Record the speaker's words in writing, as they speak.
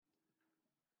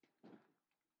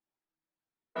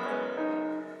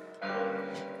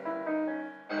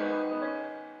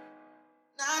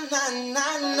Talk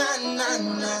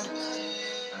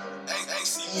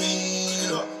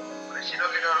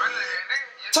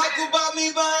about me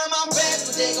behind my back,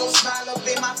 but they gon' smile up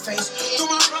in my face.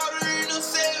 Threw my brother in the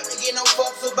cell, they get no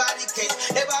fucks about the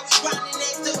case. If I was grinding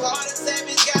next to hard and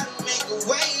savage, gotta make a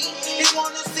way. They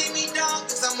wanna see me down,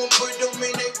 cause I'ma put them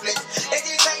in their place. They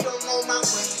just ain't them on my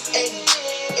way. Ay,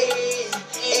 ay,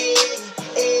 ay,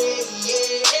 ay,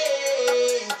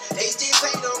 ay. They just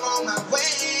ain't them on my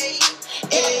way.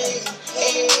 Ay,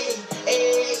 ay, ay,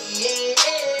 ay,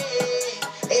 ay.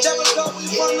 Jabba, we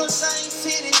from the same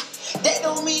city. That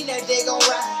don't mean that they gon'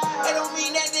 ride. That don't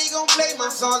mean that they gon' play my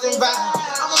songs and vibe.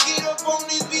 I'ma get up on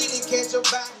this beat and catch a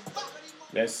body.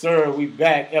 Yes, sir. We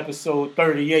back, episode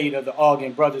 38 of the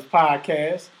Ogden Brothers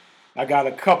podcast. I got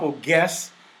a couple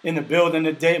guests in the building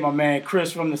today. My man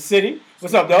Chris from the city.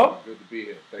 What's up, dog? Good to be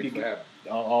here. Thanks for having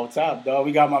me. All top, dog.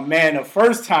 We got my man, the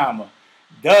first timer.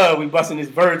 Doug, we busting his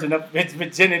virgin up, his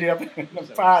virginity up in the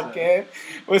podcast.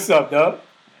 What's up, dog?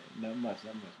 Not much,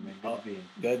 man. Good to be here.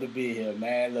 Good to be here,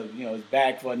 man. Look, it's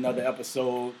back for another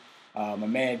episode. My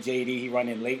man JD, he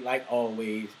running late like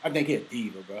always. I think he's a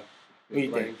diva, bro.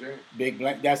 Big Blame James. Big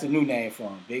Blame. That's a new name for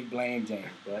him. Big Blame James,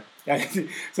 bro.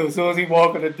 So as soon as he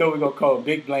walk in the door, we gonna call him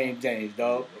Big Blame James,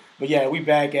 dog. But yeah, we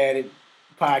back at it.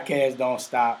 Podcast don't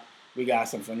stop. We got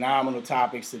some phenomenal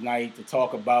topics tonight to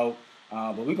talk about.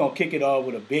 But we're gonna kick it off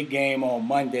with a big game on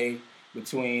Monday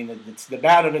between the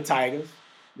Battle of the Tigers.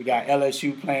 We got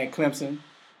LSU playing Clemson.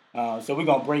 So we're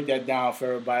going to break that down for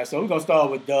everybody. So we're going to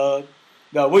start with Doug.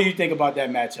 Doug, what do you think about that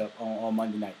matchup on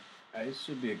Monday night? It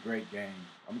should be a great game.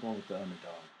 I'm going with the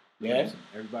underdog. Yeah? Clemson.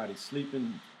 Everybody's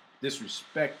sleeping,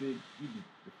 disrespected. You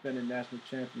defending national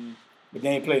champions. But they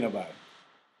ain't play nobody.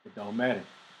 It don't matter.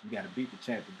 You got to beat the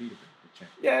champ to beat the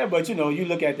champ. Yeah, but, you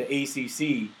look at the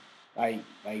ACC, like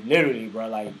literally, bro,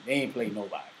 like, they ain't played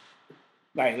nobody.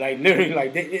 Like literally,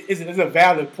 like it's a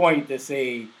valid point to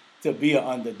say to be an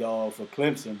underdog for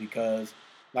Clemson because,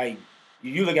 like,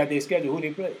 you look at their schedule, who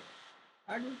they play.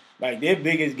 I agree. Like their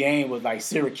biggest game was like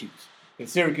Syracuse,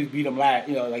 because Syracuse beat them like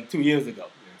 2 years ago.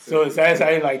 Yeah, so that's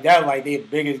like that was like their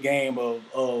biggest game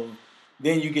of.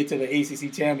 Then you get to the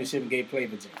ACC championship and get played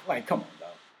Virginia. Like, come on,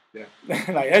 dog.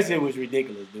 Yeah. Like that shit was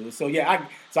ridiculous, dude. So yeah,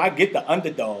 I get the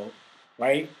underdog,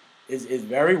 right? It's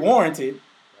very warranted.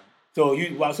 So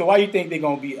why you think they're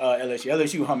gonna be LSU?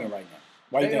 LSU humming right now.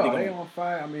 Why you think they're on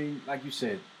fire? I mean, like you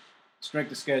said,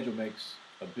 strength of schedule makes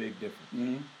a big difference.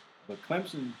 Mm-hmm. But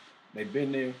Clemson, they've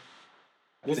been there.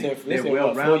 They're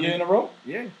well rounded. 4 years in a row.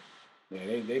 Yeah. Yeah,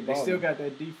 they still got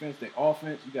that defense, their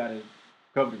offense. You got to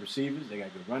cover the receivers. They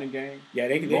got good running game. Yeah,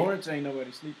 Lawrence ain't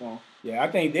nobody to sleep on. Yeah, I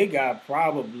think they got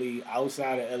probably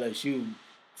outside of LSU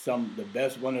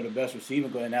one of the best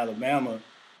receiving in Alabama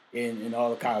in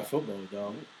all of college football,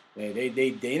 dog. Yeah,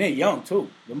 they're young too.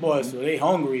 Them boys, so they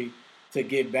hungry to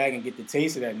get back and get the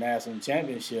taste of that national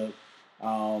championship.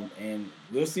 And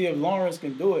we'll see if Lawrence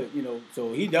can do it.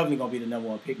 So he definitely gonna be the number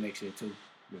one pick next year too.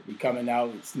 He coming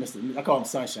out, it's Mr. I call him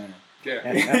Sunshine.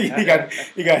 Yeah, he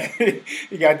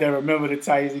got that. Remember the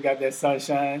Titans. He got that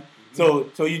sunshine.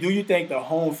 Mm-hmm. So you think the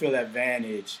home field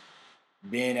advantage,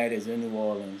 being that it's in New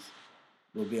Orleans,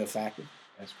 will be a factor?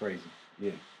 That's crazy.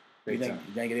 Yeah, you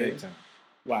think it is? Big time.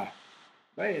 Why?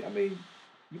 Man, I mean,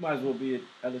 you might as well be at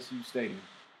LSU Stadium.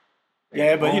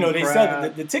 Yeah, but they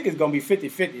said the ticket's gonna be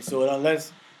 50-50. So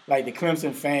unless like the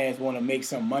Clemson fans want to make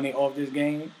some money off this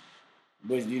game,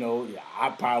 which I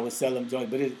probably would sell them joints,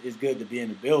 but it's good to be in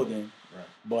the building. Right.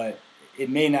 But it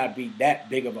may not be that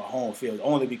big of a home field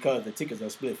only because the tickets are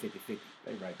split 50-50.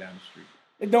 They right down the street.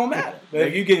 It don't matter. But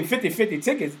if you're getting 50-50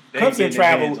 tickets, Clemson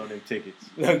travel. On them tickets.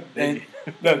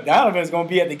 Look, Donovan's gonna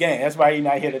be at the game. That's why he's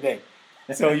not here today.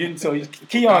 So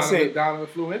Keon said Donovan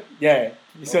flew in. Yeah.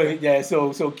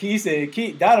 So Key said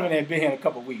Donovan had been here in a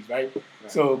couple of weeks, right?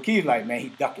 So Key's like, man, he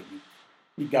ducking me.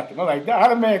 I'm like, how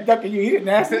the man ducking you? He didn't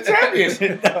ask the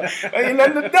championship. Ain't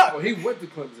nothing to duck. Well, he went to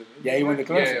Clemson. Yeah, he went to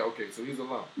Clemson. Yeah, okay, so he's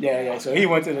alone. Yeah. So he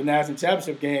went to the national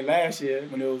championship game last year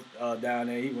when it was down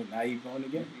there. He's going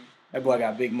again. Mm-hmm. That boy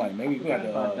got big money. Maybe we got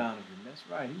Donovan. That's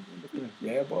right. He went to Clemson.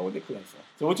 Yeah, that boy went to Clemson.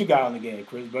 So what you got on the game,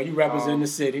 Chris? Bro, you represent the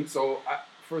city. So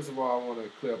first of all, I want to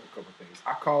clear up a couple things.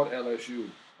 I called LSU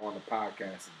on the podcast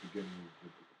at the beginning of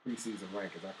the preseason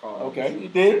rankings. I called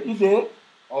LSU. You did.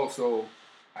 Also,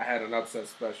 I had an upset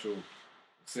special,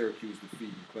 Syracuse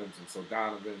defeating Clemson. So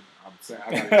Donovan, I'm saying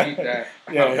I gotta keep that.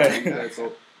 That.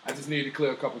 So I just need to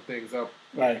clear a couple things up.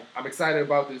 Right. I'm excited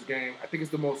about this game. I think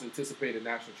it's the most anticipated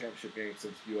national championship game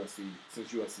since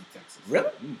USC Texas.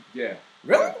 Really? Yeah.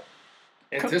 Really?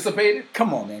 Anticipated?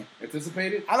 Come on, man.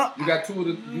 Anticipated? You got two of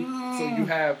the. So you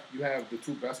have the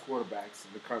two best quarterbacks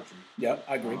in the country. Yep,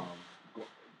 I agree.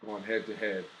 Going head to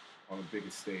head. on the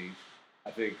biggest stage.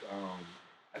 I think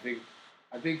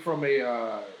from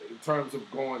a in terms of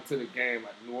going to the game,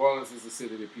 New Orleans is a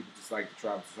city that people just like to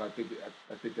travel to. So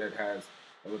I think that has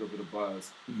a little bit of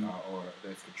buzz, or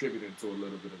that's contributing to a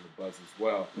little bit of the buzz as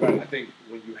well. Right. I think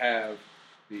when you have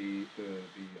the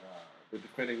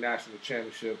defending national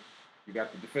championship, you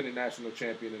got the defending national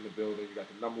champion in the building, you got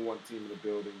the number one team in the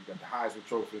building, you got the Heisman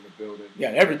Trophy in the building. Yeah,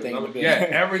 everything in the building. Yeah,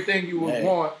 everything you would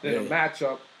want in a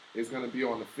matchup is going to be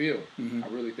on the field. I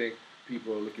really think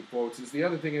people are looking forward to this. The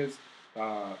other thing is,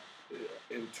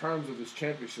 in terms of this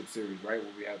championship series, right,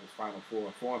 where we have this Final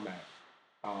Four format,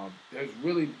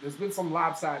 there's been some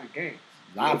lopsided games.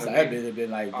 Lopsided, it's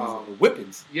been like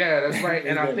whippings. Yeah, that's right.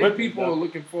 And I think people are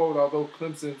looking forward, although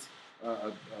Clemson's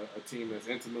a team that's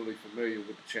intimately familiar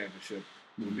with the championship,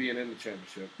 being in the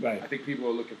championship. Right. I think people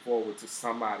are looking forward to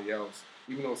somebody else,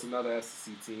 even though it's another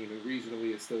SEC team, and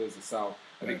regionally it still is the South.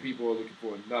 I think people are looking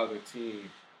for another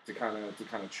team to kind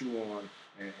of chew on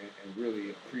and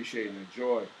really appreciate and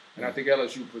enjoy. And I think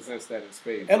LSU presents that in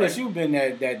spades. LSU been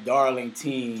that darling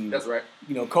team. That's right.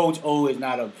 You know, Coach O is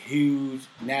not a huge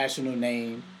national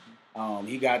name.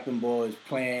 He got them boys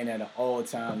playing at an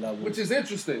all-time level, which is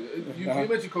interesting. You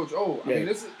mentioned Coach O. I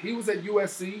mean, he was at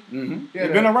USC.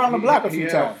 He's been around the block a few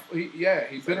times.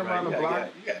 He's been around the block.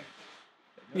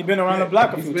 He's been around the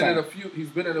block a few times. He's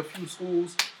been in a few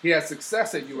schools. He had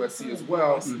success at USC as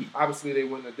well. Obviously, they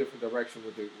went in a different direction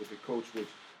with the coach, which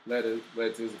led to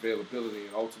his availability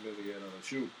and ultimately at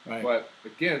LSU. Right. But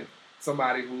again,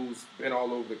 somebody who's been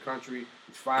all over the country.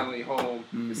 He's finally home.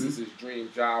 This is his dream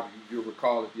job. You'll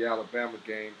recall at the Alabama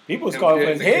game. People was calling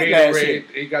for his head last year.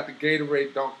 He got the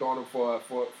Gatorade dunked on him for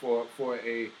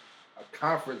a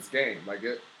conference game. Like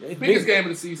the biggest game of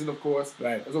the season, of course.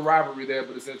 Right. There's a rivalry there,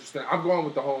 but it's interesting. I'm going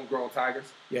with the homegrown Tigers.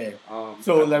 Yeah.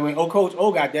 Like when Coach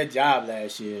O got that job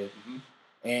last year,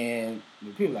 and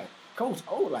people like, Coach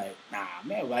O, like, nah,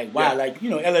 man, like, why? Yeah. Like, you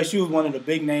know, LSU is one of the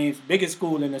big names, biggest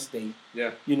school in the state.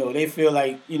 Yeah. You know, they feel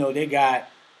like, you know, they got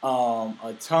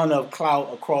a ton of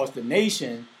clout across the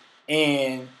nation,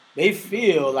 and they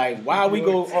feel like, why are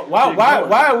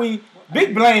we,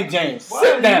 Big Blame James,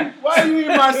 sit down. Why are you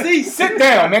in my seat? Sit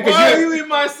down, man. Why are you in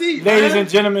my seat, ladies and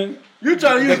gentlemen? You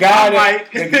trying to use my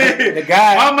mic. The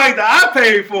guy. My mic that I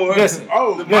paid for. Listen.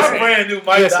 My brand new mic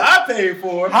that I paid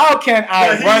for. How can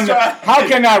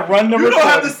I run the You recording? don't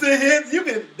have to sit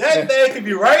here. That thing can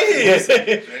be right here.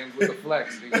 James with the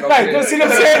flex. Right, see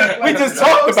what I'm saying? We just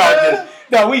talked about this.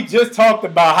 No, we just talked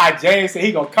about how James said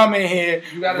he gonna come in here,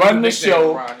 run the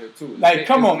show. Like,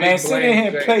 come on, man, sit in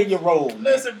here and play your role.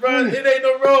 Listen, bro, it ain't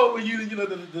no role when you know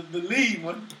the lead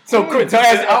one. So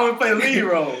I would play lead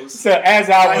roles. So as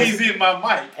I was, he's in my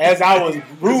mic. As I was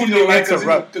rudely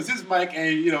interrupted, because his mic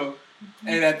ain't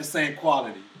at the same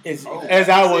quality. As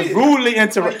I was rudely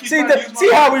interrupted.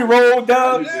 See how we roll,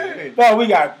 Doug? Bro, we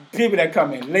got people that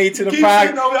come in late to the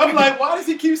podcast. I'm like, why does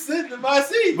he keep sitting in my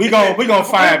seat? We gonna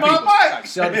find people. My mic.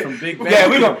 Sheldon from Big Bang. Yeah,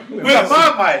 with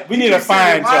my mic. We need a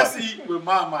fine job. My seat with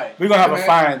my mic. We're gonna have a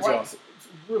fine job.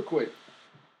 Real quick,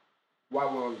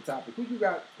 while we're on the topic, who you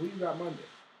got Monday?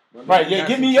 Right, yeah.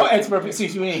 Give me your expert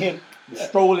since you ain't here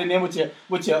strolling in with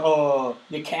your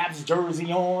Caps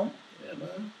jersey on. Yeah,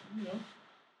 man. You know,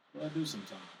 what I do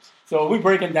sometimes. So we're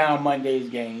breaking down Monday's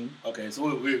game. Okay, so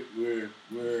we're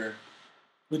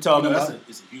talking about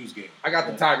it's a huge game. I got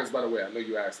the Tigers, by the way. I know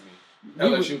you asked me.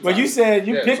 LSU. Well, you said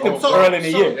you picked them early in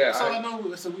the year. Yeah, so I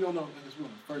know. So we don't know because we're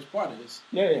on the first part of this.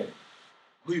 Yeah.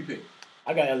 Who you pick?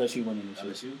 I got LSU winning this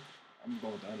year. LSU. I'm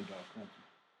going with the underdog Clemson.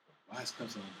 Why is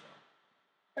Clemson underdog?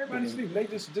 Everybody's sleeping. They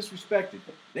just disrespected.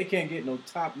 They can't get no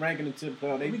top ranking until the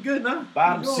playoff. They we good now.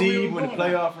 Bottom seed when the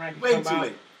playoff ranking way come too out.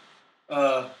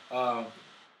 late.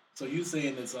 So you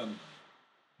saying it's underdog?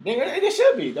 They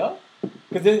should be though,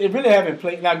 because it really haven't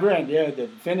played. Now, granted, they're the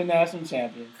defending national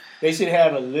champions. They should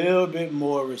have a little bit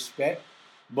more respect.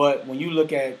 But when you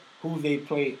look at who they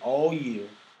played all year,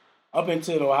 up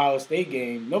until the Ohio State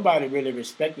game, nobody really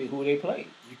respected who they played.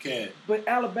 You can't. But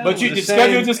Alabama. But you the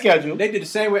schedule to schedule. They did the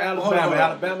same with Alabama.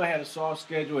 Alabama had a soft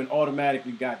schedule and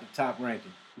automatically got the top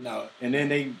ranking. No. And then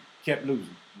they kept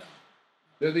losing. No.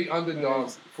 They're the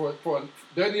underdogs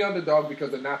they're the underdog because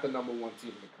they're not the number one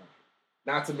team in the country.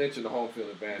 Not to mention the home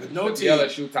field advantage that the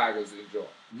LSU Tigers enjoy.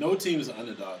 No team is an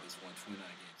underdog that's won 29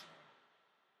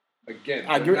 games. Again,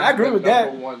 I agree with that.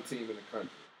 Number one team in the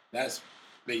country. That's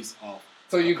based off.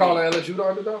 So you call LSU the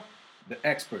underdog? The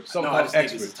experts. No, I just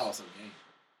think it's a toss-up game.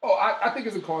 Oh, I think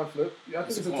it's a coin flip. I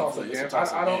think it's a toss-up game.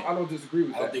 I don't disagree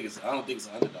with that. I don't think it's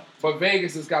an underdog. But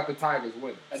Vegas has got the Tigers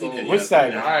winning. Which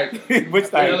side? All right. Which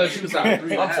side? LSU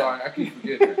side. I'm sorry, I keep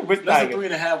forgetting that. Which That's a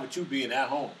 3.5 with you being at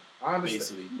home. I understand.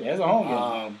 Basically. Yeah, it's a home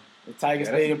game. The Tigers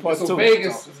stayed in part two. So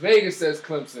Vegas says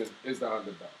Clemson is the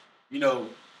underdog. You know,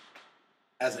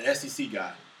 as an SEC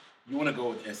guy, you want to go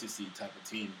with the SEC type of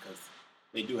team because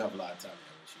they do have a lot of talent at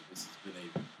LSU. This has been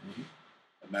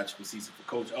a magical season for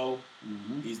Coach O.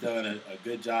 He's done a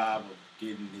good job of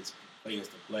getting his players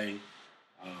to play.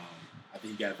 I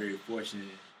think he got very fortunate,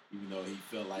 even though he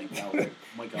felt like that was a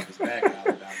monkey off his back in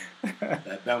Alabama.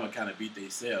 That Bama kind of beat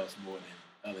themselves more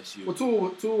than LSU. Well,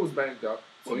 Tua was banged up.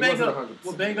 So he wasn't 100%.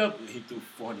 Well, banged up, he threw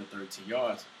 413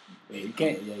 yards. You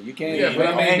can't. Yeah, but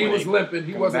I mean, he was limping.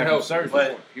 He wasn't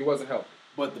healthy. He wasn't healthy.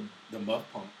 But the muff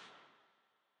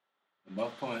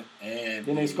punt, and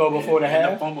then they score before the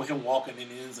half. The fumble, him walking in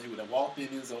the end zone. He would have walked in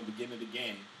the end zone at the beginning of the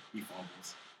game. He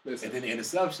fumbles. Listen, and then the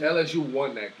interception. LSU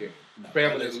won that game. No,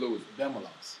 Bama didn't lose. Bama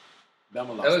lost.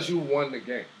 LSU won the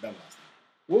game. Bama lost.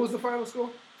 What was the final score?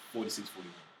 46-41.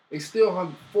 They still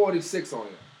hung 46 on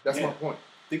it. That's my point.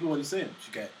 Think of what he's saying.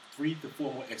 You got 3 to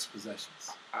 4 more extra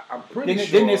possessions. I'm pretty sure.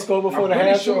 Didn't they score before the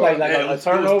half? Sure, like a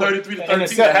turnover? It was 33 to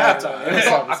 13 at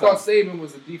halftime. I thought Saban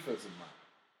was a defensive mind.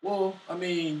 Well, I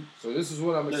mean. So this is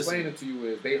what I'm explaining to you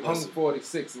is they hung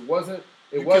 46. It wasn't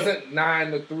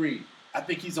 9-3. I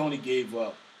think he's only gave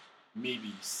up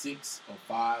maybe 6 or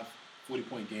 5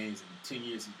 40-point games in 10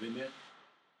 years he's been there.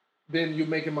 Then you're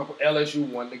making my LSU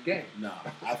won the game. No,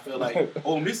 I feel like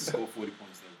Ole Miss scored 40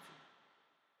 points there.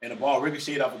 And the ball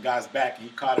ricocheted off a guy's back and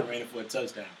he caught it, ran it for a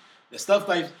touchdown.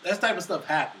 That type of stuff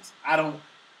happens.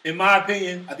 In my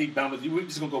opinion, I think Bama, we're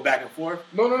just going to go back and forth.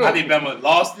 No. I think Bama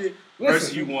lost it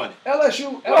versus you won it.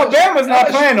 LSU. Well, Bama's not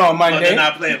playing on Monday. No, they're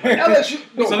not playing Monday. So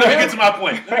let me get to my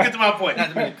point. Bama's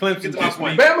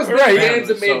made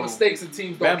games and made mistakes and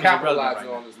teams don't capitalize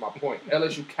on is my point.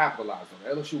 LSU capitalized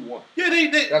on it. LSU won. Yeah, they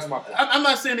That's my point. I'm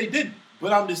not saying they didn't,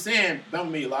 but I'm just saying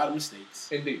Bama made a lot of mistakes.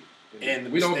 Indeed.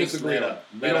 And we don't disagree on that.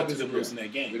 We don't disagree on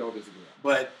that game. We don't disagree.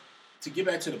 But to get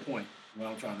back to the point, what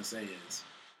I'm trying to say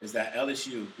is that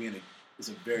LSU is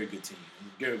a very good team,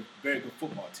 very, very good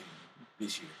football team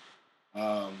this year,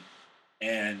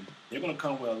 and they're going to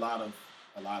come with a lot of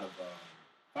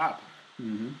firepower.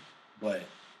 But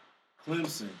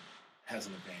Clemson has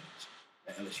an advantage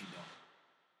that LSU don't.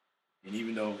 And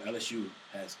even though LSU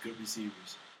has good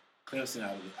receivers, Clemson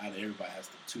out of everybody has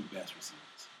the 2 best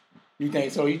receivers. You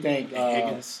think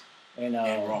Higgins and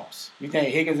Ross. You think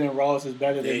Higgins and Ross is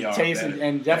better than Chase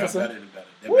and Jefferson?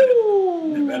 They're better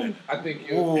than I think I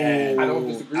don't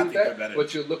disagree with that,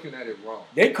 but you're looking at it wrong.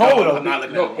 They cold though. I'm not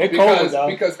looking at it wrong. They're cold though.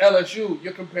 Because LSU,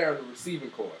 you're comparing the receiving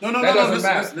corps. That doesn't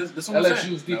matter.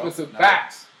 LSU's defensive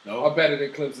backs are better than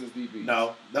Clemson's DBs.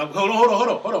 No.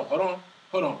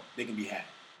 Hold on. They can be had.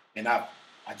 And I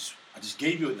just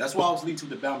gave you. That's why I was leading to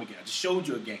the Bama game. I just showed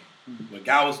you a game where a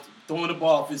guy was throwing the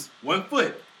ball off his 1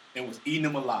 foot and was eating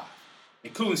them alive,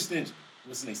 including Stingley.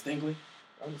 What's his name? Stingley?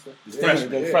 I understand.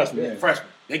 The freshman.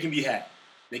 They can be had.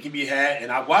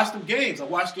 And I watched them games. I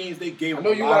watched games they gave them a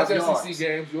lot of yards. I know you watch SEC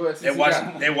games. You're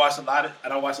SEC They watched a lot of,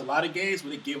 and I watched a lot of games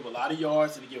where they give a lot of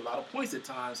yards and they give a lot of points at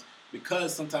times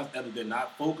because sometimes either they're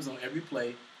not focused on every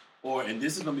play, and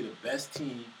this is going to be the best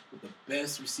team with the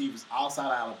best receivers outside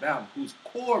of Alabama, whose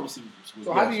core receivers.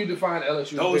 So how do you define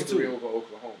LSU's victory over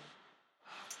Oklahoma?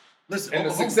 Listen, and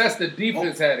Oklahoma, the success the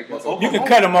defense had against Oklahoma. You can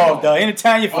cut them off, though.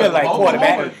 Anytime you feel like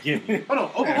quarterback. Hold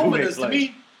on. Oklahoma is, to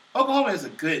me, Oklahoma is a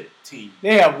good team.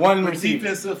 They have one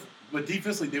receiver. But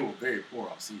defensively, they were very poor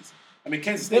all season. I mean,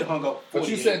 Kansas State hung up 48. But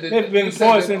you said that they've been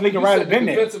poor since Lincoln Riley been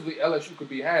there. Defensively, LSU could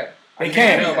be had. They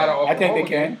can. I think they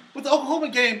can. With the Oklahoma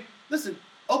game, listen,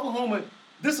 Oklahoma,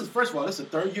 this is the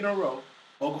 3rd year in a row,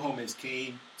 Oklahoma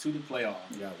came to the playoffs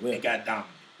and got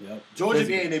dominated. Yep. Georgia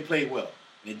game, they played well.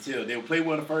 Until they played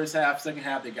well in the first half, second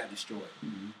half, they got destroyed.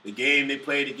 The game they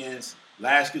played against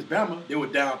last year's Bama, they were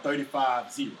down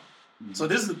 35-0. So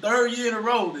this is the 3rd year in a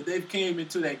row that they've came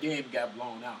into that game and got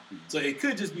blown out. So it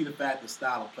could just be the fact the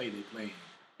style of play they play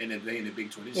in, and they in the Big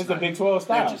 12. It's a Big 12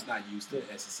 style. They're just not used to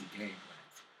the SEC game plans.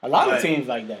 A lot of teams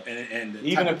like that. And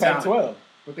even the Pac-12.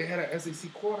 But they had an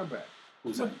SEC quarterback.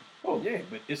 Who's that? Oh yeah,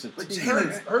 but it's a team.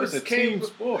 It's a team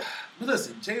sport. But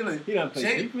listen, Jalen, he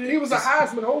was a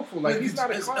Heisman hopeful. Like he's not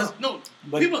a clown. No,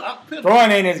 people throwing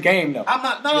ain't his game though. I'm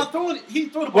not. No, I'm throwing. He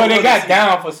threw the ball. Well, they got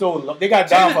down for so long. They got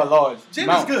down for a large.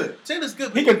 Jalen's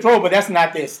good. He can throw, but that's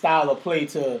not their style of play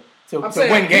to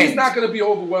win games. He's not going to be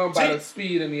overwhelmed by the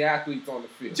speed and the athletes on the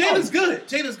field. Jalen's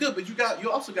good, but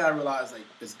you also got to realize, like,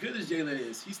 as good as Jalen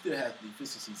is, he still has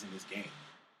deficiencies in this game,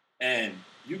 and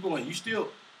you still.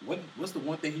 What's the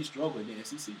one thing he struggled in the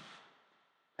SEC?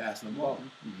 Passing the ball.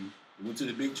 He went to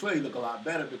the Big 12, he looked a lot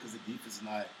better because the defense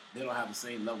they don't have the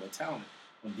same level of talent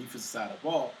on the defensive side of the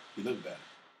ball. He looked better,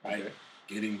 right? Okay.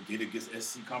 get against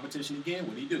SEC competition again?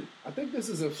 What do you do? I think this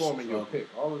is informing your pick.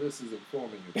 All of this is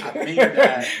informing your pick. I think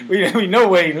that we know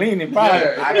where he's leaning. Probably.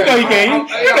 Yeah, You know he can't.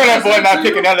 You know that boy not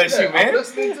picking LSU, man. I'm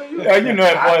listening to you. You know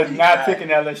that boy not picking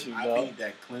LSU, I dog. think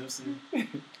that Clemson.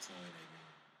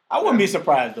 I wouldn't be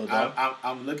surprised though.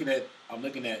 I'm looking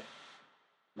at,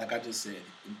 like I just said,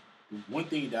 one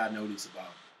thing that I noticed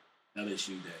about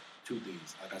LSU that two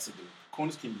things. Like I said, the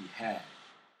corners can be had,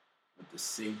 but the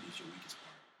safety is your weakest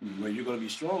part. Mm-hmm. Where you're going to be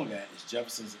strong at is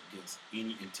Jefferson's against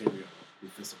any interior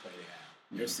defensive play they have.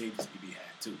 Mm-hmm. Their safeties can be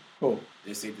had too. Cool.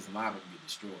 Their safeties a lot of them get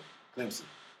destroyed. Clemson.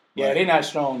 Yeah, they're not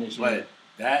strong this year.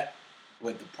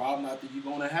 But the problem I think you're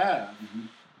going to have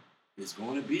is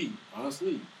going to be,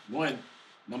 honestly, one,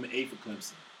 number 8 for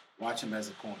Clemson. Watch him as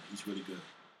a corner. He's really good.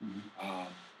 Mm-hmm.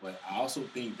 But I also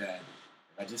think that,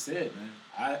 like I just said, man,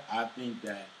 I think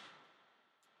that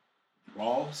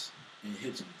Ross and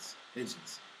Hitchens is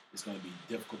going to be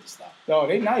difficult to stop. Oh,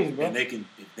 they nice, bro. And if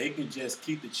they can just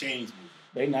keep the chains moving.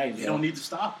 They nice. They don't need to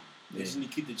stop them. They just need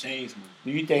to keep the chains moving.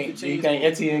 Do you think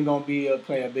Etienne going to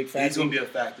play a big factor? He's going to be a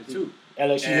factor too.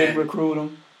 LSU didn't recruit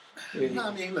him. No,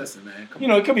 I mean, listen, man.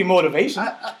 It could be motivation.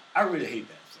 I really hate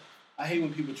that stuff. I hate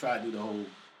when people try to do the whole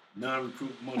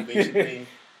non-recruit motivation thing.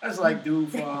 That's like dude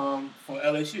from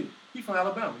LSU. He's from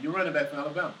Alabama. You're running back from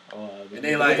Alabama. And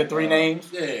they like the 3 names.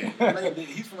 Yeah,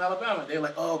 he's from Alabama. They're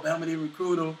like, oh, Alabama didn't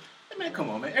recruit him. Hey, man, come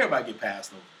on, man. Everybody get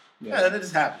passed over. Yeah, that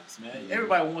just happens, man. Mm-hmm.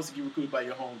 Everybody wants to get recruited by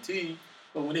your home team,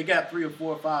 but when they got 3 or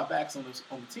 4 or 5 backs on the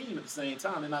team at the same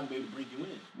time, they're not gonna be able to bring you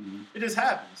in. Mm-hmm. It just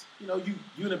happens.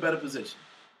 You're in a better position.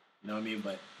 You know what I mean?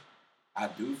 But I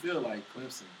do feel like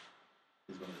Clemson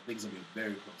is gonna. I think it's gonna be a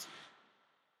very close game.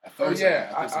 At first, I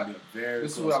think it's gonna be a very.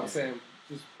 This is what I'm saying.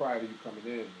 Just prior to you coming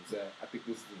in, is that I think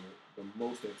this is the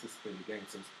most anticipated game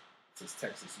since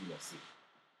Texas USC.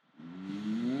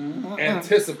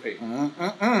 Anticipate.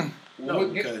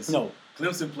 No,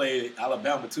 Clemson played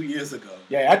Alabama 2 years ago.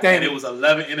 Yeah, I think. And it was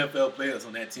 11 NFL players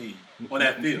on that team, on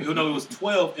that field. It was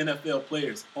 12 NFL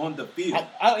players on the field.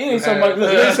 It ain't so much the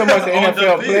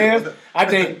NFL players. I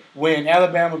think when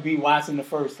Alabama beat Watson the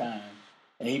first time,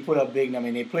 and he put up big number,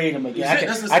 and they played him again.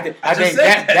 I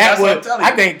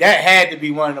think that had to be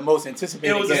one of the most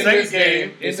anticipated games. It was the second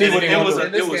game.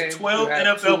 It was 12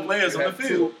 NFL players on the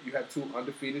field. You have 2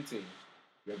 undefeated teams.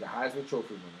 You have the Heisman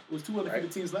Trophy winner. It was 2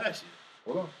 undefeated teams last year.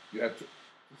 Hold on. You have 2.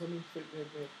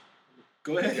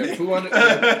 Go ahead. You have 2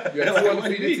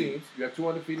 undefeated teams. You have 2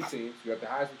 undefeated teams. You have the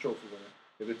Heisman Trophy winner.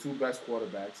 You have the 2 best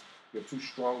quarterbacks. You have 2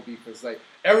 strong defenses. Like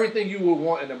everything you would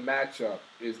want in a matchup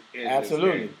is in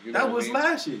absolutely. This game. You know that was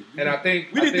last year. And I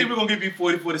think we didn't think we were gonna get beat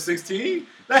 44-16.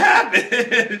 That happened.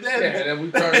 And then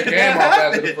we turned the game off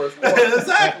after the first quarter.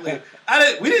 Exactly.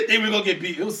 We didn't think we were gonna get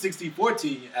beat. It was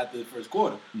 16-14 after the first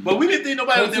quarter. But we didn't think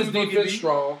nobody was gonna get beat.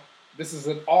 Strong. This is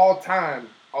an all-time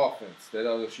offense that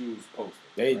LSU's posted.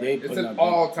 It's an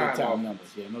all-time numbers.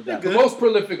 Yeah, no doubt. The most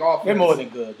prolific offense. They're more than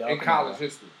good, dog. In college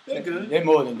history. They're good. They're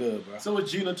more than good, bro. So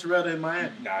was Gino Toretta in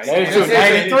Miami. Nah, that's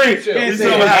 93.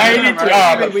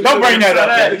 93. Don't bring that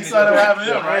up. You saw that having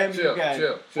him, right?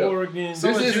 Chill. Oregon. So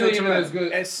this isn't even as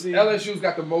good. LSU's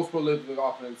got the most prolific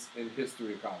offense in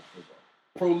history of college football.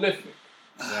 Prolific.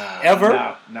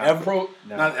 Ever? Not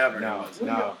ever.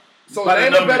 No. So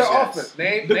name a better offense.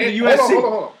 Name USC. Hold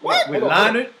on. What? With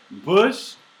Leonard,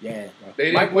 Bush. Yeah.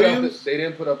 They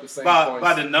didn't put up the same points.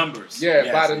 By the numbers.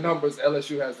 Yeah, by the numbers,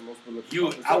 LSU has the most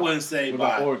prolific. I wouldn't say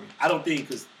by Oregon. I don't think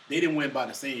because they didn't win by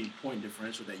the same point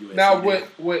differential that USC now, did.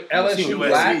 what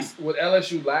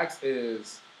LSU lacks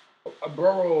is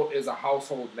Burrow is a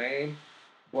household name,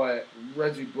 but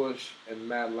Reggie Bush and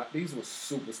Matt, these were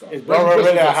superstars. Is Burrow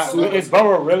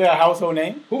really a household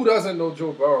name? Who doesn't know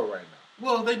Joe Burrow right now?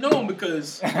 Well, they know him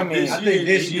because I think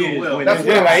this year well. That's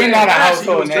what I'm saying. He's not a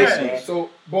household name.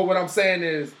 So, but what I'm saying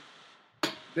is,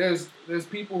 there's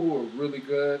people who are really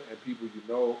good and people you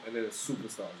know, and then there's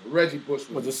superstars. Reggie Bush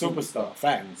was a superstar.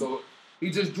 Fact. So he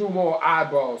just drew more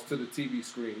eyeballs to the TV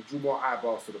screen. He drew more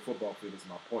eyeballs to the football field. Is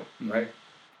my point, right?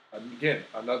 Again,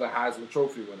 another Heisman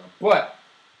Trophy winner, but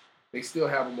they still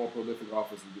have a more prolific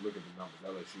offense when you look at the numbers.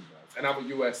 LSU does, and I'm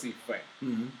a USC fan.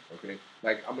 Mm-hmm. Okay,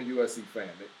 like I'm a USC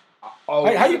fan.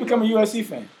 How you become a USC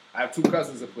fan? I have 2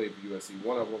 cousins that played for USC.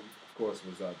 One of them, of course,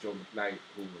 was Joe McKnight,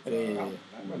 who was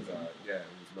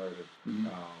murdered. Mm-hmm.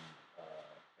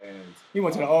 And he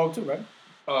went to the AUG too, right?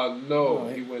 No,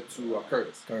 he went to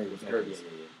Curtis. Curtis.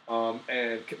 Yeah.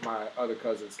 And my other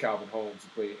cousins, Calvin Holmes, who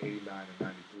played 89 and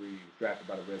 93, was drafted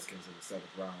by the Redskins in the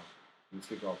 7th round. He was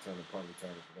kickoff returner, punt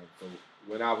returner for them. So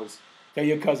when I was tell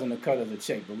your cousin to cut us a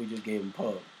check, but we just gave him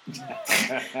pub.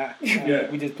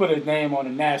 We just put his name on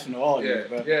the national audience,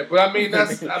 bro. Yeah, but I mean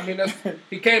that's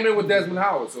he came in with Desmond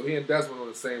Howard, so he and Desmond on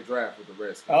the same draft with the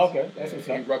Redskins. Oh, okay, that's what's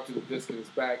up. He ruptured the disc in his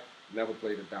back, never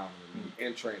played it down in the league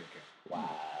in training camp. Wow.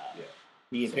 Yeah.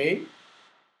 He get paid?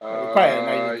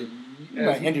 As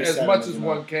much as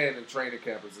one can in training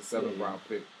camp as a 7th round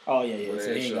pick. Oh yeah.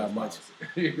 So he ain't got much.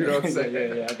 You know what I'm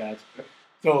saying? Yeah, I got you.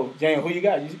 So James, who you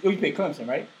got? You picked Clemson,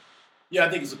 right? Yeah, I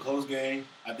think it's a close game.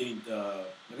 I think,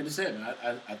 like I just said, man,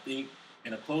 I think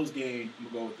in a close game, I'm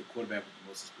gonna go with the quarterback with the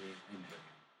most experience in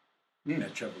there. And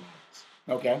that's Trevor Lawrence.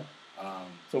 Okay.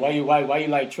 So why you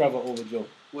like Trevor over Joe?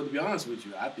 Well, to be honest with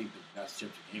you, I think the best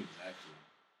championship game was actually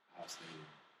Ohio State.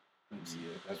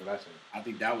 Yeah, that's what I said. I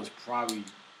think that was probably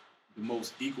the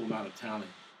most equal amount of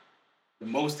talent, the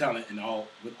most talent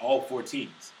with all 4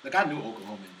 teams. Like I knew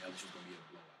Oklahoma and LSU was gonna be a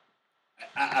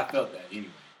blowout. I felt that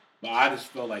anyway, but I just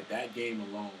felt like that game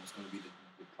alone was gonna be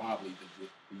probably the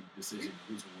decision of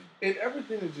who's gonna win. And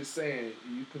everything that you're saying,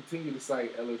 you continue to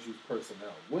cite LSU's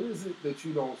personnel. What is it that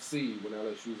you don't see when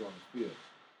LSU's on the field?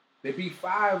 They beat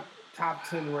 5 top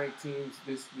 10 ranked teams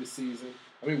this season.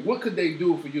 I mean, what could they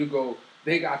do for you to go?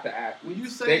 They got the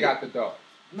athletes. They got the dogs.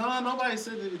 No, nobody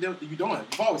said that you don't have.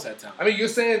 You've always had talent. I mean, you're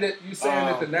saying that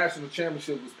the national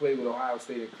championship was played with Ohio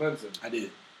State and Clemson. I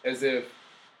did. As if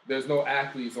there's no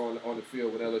athletes on the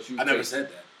field with LSU. I never said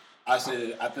that. I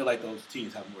said I feel like those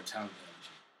teams have more talent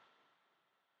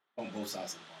than LSU on both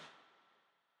sides of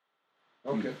the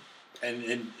ball. Okay. And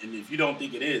if you don't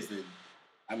think it is, then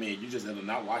I mean, you just either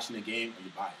not watching the game or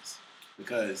you're biased.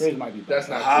 Because Chris might be biased. That's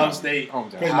not Ohio State.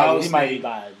 He might be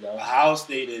biased, though. Ohio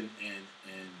State and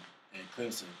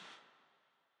Clemson.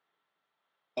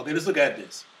 Okay, let's look at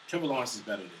this. Trevor Lawrence is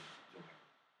better than Joe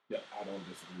Burrow. Yeah, I don't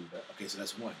disagree with that. Okay, so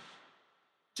that's one.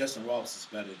 Justin Ross is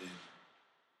better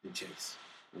than Chase.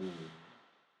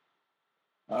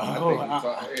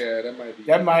 That might be.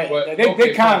 That might. But,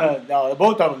 they kind of. No,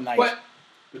 both of them nice. But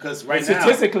because right now,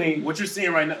 statistically, what you're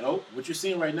seeing right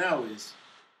now is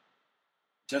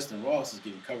Justin Ross is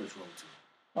getting coverage rolled to.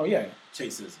 Oh yeah.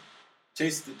 Chase isn't.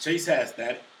 Chase has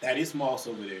that is Moss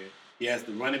over there. He has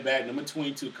the running back, number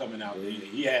 22, coming out there.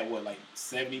 He had,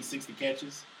 70, 60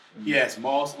 catches? Mm-hmm. He has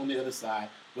Moss on the other side.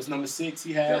 What's number 6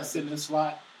 he has sitting in the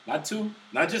slot? Not Jefferson.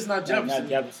 Not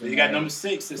Jefferson. They got number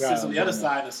 6 that sits on the other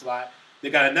side of the slot. They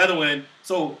got another one.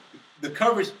 So the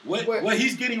coverage, what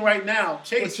he's getting right now,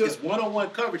 Chase is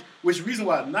one-on-one coverage, which is the reason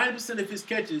why 90% of his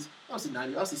catches, I'll say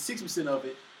 60% of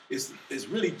it, is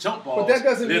really jump balls. But that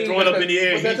doesn't mean throwing up in the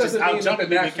air. But that doesn't mean that the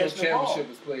national championship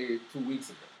was played 2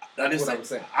 weeks ago. That's what I'm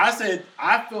saying. I said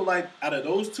I feel like out of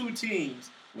those 2 teams,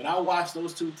 when I watched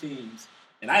those 2 teams,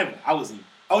 and I wasn't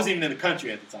even in the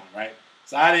country at the time, right?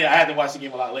 So I had to watch the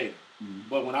game a lot later. Mm-hmm.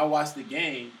 But when I watched the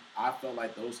game, I felt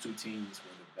like those 2 teams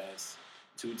were the best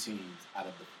 2 teams out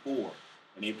of the 4.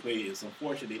 And they played. It's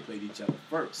unfortunate they played each other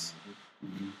first,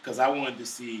 because I wanted to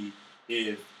see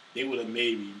if they would have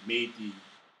maybe made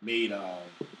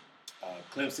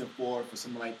Clemson 4 for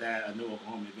something like that. I know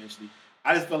Oklahoma eventually.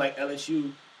 I just felt like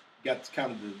LSU got the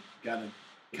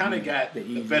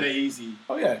better easy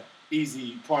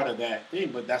part of that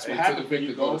thing. But that's what happens when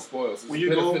you go. When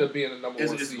you go,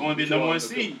 it's going to be number 1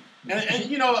 seed. And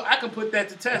I can put that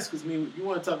to test because you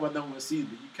want to talk about number 1 seed,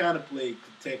 but you kind of played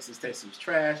Texas. Texas was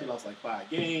trash. They lost 5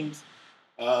 games.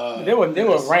 They were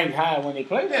ranked high when they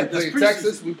played. Yeah, we played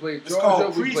Texas, we played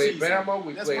Georgia, we played Bama,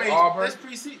 we played Auburn,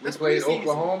 we played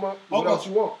Oklahoma. What else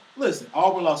you want? Listen,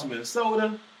 Auburn lost to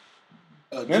Minnesota.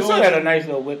 Minnesota had a nice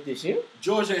little whip this year.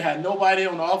 Georgia had nobody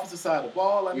on the offensive side of the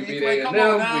ball. I mean, we beat A&M, we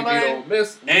beat Ole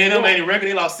Miss. A&M ain't record.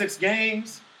 They lost 6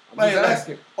 games.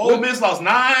 Ole Miss lost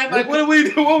 9. What are we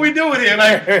doing? What are we doing here?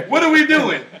 What are we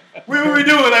doing? What are we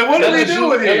doing? What are we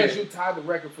doing here? LSU tied the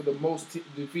record for the most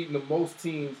defeating the most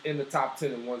teams in the top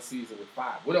 10 in one season with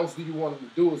 5. What else do you want them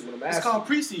to do? Is what I'm asking. It's called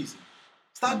preseason.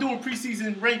 Stop doing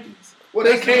preseason rankings. Well,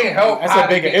 they can't help. That's a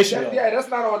bigger issue. Yeah, that's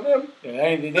not on them.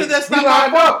 Yeah, that's not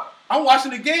lined up. I'm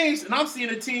watching the games and I'm seeing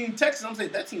a team Texas. I'm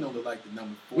saying that team don't look like the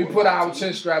number 4. We put our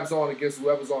chin straps on against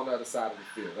whoever's on the other side of the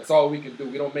field. That's all we can do.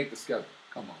 We don't make the schedule.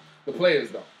 Come on. The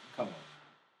players don't. Come on.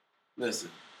 Listen,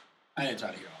 I ain't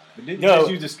trying to hear all that. But didn't you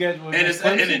use the schedule? And then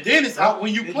it's out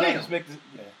when you play them.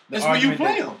 That's when you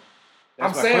play them.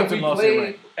 I'm saying we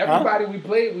played everybody. We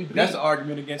played. We beat. That's the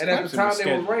argument against. And at the time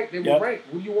they were ranked. They were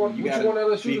ranked. What do you want? What you want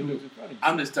LSU to do?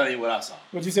 I'm just telling you what I saw.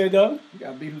 What you say, Doug? You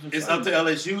got beat who's in It's up to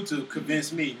LSU to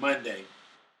convince me Monday.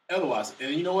 otherwise.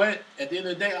 And you know what? At the end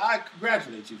of the day, I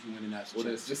congratulate you if you win the national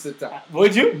championship. Just sit down.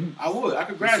 Would you? I would. I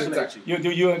congratulate you. Do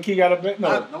you and Key got a bet?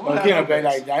 No, Key got a bet.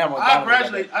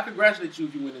 I congratulate you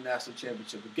if you win the national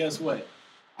championship. But guess what?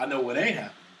 I know what ain't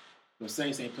happening. The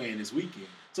Saints ain't playing this weekend.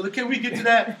 So can we get to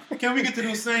that? Can we get to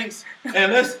those Saints?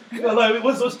 And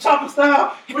what's those chopper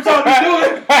style? What y'all be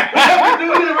doing? Y'all be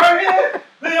doing it right here.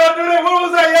 Then y'all do that.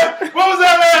 What was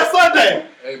that last Sunday?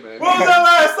 Hey, man. What was that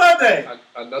last Sunday?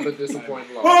 Another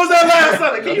disappointing loss. What was that last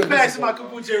Sunday? Can you pass my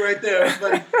kombucha right there,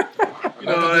 buddy?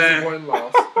 Another disappointing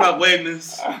loss. My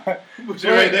witness.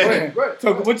 Kombucha right there.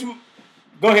 So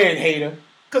go ahead, hater.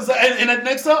 Cause and that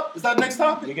next up is that next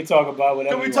topic? You can talk about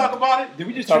whatever. Can we talk about it? Did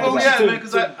we just talk about it? Man,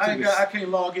 because I can't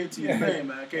log into your thing,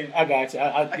 man. I got you.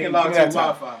 I can't log into your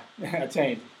Wi-Fi. I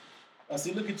changed it. I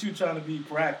see. Look at you trying to be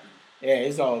proactive. Yeah,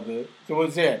 it's all good. So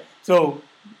what's that? So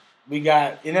we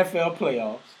got NFL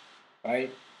playoffs, right?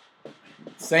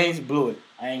 Saints blew it.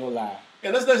 I ain't gonna lie.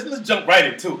 Yeah, let's jump right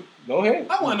into it. Go ahead.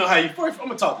 I want to know how you first. I'm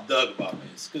gonna talk to Doug about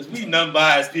this because we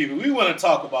non-biased people. We want to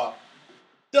talk about.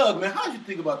 Doug, man, how did you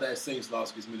think about that Saints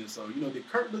loss against Minnesota? You know, did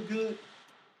Kirk look good?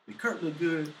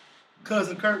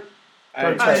 Cousin Kirk?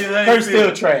 Kirk's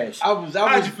still trash. How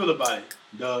did you feel about it,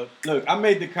 Doug? Look, I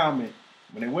made the comment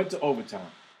when they went to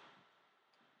overtime.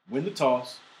 Win the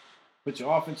toss, put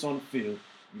your offense on the field,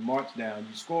 you march down,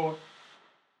 you score.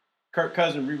 Kirk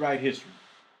Cousins rewrite history.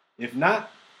 If not,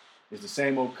 it's the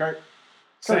same old Kirk.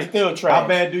 Kirk's still trash. How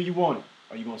bad do you want it?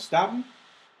 Are you going to stop him?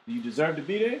 Do you deserve to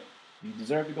be there? Do you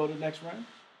deserve to go to the next round?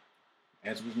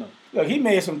 Answer was no. Look, he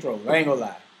made some throws. I ain't gonna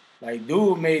lie. Like,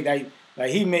 dude made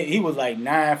he was like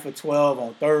 9 for 12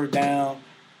 on third down.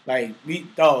 Like,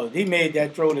 he made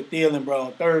that throw to Thielen, bro,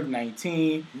 on 3rd and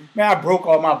 19. Man, I broke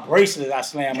all my bracelets. I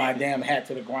slammed my damn hat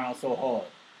to the ground so hard.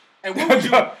 And where was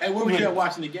you at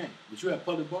watching the game? Was you at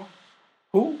Public Bar?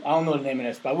 Who? I don't know the name of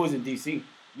that spot. We was in D.C.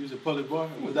 You was at Public Bar?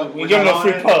 We get no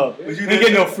free pub. We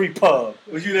get no free pub.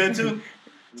 Was you there too?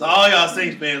 So all y'all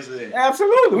Saints fans are there.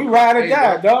 Absolutely. We ride or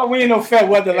die, dog. We ain't no fair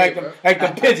weather like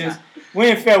the pigeons. We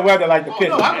ain't fair weather like the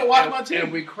pigeons. No, I can watch my team.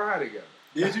 And we cry together.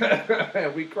 Did you?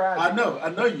 And we cried together. I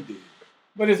know you did.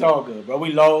 But it's all good, bro.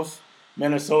 We lost.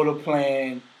 Minnesota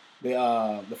playing the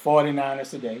 49ers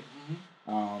today.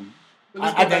 Mm-hmm.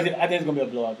 I think it's going to be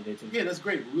a blowout today, too. Yeah, that's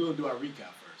great. But we're going to do our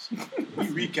recap first.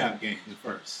 We recap games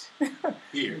first.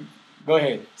 Here. Go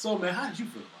ahead. So, man, how did you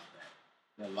feel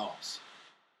about that loss?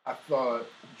 I thought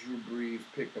Drew Brees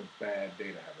picked a bad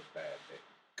day to have a bad day.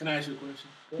 Can I ask you a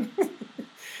question?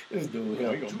 This dude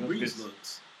here. Drew Brees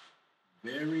looks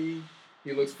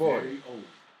He looks 40. Very old.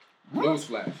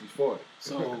 Newsflash, he's 40.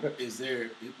 So is there?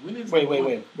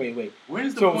 Wait.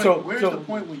 Where's the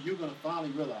point when you're gonna finally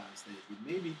realize that it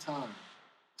may be time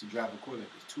to draft a quarterback?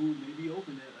 Because two may be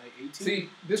open at like 18. See,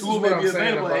 this is what I'm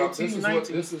saying about 18,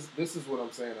 this is what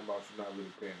I'm saying about you not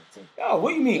really paying attention. Oh, what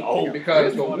do you mean? Oh,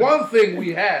 because the one thing we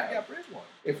have,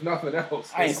 if nothing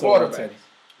else, is quarterbacks.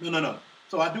 No.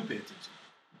 So I do pay attention.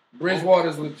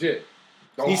 Bridgewater's legit.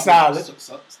 He's solid.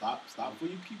 Stop before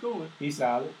you keep going. He's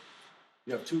solid.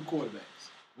 You have two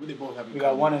quarterbacks. What they both have in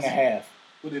common? We got 1.5.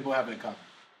 What they both have in common?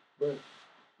 Right.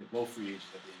 They're both free agents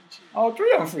at the end of the year. All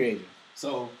three of them free agents.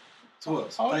 So who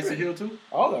else? Tyson Hill too?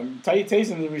 All of them.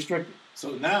 Tyson is restricted.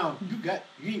 So now you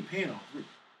ain't paying all three.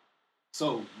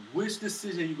 So which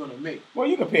decision are you gonna make? Well,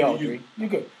 you can pay all three. You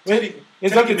could.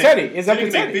 It's up to Teddy. It's up to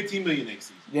Teddy. Make $15 million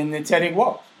next season. Then Teddy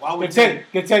walks. Why would Teddy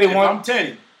if I'm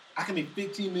Teddy, I can make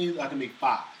 $15 million. I can make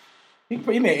 $5. He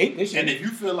made 8 this year. And if you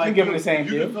feel like you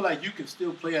feel like you can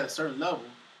still play at a certain level,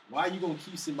 why are you gonna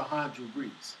keep sitting behind Drew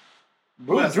Brees?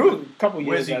 Drew, a couple years.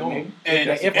 Where's he going?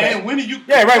 And when are you?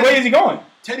 Yeah, right. Where is he going?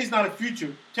 Teddy's not a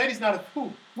future. Teddy's not a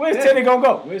who? Where's Teddy gonna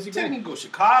go? Where's he going? Teddy can go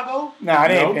Chicago. Nah,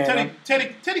 they ain't paying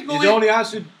him. Teddy go. The only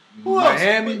option.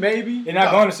 Miami, maybe. They're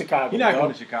not going to Chicago. He's not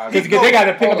going to Chicago because they got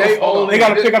to pick up. They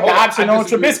got to pick up the option on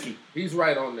Trubisky. He's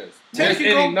right on this. There's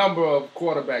any number of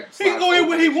quarterbacks. He can go in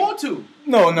when he want to.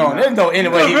 No, there's no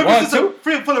anywhere he wants to.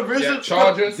 Free for the Rivers.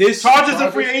 Chargers. Chargers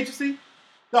are free agency.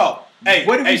 No. Hey,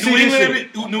 what did we see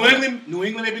this year? New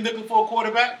England may be looking for a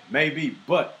quarterback. Maybe,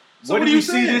 but what did we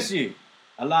see this year?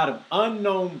 A lot of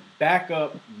unknown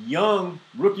backup, young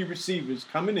rookie receivers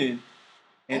coming in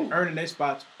and earning their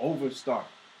spots over start.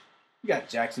 You got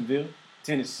Jacksonville,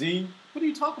 Tennessee. What are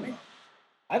you talking about?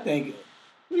 I think.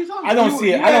 What are you talking about? I don't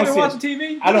see it. I don't see watching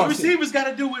TV. I don't. Receivers got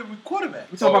to do with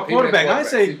quarterbacks. We talking about quarterback. I didn't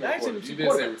say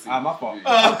quarterbacks. My fault.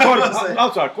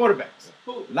 I'm sorry, quarterbacks.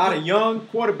 A lot of young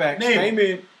quarterbacks came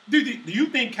in. Do you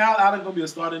think Kyle Allen gonna be a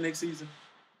starter next season?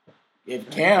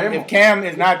 If Cam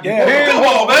is not there, come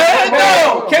on, man.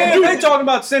 No, Cam. They talking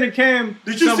about sending Cam.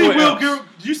 Did you see Will Greer?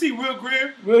 Did you see Will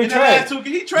Greer? Really in the last 2 games?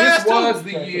 He trashed. This was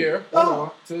the year. Hold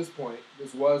on. To this point,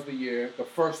 this was the year. The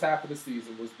first half of the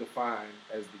season was defined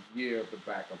as the year of the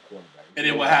backup quarterback. And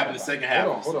then what happened the second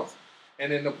half? Hold on.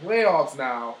 And in the playoffs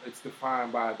now, it's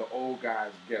defined by the old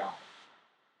guys get out.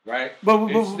 Right? But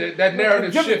that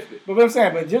narrative shifted. But what I'm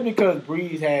saying, but just because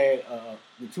Breeze had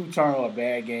the 2 turnover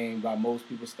bad game by most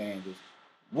people's standards,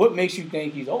 what makes you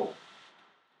think he's old?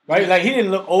 Right? Like, he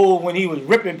didn't look old when he was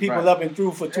ripping people up and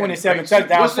threw for 27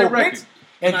 touchdowns, 4 picks,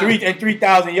 and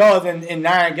 3,000 yards in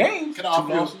 9 games. Can I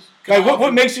offer you? Like,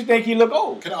 what makes you think he look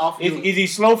old? Can I offer you? Is he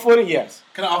slow-footed? Yes.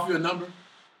 Can I offer you a number?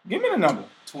 Give me the number.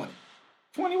 20.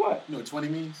 20 what? You know what 20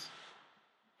 means?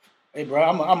 Hey, bro,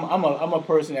 I'm a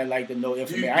person that like to know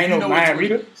information. I ain't no mind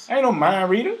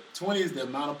reader. 20 is the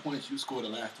amount of points you scored the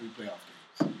last 3 playoff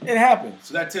games. It happens.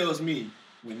 So that tells me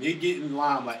when they get in the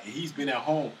limelight and he's been at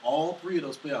home all 3 of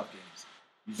those playoff games.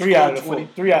 3 out of the 4.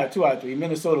 3 out of 2 out of 3.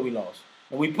 Minnesota we lost,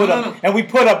 and we put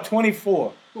up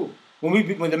 24. Who?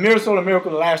 When the Minnesota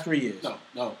Miracle the last 3 years. No.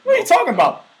 What are you talking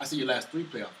about? I see your last 3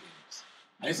 playoff games.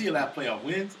 I didn't see your last playoff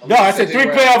wins. No, I said 3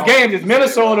 playoff games. It's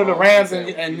Minnesota, the Rams,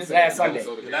 and this last Sunday.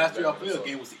 Your last playoff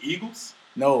game was the Eagles.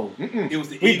 No. It was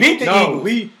the We Eagles. beat the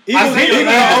Eagles. I said your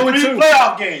last 3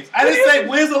 playoff games. I didn't say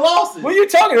wins or losses. What are you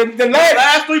talking? The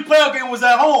last 3 playoff games was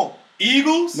at home.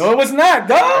 Eagles. No, it was not,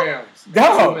 dog. Rams.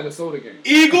 Dog. Minnesota game.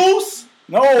 Eagles.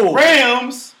 No.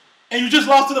 Rams. And you just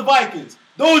lost to the Vikings.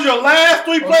 Those are your last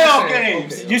 3 playoff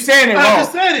games. Okay. You're saying it wrong. I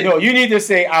just said it. No, you need to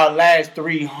say our last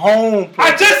 3 home playoffs.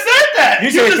 I just said that. You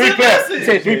said 3 playoffs. You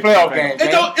said 3 playoff games.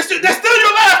 That's still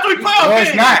your last 3 playoff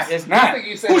games. No, it's not.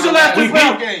 Who's your last 3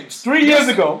 playoff games? 3 years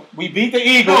ago, we beat the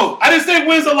Eagles. No, I didn't say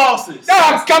wins or losses. No,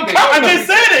 I'm counting. I just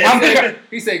said it.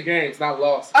 He said games, not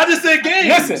losses. I just said games.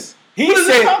 Listen. He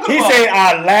said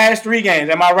our last 3 games.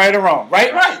 Am I right or wrong?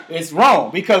 Right? Right. It's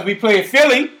wrong because we played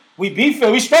Philly. We beat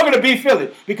Philly. We struggled to beat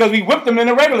Philly because we whipped them in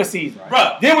the regular season.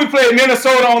 Right. Then we played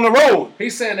Minnesota on the road.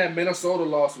 He's saying that Minnesota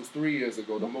loss was 3 years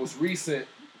ago. The most recent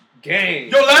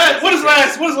game. What is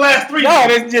last 3? No,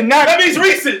 it's not. That means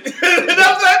recent. That's what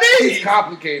that means. It's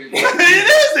complicated.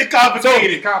 It is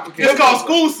complicated. It's called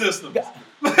school system. That's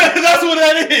what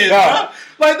that is. No.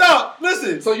 Like, no,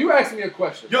 listen. So you asked me a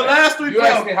question. Your last 3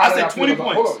 playoffs, I said 20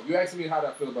 points. Hold on. You asked me how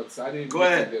I feel about this. I didn't. Go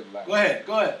ahead.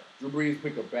 Drew Brees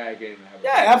picked a bad game to have.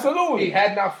 Yeah, absolutely. He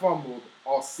had not fumbled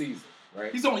all season,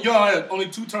 right? He's only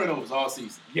 2 turnovers all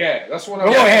season. Yeah, that's what I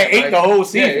only had 8 the whole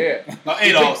season. Yeah. No,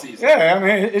 8 all season. Yeah, I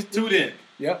mean, it's 2 then.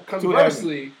 Yep.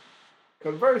 Conversely,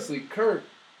 Kirk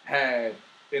had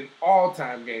an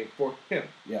all-time game for him.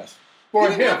 Yes. He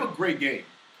didn't have a great game.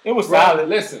 It was solid.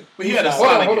 Listen. But he had a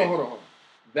solid game. Hold on.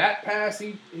 That pass,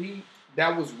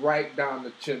 that was right down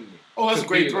the chimney. Oh, that's a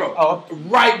great throw. Oh,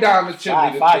 right down the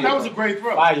chimney. That was a great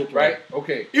throw. Right?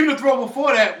 Okay. Even the throw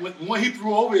before that, when he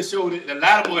threw over his shoulder, the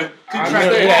Lattimore couldn't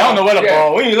track it. I don't know what the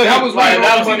ball. That was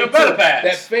even better pass.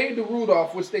 That fade to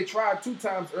Rudolph, which they tried 2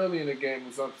 times early in the game,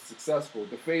 was unsuccessful.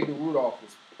 The fade to Rudolph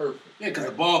was perfect. Yeah, because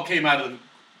the ball came out of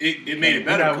it made it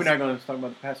better. We're not going to talk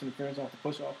about the pass interference off the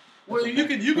push-off. Well, you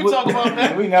can talk about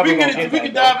that. We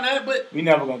can dive in that, but we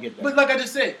never gonna get that. But like I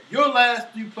just said, your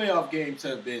last 3 playoff games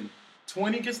have been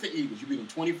 20 against the Eagles. You beat them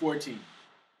 2014.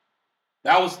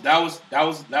 That was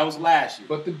last year.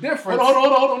 But the difference.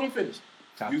 Hold on. Let me finish.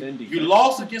 Top 10 defense. You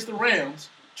lost against the Rams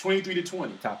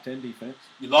 23-20. Top 10 defense.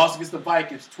 You lost against the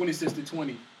Vikings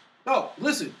 26-20. No,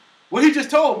 listen. What he just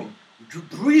told me.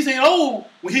 Breeze ain't old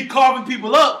when he carving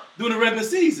people up during the regular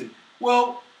season.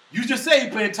 Well, you just say he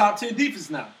playing top 10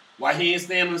 defense now. Why he ain't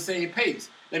staying on the same pace?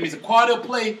 That means the quality of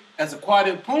play as a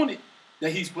quality opponent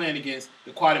that he's playing against,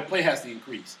 the quality of play has to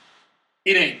increase.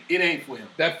 It ain't for him.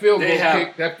 That field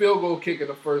goal kick in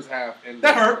the first half, and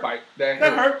that hurt.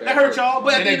 That hurt y'all.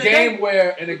 But in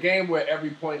a game where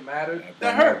every point mattered,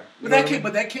 that hurt. But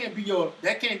that can't be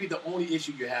the only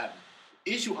issue you're having.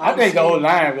 I think the whole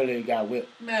line really got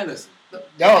whipped. Man, listen.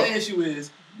 The issue is.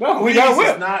 No, we got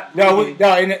whipped.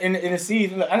 In the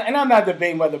season, and I'm not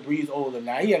debating whether Breeze old or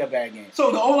not. He had a bad game.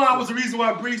 So the O-line was the reason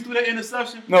why Breeze threw that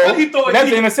interception? No, he thought that's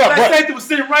the interception. That safety was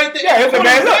sitting right there. Yeah, it was a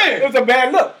bad look. It was a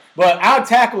bad look. But our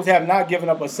tackles have not given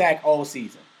up a sack all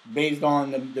season, based on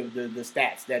the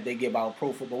stats that they give out,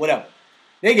 Pro Football, whatever.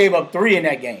 They gave up 3 in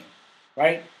that game,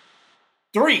 right?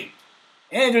 3.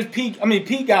 Andrews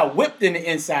Pete got whipped in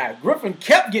the inside. Griffin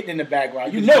kept getting in the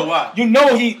background. You know why?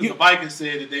 The Vikings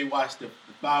said that they watched the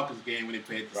Falcons game when they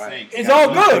played the Saints. It's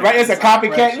all good, right? It's a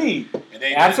copycat league.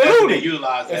 Absolutely. They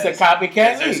utilize that. It's a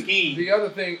copycat league. Scheme. The other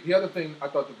thing I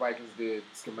thought the Vikings did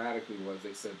schematically was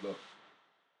they said, look,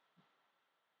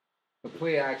 the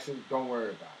play action, don't worry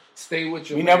about it. Stay with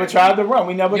your We man never tried to run.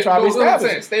 We never tried to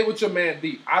establish. Stay with your man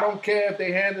deep. I don't care if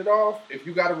they hand it off. If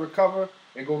you got to recover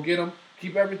and go get them,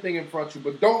 keep everything in front of you.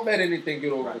 But don't let anything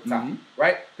get over the top,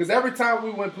 right? Because every time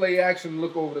we went play action and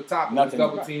look over the top, it was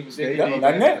double team. They didn't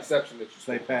that interception that you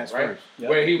stay pass right? first. Yep.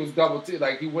 Where he was double team.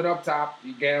 Like, he went up top.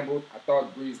 He gambled. I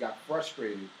thought Breeze got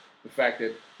frustrated. The fact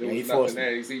that there was nothing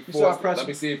there. He forced it. Let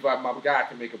me see if my guy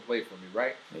can make a play for me,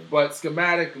 right? Yeah. But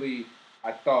schematically,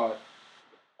 I thought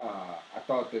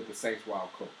that the Saints were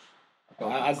out coached.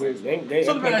 I agree.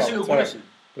 So let me ask you a question.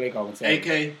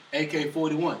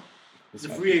 AK-41. He's a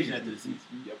free agent after the season.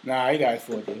 Yep. Nah, he got his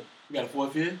fourth year. You got a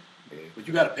fourth year? Yeah. But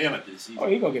you got to pay him after the season. Oh,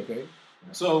 he going to get paid.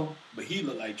 So, but he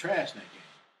looked like trash in that game.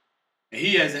 And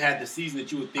he hasn't had the season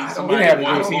that you would think somebody would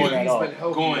want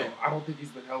going. I don't think he's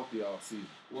been healthy all season.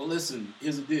 Well, listen,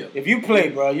 here's the deal. If you play,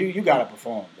 bro, you got to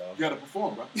perform, dog. You got to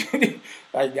perform, bro.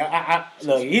 Like,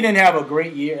 look, he didn't have a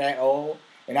great year at all.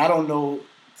 And I don't know.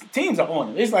 Teams are on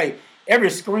him. It's like every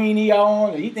screen he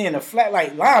on, he in the flat,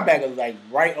 like linebacker, like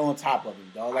right on top of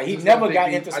him, dog. Like he never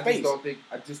got into space.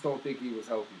 I just don't think he was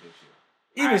healthy this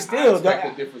year. Even still, I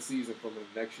expect a different season from him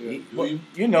next year.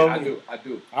 You know, I do.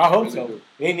 I hope so. Do.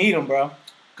 They need him, bro.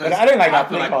 But I didn't like our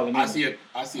play calling. I see a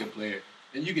player,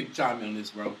 and you can chime in on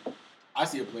this, bro. I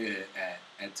see a player that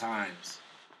at times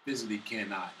physically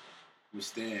cannot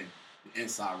withstand the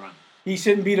inside running. He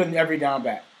shouldn't beat an every down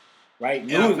back, right?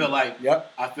 And I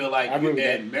feel like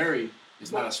and Murray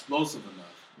is not explosive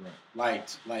enough,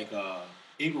 right? Like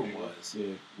Ingram was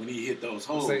when he hit those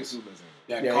holes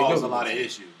that caused a lot of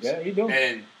issues. Yeah, he do.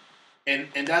 And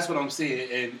that's what I'm saying.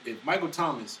 And if Michael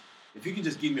Thomas, if he can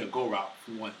just give me a go route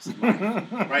for once,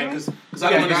 right? Because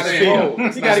I don't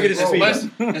understand. He got to get his feet.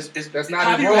 That's not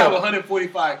how do you have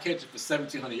 145 catches for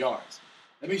 1,700 yards?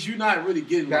 That means you're not really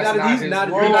getting. You're getting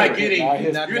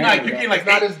like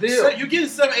not his deal. You're getting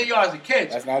 7-8 yards a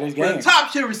catch. That's not his game. But the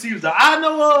top tier receivers that I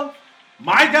know of,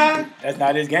 my guy. That's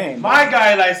not his game. My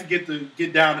guy likes to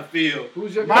get down the field.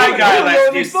 Who's your guy? My guy likes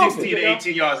to get 16 to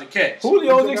 18 yards a catch.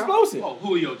 Julio's explosive. Oh,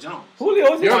 Julio Jones.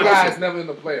 Your guy's never in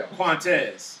the playoffs.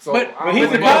 Quantez. So, but he's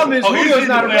the problem is Julio's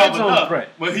not a red zone threat.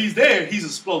 When he's there, he's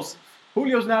explosive.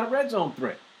 Julio's not a red zone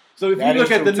threat. So if you look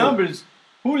at the numbers,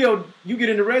 Julio, you get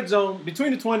in the red zone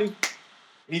between the 20,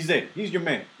 he's there. He's your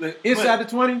man. Inside the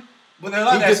 20. But a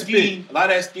lot of that scheme, and a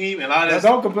lot of that.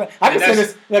 Don't complain. I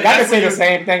can say the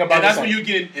same thing about. And that's when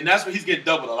that's when he's getting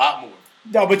doubled a lot more.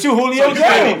 No, but you Julio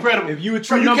Jones. If you a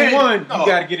true number one, you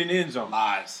got to get in the end zone.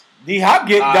 Lies. D-Hop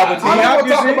get double team. I'm not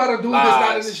talking about a dude that's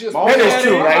not in this year's play. That is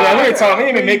true, right? Yeah, we ain't talking.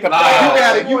 He didn't even make the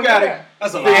play. You got it.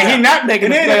 That's a lie. And he not making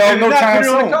the play on no time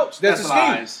soon. That's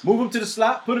the scheme. Move him to the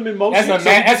slot, put him in motion.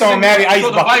 That's on Matty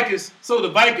Ice. So the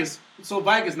Vikings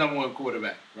number one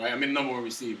quarterback, right? I mean number one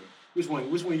receiver. Which one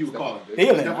you would call him?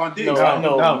 Stephon Diggs.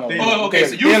 No. Oh, okay.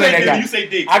 So you say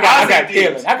Diggs. I got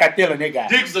Thielen. I got Thielen. They got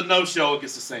Diggs was a no-show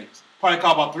against the Saints. Probably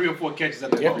caught about 3 or 4 catches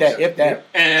at the post. If that.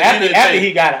 And after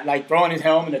he got it, like throwing his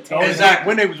helmet and the toe. Exactly.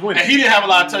 When they was winning. And he didn't have a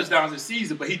lot of touchdowns this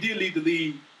season, but he did lead the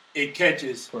league in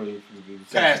catches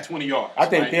past 20 yards. I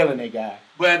think Thielen they got.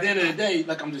 But at the end of the day,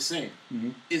 like I'm just saying,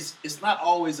 it's not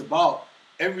always about.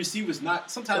 Every receiver's not.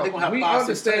 Sometimes they're gonna have 5-6 touchdowns. We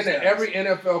understand that every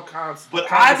NFL concept.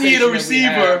 But I need a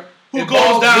receiver who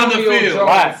goes down the field.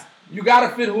 Right. You gotta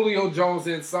fit Julio Jones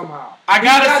in somehow. I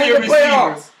gotta see a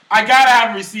receiver. I gotta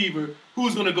have a receiver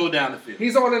who's gonna go down the field.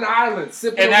 He's on an island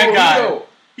sipping and that guy.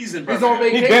 He's in Birmingham. He's on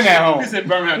vacation. He's been at home. He's in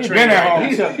Birmingham. He's been at home.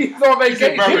 He's on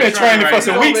vacation. He's been training for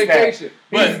some weeks now.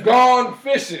 He's gone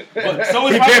fishing. But so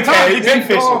is Michael Thomas. He's been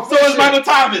fishing. So is Michael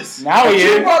Thomas. Now he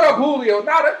is. You brought up Julio.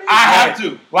 Now that I have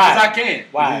to. Why? Because I can.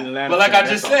 Why? But like I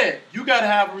just said, you gotta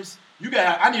have. I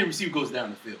need a receiver who goes down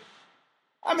the field.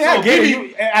 I mean, I get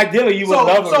it. Ideally, you would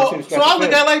love him. So I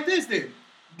look at it like this then.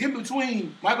 Get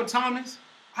between Michael Thomas,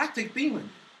 I take Thielen.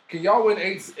 Can y'all win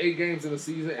eight games in a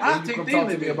season? And then you come talk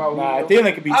to me about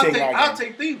Thielen could be taken. I'll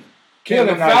take Thielen. Can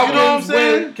the Falcons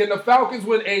win? Can the Falcons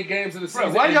win 8 games in the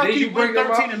season? Why do y'all keep bringing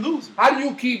 13 and losing? How do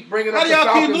you keep bringing up the Falcons?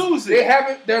 How do y'all keep losing?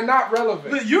 They're not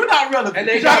relevant. But you're not relevant.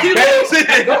 And y'all keep losing.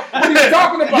 What are you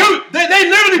talking about? They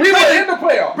literally were in the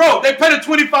playoffs. Bro, they played a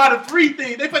 25-3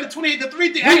 thing. They played a 28-3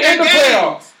 thing. We in the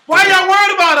playoffs. Why y'all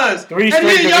worried about us? 3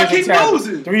 straight division titles.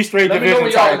 3 straight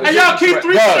division titles. And y'all keep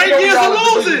 3 straight years of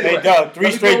losing. Hey, Doug,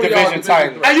 3 straight division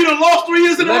titles. And you done lost 3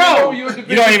 years in a row. You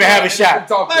don't even have a shot.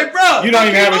 Like, bro, you don't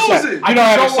even have a shot. You don't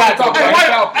have a shot.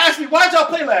 Ask me, why'd y'all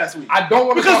play last week? I don't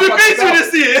want to because we beat you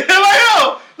this year. Like,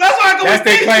 yo, that's why I go. That's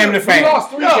their claim to fame. We lost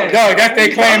 3 games. Doug, that's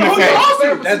their claim to fame.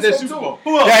 That's their Super Bowl.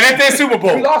 Yeah, that's their Super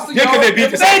Bowl. We lost to because they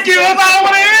beat the Thank you. I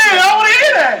want to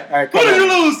hear that. Right, who did you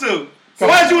lose to? So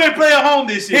why you ain't play at home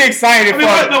this year? He excited for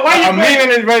a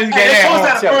million is ready to get They supposed to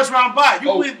have a first round bye.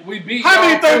 We beat how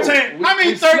many y'all 13? Too. How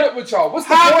many 13 with y'all? What's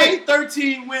the how point? many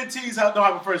 13 win teams don't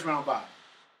have a first round bye?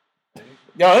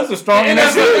 Yo, this is a strong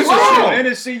NFC.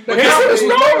 NFC. The Cowboys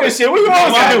strong this shit. What you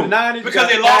always do? Because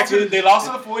they lost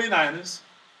to the 49ers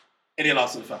and they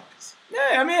lost to the Falcons.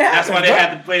 Yeah, I mean, that's why they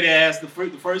had to play their ass the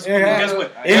first. Guess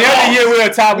what? In every year we're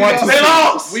a top 1. They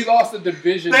lost. We lost the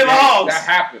division. They lost. That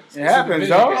happens. It happens,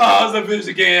 though. Oh, it's a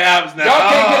division game. It happens now. Y'all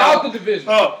can't get out the division.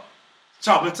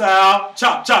 Chopper style,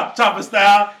 chopper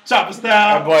style.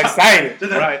 That boy excited.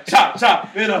 Right. Chop,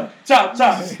 spit up, chop,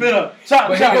 spit up, chop,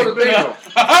 but spit up.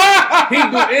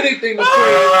 He'd do anything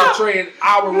to trade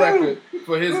our record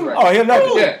for his record. Oh, he'll love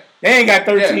it. Yeah. They ain't got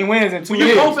 13 wins in 2 years.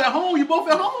 You both at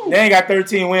home. They ain't got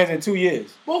 13 wins in 2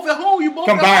 years. Both at home.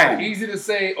 Combined. At home. Easy to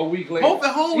say a week later. Both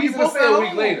at home. Easy to say a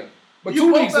week later. But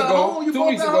 2 weeks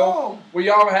ago, where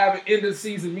y'all were having end of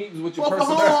season meetings with your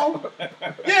personnel.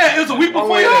 Yeah, it was a week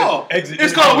before y'all.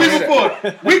 It's called a week before.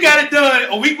 We got it done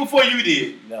a week before you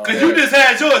did. Because you just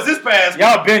had yours this past week.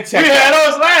 Y'all been checked out. We had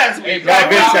ours last week.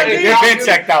 Y'all been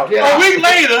checked out. A week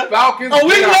later, Falcons,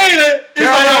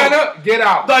 Carolina, get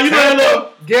out. You know that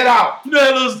little, get out. You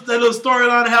know that little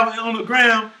storyline they have on the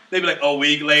ground? They be like, a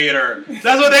week later.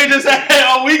 That's what they just said,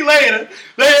 a week later.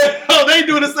 They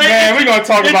do the same thing. Man, we're going to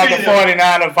talk about the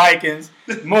 49er Vikings.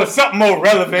 Something more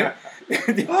relevant.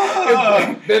 Than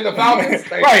the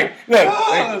Falcons. Right. Look.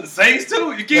 The Saints,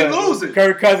 too. You keep losing.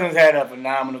 Kirk Cousins had a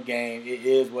phenomenal game. It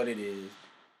is what it is.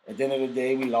 At the end of the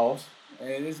day, we lost.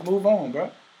 And let's move on,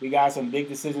 bro. We got some big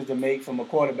decisions to make from a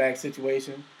quarterback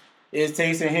situation. Is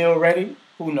Taysom Hill ready?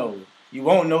 Who knows? You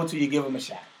won't know till you give him a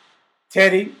shot.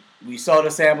 Teddy, we saw the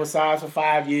sample size for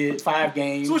 5 games.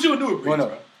 So what you gonna do with Brees,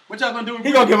 bro? What y'all gonna do with Brees?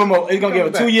 He's gonna give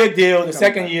a 2-year deal. The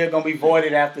second year gonna be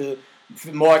voided after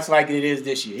March like it is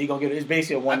this year. It's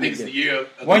basically a 1 year deal. I think it's a year.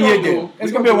 1 year deal.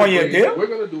 It's gonna be a 1 year deal. We're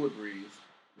gonna do with Brees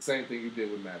the same thing you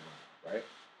did with Matt Ryan, right?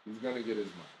 He's gonna get his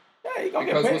money. Yeah, he's gonna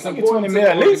because get paid. What's important to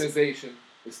the organization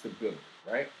is stability,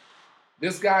 right?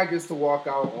 This guy gets to walk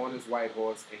out on his white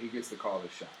horse and he gets to call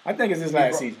his shot. I think it's his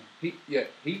last season. He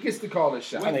gets to call his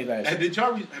shot. I think last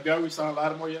season. Have y'all re-signed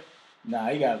Lattimore yet? Nah,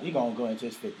 he gonna go into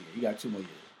his 5th year. He got 2 more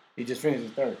years. He just finished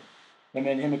his 3rd. Him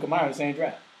and Kamara in the same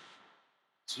draft.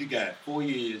 So you got 4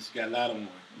 years. You got Lattimore,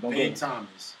 Payne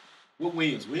Thomas. What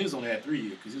Williams? Williams only had 3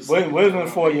 years. Williams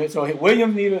was 4 years. So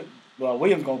Williams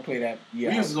gonna play that year.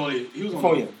 Williams was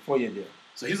on 4 year deal.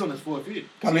 So he's on his 4th year.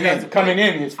 Coming in his 4th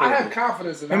year. I have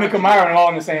confidence in him and Kamara are all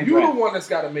in the same You're draft. the one that's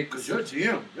got to make because your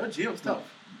GM's tough.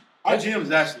 Our GM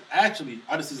is actually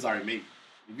our decisions already made.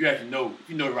 If you know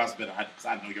the roster better, because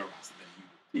I know your roster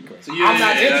better. So I'm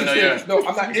not interested. No,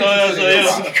 I'm not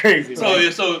interested. It's crazy.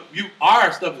 So you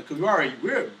are stuff because we're already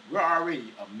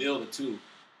a mil or two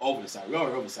over the side. We're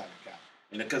already over the side of the cap,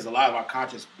 and because a lot of our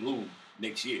contracts bloom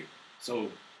next year,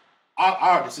 so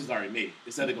our decisions already made.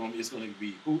 It's going to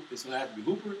have to be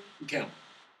Hooper and Campbell.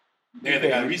 They either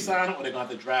got to re-sign him or they're going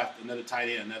to have to draft another tight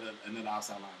end, another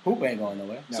outside line. Hooper ain't going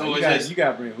nowhere. No, so you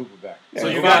got to bring Hooper back. So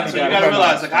you got to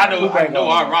realize, like I know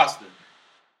our roster.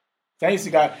 Saints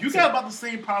got about the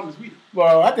same problem as we do.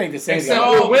 Well, I think the Saints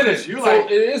got winners. You're like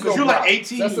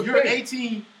 18. You're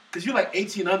 18 because you're like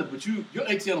 18 under, but you're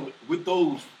 18 under with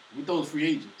those free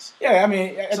agents. Yeah, I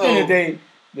mean, at the end of the day,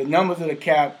 the numbers of the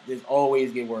cap is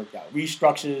always get worked out.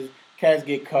 Restructures, cats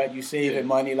get cut, you saving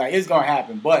money, like it's gonna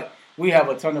happen. But we have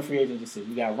a ton of free agents to see.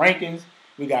 We got Rankins.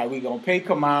 We gonna pay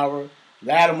Kamara.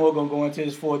 Lattimore gonna go into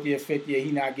his 4th year, 5th year.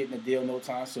 He not getting a deal no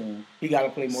time soon. He got to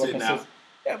play more consistent.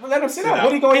 Yeah, but let him sit out.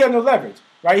 What he gonna have no leverage,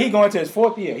 right? He going to his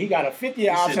 4th year. He got a 5th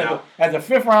year option as a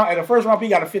 5th round. At the 1st round, he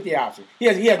got a 5th year option. He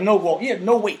has no role. He has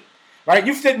no weight, right?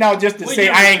 You sitting out just to say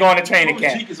I ain't going to training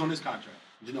camp. Cheek is on this contract,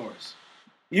 Janoris.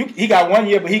 He got 1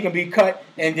 year, but he can be cut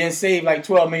and then save like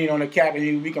 $12 million on the cap,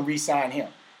 and we can re-sign him,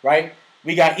 right?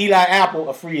 We got Eli Apple,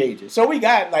 a free agent. So we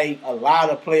got like a lot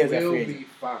of players that free agent. We'll be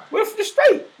fine. We're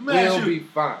straight. We'll be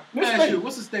fine.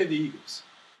 What's the state of the Eagles?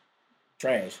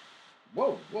 Trash.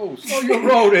 Whoa, slow your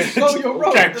roll there. Slow your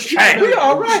roll. Trash. We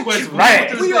all right.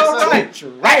 We all right.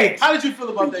 Trash. How did you feel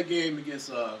about that game against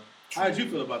the Eagles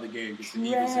and the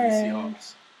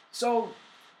Seahawks? So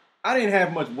I didn't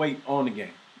have much weight on the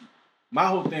game. My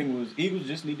whole thing was Eagles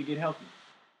just need to get healthy.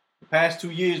 The past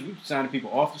 2 years, we've signed people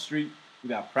off the street. We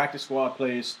got practice squad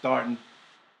players starting.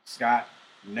 Scott,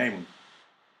 name them.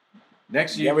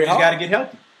 Next year, we just got to get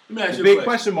healthy. The big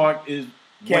question mark is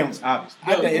Wentz, obviously.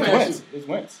 It's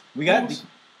Wentz. We got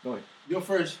go ahead. Your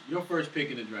first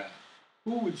pick in the draft.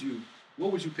 What would you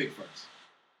pick first?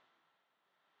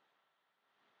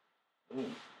 That's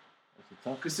a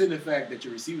tough. Considering the fact that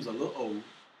your receivers are a little old,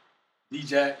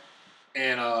 D-Jack,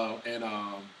 and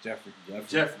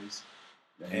Jeffries.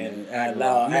 And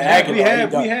Aguilar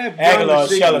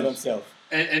shelling himself.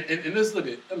 And let's look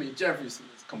at. I mean, Jeffries.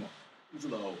 Come on, he's a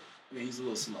little old. I mean, he's a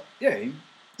little slow. Yeah,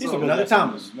 he's another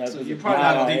Thomas. So you probably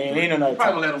not a deep threat. You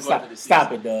probably let him go after this season.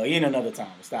 Stop it, dog. He ain't another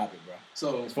Thomas. Stop it, bro.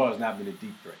 So as far as not being a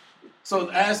deep threat. So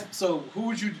what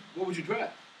would you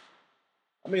draft?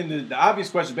 I mean, the obvious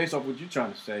question based off what you're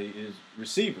trying to say is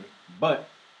receiver, but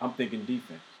I'm thinking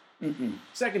defense.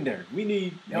 Secondary. We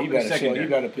need help in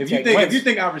secondary. If you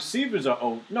think our receivers are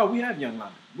old, no, we have young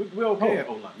linemen. We're okay at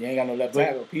O-line. You ain't got no left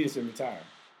tackle. Peterson retired.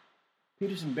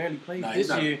 Peterson barely played this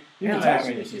year. He's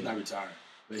not retiring.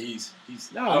 But he's.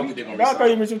 I don't think they're going to retire. I thought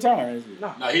he was retiring. No,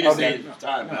 he didn't say he was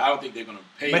retiring. But I don't think they're going to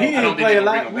pay. But he didn't play a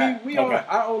lot. We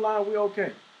our O-line, we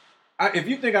okay. If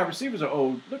you think our receivers are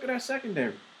old, look at our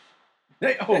secondary.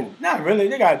 They old. Not really.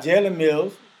 They got Jalen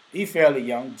Mills. He's fairly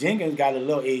young. Jenkins got a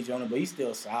little age on him, but he's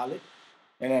still solid.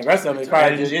 And then the rest of them is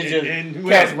probably just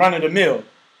cats running the mill.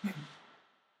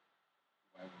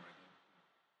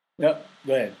 Yep.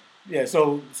 Go ahead. Yeah.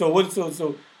 So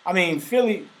I mean,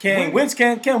 Philly can Wentz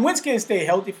stay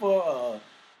healthy for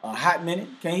a hot minute?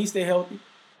 Can he stay healthy?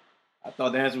 I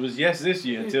thought the answer was yes this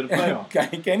year until the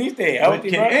playoffs. Can he stay healthy? But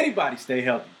can anybody stay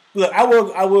healthy? Look, I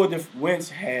will. If Wentz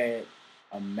had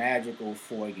a magical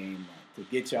 4-game run to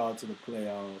get y'all to the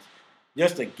playoffs,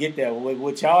 just to get there.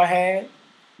 What y'all had,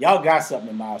 y'all got something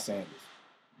in Miles Sanders,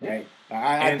 right?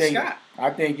 I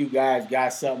think you guys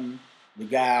got something. The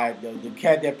guy, the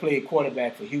cat that played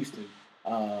quarterback for Houston,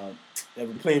 that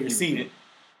played receiver,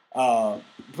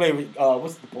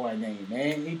 what's the boy name,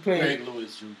 man? He played. Greg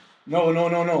Lewis Jr. No. You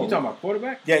talking about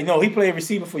quarterback? Yeah, no, he played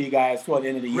receiver for you guys toward the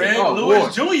end of the year. Greg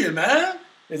Lewis Jr., man.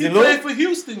 He played for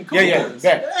Houston.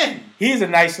 Yeah. He's a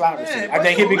nice slot receiver. I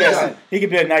think he could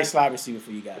be a nice slot receiver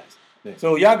for you guys. Yeah.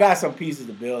 So y'all got some pieces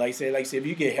to build. Like I said, if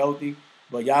you get healthy,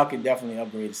 but y'all can definitely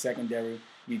upgrade the secondary.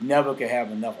 You never can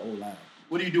have enough O-line.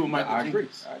 What do you do with Michael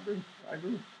Jenkins? I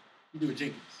agree. You do with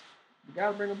Jenkins? You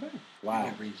got to bring him back. Why? You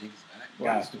got to bring Jenkins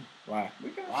back. Why? We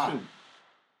got to.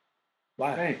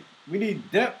 Why? Hey, we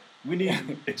need depth. We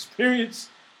need experience.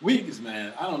 Jenkins,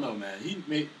 man, I don't know, man.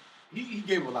 He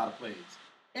gave a lot of plays.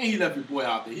 And he left your boy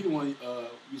out there. He the one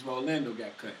who's when Orlando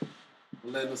got cut.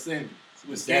 Orlando Sanders.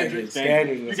 With Scandrick.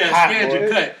 You got Scandrick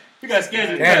cut. You got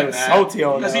Scandrick cut,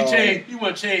 man. Because he changed. He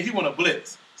want to change. He want to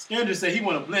blitz. Scandrick said he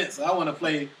want to blitz. So I want to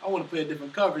play a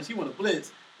different coverage. He want to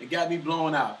blitz. It got me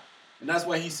blown out. And that's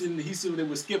why he's sitting there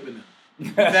with skipping him.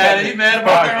 He mad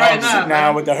about that right now.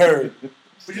 Now with the herd. What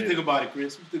do you think about it,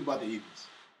 Chris? What do you think about the Eagles?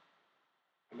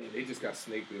 I mean, they just got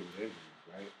snaked with injuries,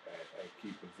 right? At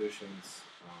key positions.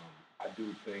 I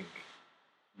do think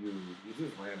you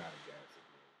just ran out of gas.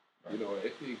 Right? You know,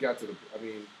 it got to the. I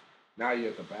mean, now you're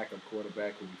at the backup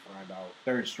quarterback, who we find out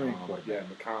third string quarterback. Yeah,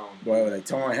 McCown. Boy, they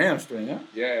torn hamstring, huh?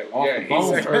 Yeah,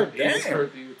 he's hurt. He's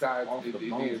hurt the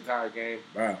entire game.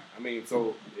 Wow. I mean,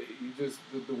 so you just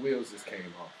the wheels just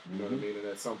came off. You know what I mean? And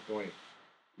at some point,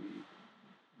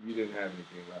 you didn't have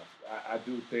anything left. I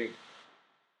do think.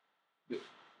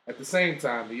 At the same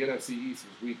time, the NFC East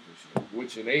was weak this year,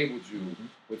 which enabled you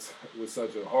with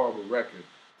such a horrible record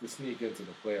to sneak into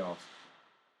the playoffs.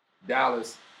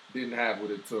 Dallas didn't have what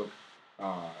it took,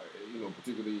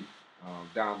 particularly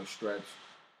down the stretch.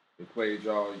 They played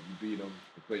y'all, you beat them.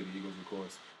 They played the Eagles, of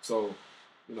course. So,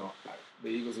 the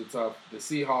Eagles are tough. The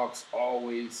Seahawks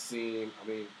always seem,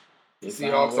 the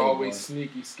Seahawks always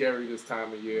sneaky, scary this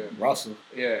time of year. Russell.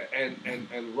 Yeah,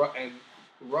 and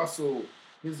Russell.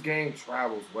 His game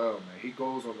travels well, man. He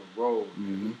goes on the road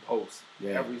and he posts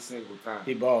every single time.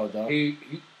 He balled, dog.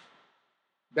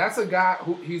 That's a guy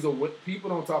who people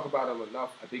don't talk about him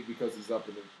enough. I think because he's up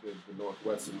in the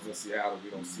Northwest, so he's in Seattle. We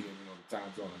don't see him, the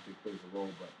time zone. I think plays a role,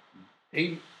 but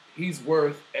he's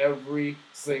worth every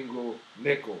single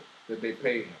nickel that they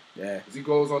pay him. Yeah, because he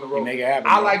goes on the road. Make it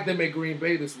happen, I like them at Green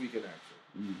Bay this weekend.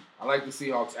 Actually, I like the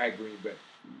Seahawks at Green Bay.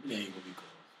 It ain't gonna be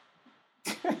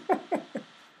close.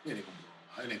 It ain't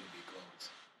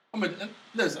gonna be close.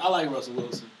 Listen, I like Russell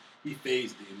Wilson. He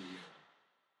phased the end of the year.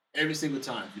 Every single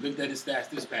time. If you looked at his stats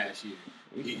this past year,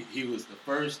 he was the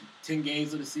first 10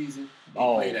 games of the season. He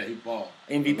played at his ball.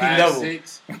 MVP last level.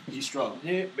 6, he struggled.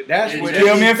 Yeah, but that's what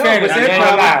kill me in fairness.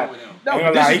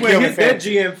 But this is when their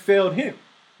GM failed him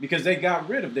because they got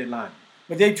rid of their line.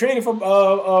 But they traded for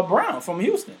Brown from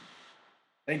Houston.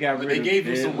 They gave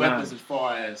him some weapons as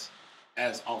far as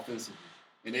offensively.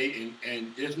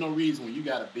 And there's no reason when you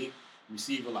got a big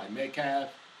receiver like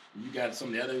Metcalf, you got some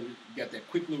of the other, you got that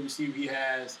quick little receiver he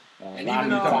has, and even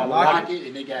Lockett,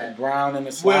 and they got Brown in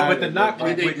the slide. Well, but the knock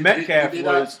with Metcalf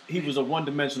was he was a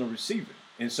one-dimensional receiver,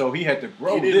 And so he had to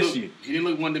grow this year. He didn't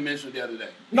look one-dimensional the other day.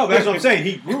 No, that's what I'm saying.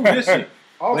 He grew this year.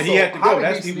 Also, but he had to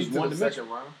go. He was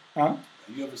one-dimensional. Huh?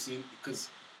 Have you ever seen because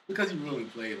he really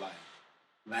played like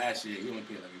last year? He only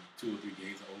played like 2 or 3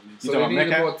 games at Ole Miss. So they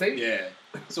needed more tape. Yeah.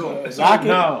 So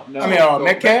no. I mean,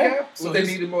 Metcalf. So they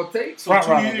needed more tape. So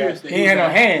 2 years. He had no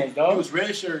hands, dog. He was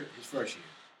redshirt his first year.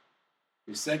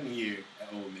 His second year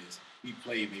at Ole Miss, he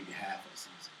played maybe half of the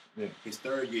season. Yeah. His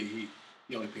third year,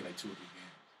 he only played like 2 or 3 games.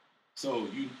 So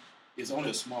it's only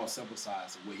a small sample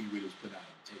size of what he really was put out on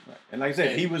the tape. Right. And like I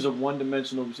said, he was a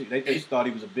one-dimensional receiver. They just thought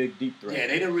he was a big, deep threat. Yeah,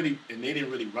 they didn't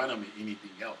really run him in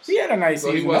anything else. He had a nice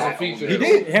season. He wasn't featured. He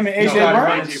did. Him and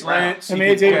AJ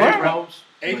Brown.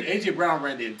 AJ Brown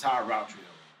ran the entire route trio.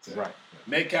 Right.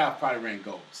 Metcalf probably ran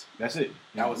goals. That's it.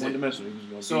 That was one-dimensional.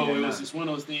 He was so it was just one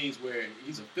of those things where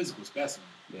he's a physical specimen.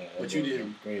 Yeah, but you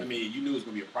didn't. I mean, you knew it was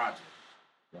going to be a project.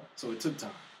 Right. So it took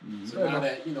time. Mm-hmm. So now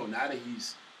that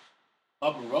he's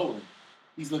up and rolling,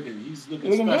 he's looking special.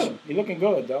 Good. He's looking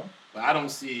good though. But I don't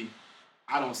see him.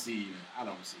 I don't see him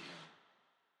being.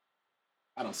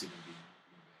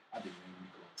 I think he's going to be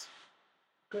close.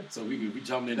 Good. So we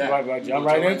jumping into that. Right, jump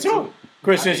right into it.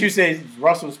 Chris, since you say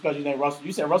Russell's special,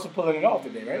 you said Russell pulling it off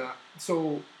today, right?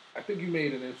 So I think you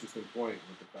made an interesting point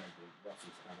with the fact that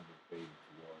Russell's kind of been faded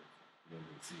towards the end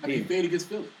of the season. I mean, faded against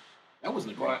Philly. That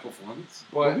wasn't a great performance.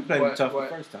 But we played him tough the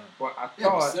first time. But I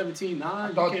thought 17-9.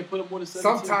 You can't put up more than 17.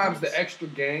 Sometimes the extra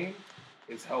game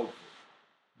is helpful.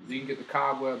 He can get the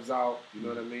cobwebs out. You know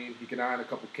what I mean? He can iron a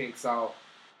couple kinks out.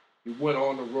 He went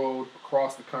on the road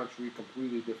across the country,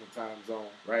 completely different time zone,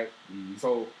 right? Mm-hmm.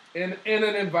 So in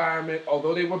an environment,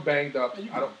 although they were banged up,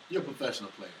 you're a professional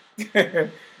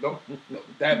player. No,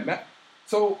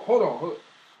 so hold on.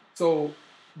 So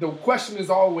the question is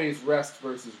always rest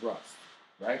versus rust,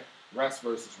 right? Rest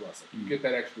versus rust. You get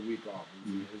that extra week off.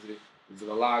 Does it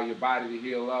allow your body to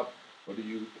heal up, or do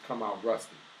you come out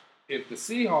rusty? If the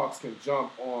Seahawks can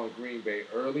jump on Green Bay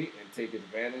early and take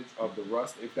advantage of the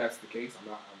rust, if that's the case,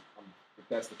 if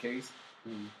that's the case,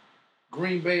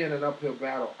 Green Bay in an uphill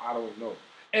battle, I don't know.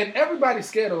 And everybody's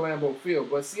scared of Lambeau Field,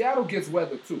 but Seattle gets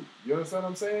weather too. You understand what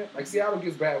I'm saying? Like Seattle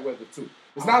gets bad weather too.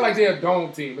 It's not like they're a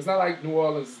dome team. It's not like New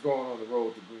Orleans is going on the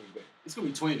road to Green Bay. It's gonna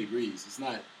be 20 degrees. It's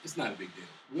not a big deal.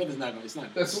 Weather's not gonna. It's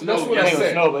not. That's what I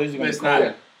said. Snow, but it's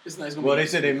not. It's not. It's gonna well, they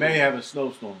said they may have a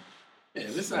snowstorm. Yeah,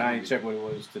 it's not. I ain't checked what it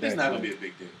was today. It's not gonna be a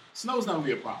big deal. Snow's not gonna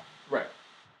be a problem. Right.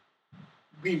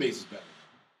 Green Bay's is better.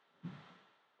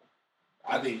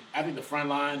 I think the front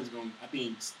line is going. I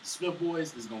think the Smith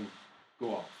boys is going to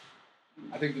go off.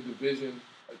 I think the division,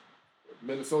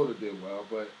 Minnesota did well,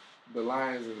 but the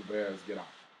Lions and the Bears get out.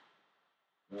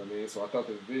 You know what I mean? So I thought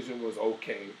the division was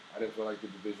okay. I didn't feel like the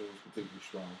division was particularly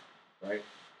strong, right?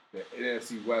 The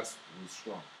NFC West was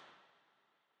strong.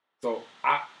 So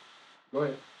go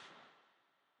ahead.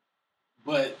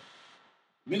 But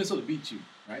Minnesota beat you,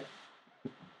 right?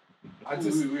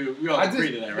 We all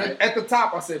agree to that, right? At the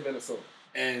top, I said Minnesota.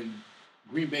 And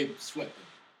Green Bay swept them.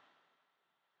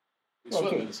 They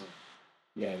swept Minnesota.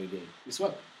 Yeah, they did. They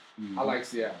swept them. Mm-hmm. I like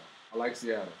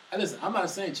Seattle. Listen, I'm not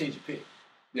saying change your pick.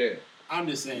 Yeah. I'm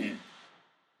just saying.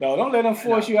 No, don't let them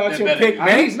force you out your pick,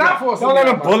 man. He's not forcing. Don't let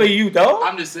them bully you, though.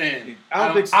 I'm just saying.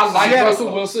 I like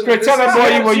Russell Wilson. Tell that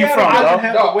boy where you from,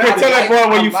 though. Tell that boy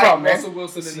where you from, man. Russell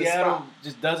Wilson in Seattle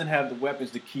just doesn't have the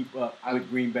weapons to keep up with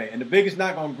Green Bay. And the biggest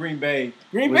knock on Green Bay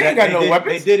ain't got no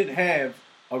weapons. They didn't have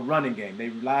a running game. They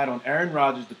relied on Aaron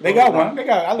Rodgers to throw. They got one.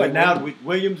 But now with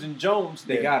Williams and Jones,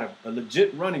 they got a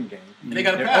legit running game. And they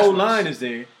got a Their pass O-line is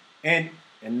there. And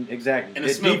exactly, and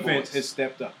the defense has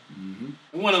stepped up. Mm-hmm.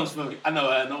 And one of them's from, I know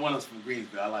one of them's from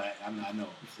Greensville. I know.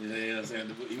 You know what I'm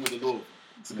saying? He went to Louisville.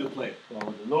 It's a good player.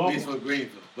 He's from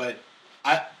Greenville. But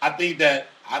I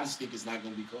just think it's not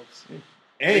going to be close.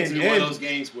 It's one of those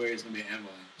games where it's going to be an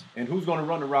avalanche. And who's going to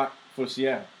run the rock for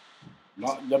Seattle?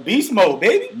 The beast mode,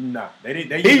 baby. Nah, they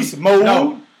beast mode.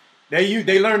 No,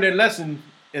 they learned their lesson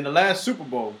in the last Super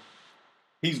Bowl.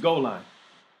 He's goal line.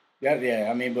 Yeah.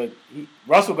 I mean, but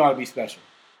Russell got to be special.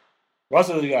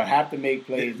 Russell's going to have to make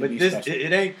plays to be special.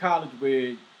 It ain't college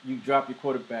where you drop your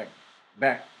quarterback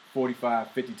back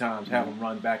 45, 50 times, have him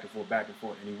run back and forth,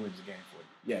 and he wins the game for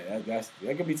you. Yeah,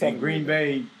 that could be tough. And Green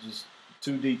Bay just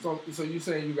too deep. So you're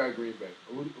saying you got Green Bay.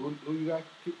 Who you got?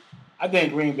 I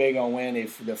think Green Bay going to win.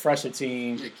 The fresher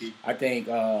team. Yeah, I think,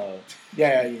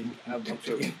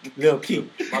 Lil Keith.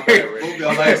 My bad, Ray.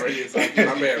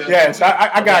 Yeah, so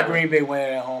I got Green Bay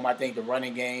winning at home. I think the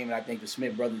running game, and I think the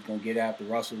Smith brothers going to get after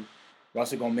Russell.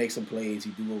 Russell going to make some plays. He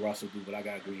do what Russell do, but I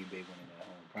got Green Bay winning at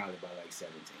home, probably by like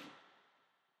 17.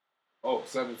 Oh,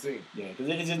 17. Yeah,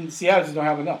 because Seattle just don't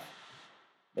have enough.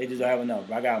 They just don't have enough.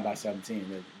 But I got them by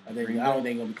 17. I don't think it's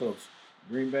going to be close.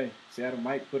 Green Bay. Seattle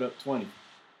might put up 20.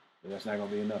 But that's not gonna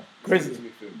be enough. Chris,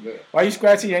 why you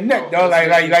scratching your neck, though?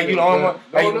 Like you don't want.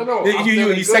 No.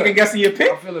 You second guessing your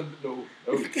pick? I'm feeling no.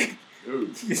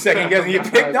 You second guessing your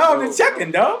pick? No, I'm just checking,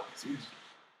 dog.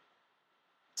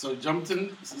 So jump to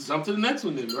the next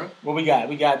one then, bro. What we got?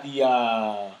 We got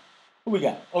the who we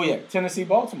got? Oh yeah, Tennessee,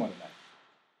 Baltimore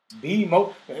tonight.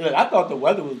 Look, I thought the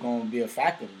weather was gonna be a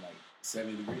factor tonight.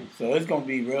 70 degrees. So it's gonna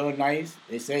be real nice.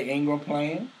 They say Ingram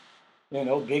playing.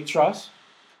 Big trust.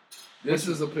 This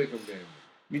is a pick'em game.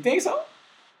 You think so?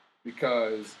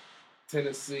 Because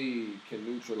Tennessee can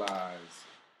neutralize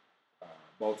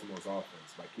Baltimore's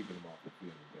offense by keeping them off the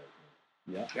field.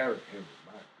 Yeah. Derrick Henry,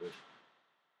 my goodness.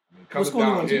 What school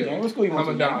you went to, man? What school you went to?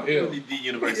 Coming downhill. The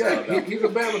University of Alabama. He's a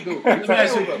Bama dude.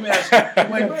 Let me ask you.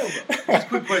 Just a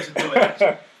quick question.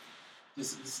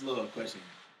 Just a little question.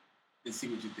 Let's see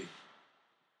what you think.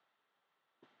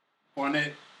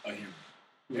 Fournette or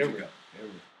Henry?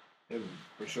 Henry,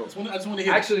 for sure. I just want to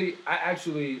hear.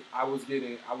 I was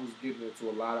getting into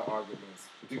a lot of arguments,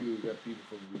 particularly with people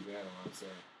from Louisiana. I'm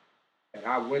saying, and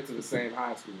I went to the same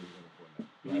high school as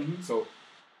Fournette. Right? Mm-hmm. So,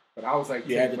 but I was like,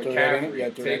 you had to throw that in.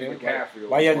 McCaffrey.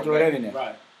 Why you had to throw that in there?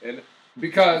 Right. And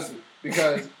because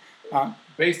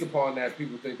based upon that,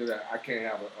 people think that I can't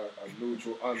have a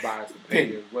neutral, unbiased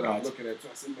opinion when I'm looking at. So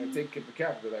I said, man, take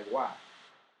McCaffrey. They're like, why?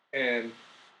 And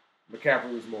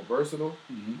McCaffrey was more versatile,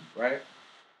 right?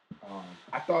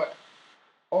 I thought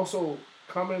also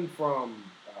coming from,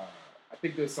 I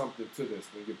think there's something to this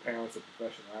when your parents are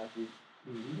professional athletes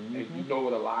and you know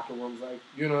what a locker room's like.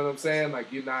 You know what I'm saying? Like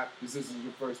this isn't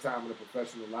your first time in a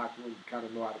professional locker room. You kind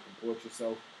of know how to comport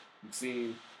yourself. You've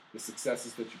seen the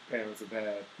successes that your parents have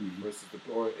had versus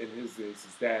or in his case,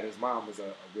 his dad, his mom was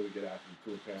a really good athlete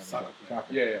too, apparently.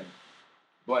 Soccer. Yeah.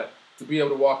 But to be able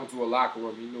to walk into a locker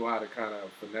room, he knew how to kind of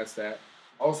finesse that.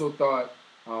 Also thought,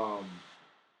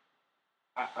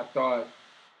 I thought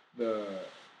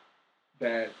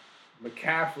that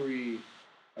McCaffrey,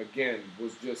 again,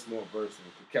 was just more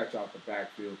versatile. Could catch out the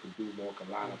backfield, could do more, could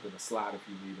line up in the slot if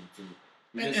you need him to.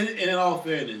 And in all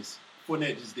fairness,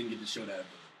 Fournette just didn't get to show that ability.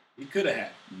 He could have had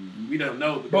it. We don't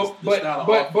know because but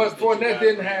Fournette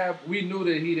didn't have. We knew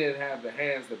that he didn't have the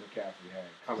hands that McCaffrey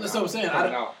had. That's what I'm saying.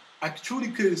 I truly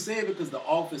couldn't say it because the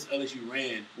offense LSU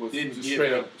ran didn't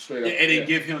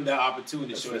give him that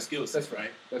opportunity to show his skill set.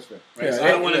 That's right. Yeah, so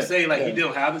I don't want to say he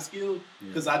didn't have the skill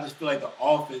because I just feel like the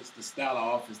offense, the style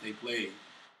of offense they played,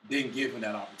 didn't give him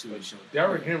that opportunity to show it.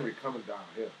 Derrick Henry coming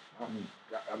downhill.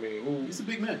 I mean, he's a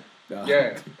big man.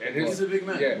 Yeah, and he's a big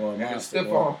man. Yeah, and his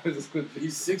stiff arm is good.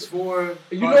 He's 6'4".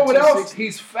 You know what else?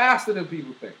 He's faster than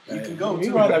people think. He can go too. He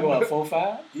ran like what,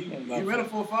 4.5? He ran a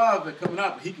 4.5 and coming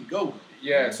out, but he can go.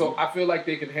 Yeah, so I feel like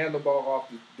they can hand the ball off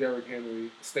to Derrick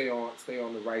Henry, stay on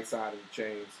the right side of the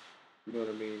chains. You know what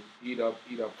I mean? Eat up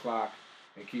clock,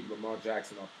 and keep Lamar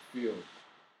Jackson off the field,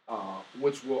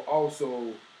 which will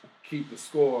also keep the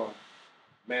score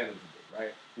manageable,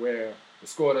 right? Where the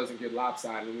score doesn't get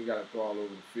lopsided, and we got to throw all over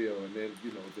the field, and then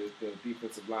the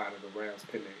defensive line of the Rams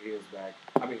pin their ears back.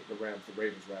 The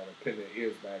Ravens rather pin their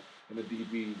ears back, and the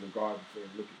DBs are guarding for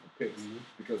looking for picks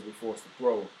because we're forced to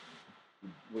throw.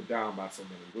 We're down by so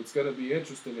many. What's going to be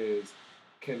interesting is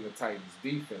can the Titans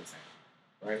defense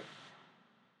handle, right?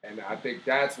 And I think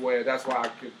that's why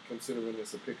I'm considering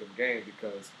this a pick'em game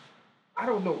because I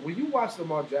don't know. When you watch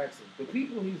Lamar Jackson, the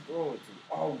people he's throwing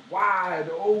to are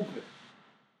wide open.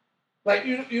 Like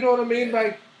you know what I mean?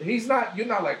 Like you're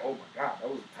not like, oh my God, that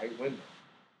was a tight window.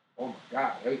 Oh my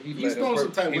God, he's throwing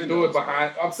some tight windows. He threw it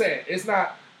behind. I'm saying it's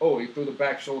not. Oh, he threw the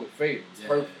back shoulder fade. It was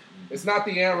perfect. It's not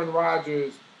the Aaron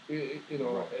Rodgers.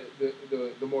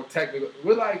 The more technical.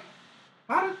 We're like,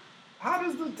 how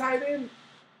does the tight end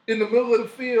in the middle of the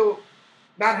field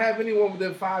not have anyone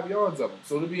within 5 yards of him?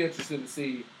 So it'll be interesting to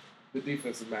see the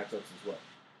defensive matchups as well.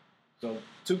 So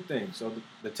two things. So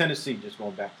the Tennessee, just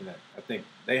going back to that, I think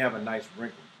they have a nice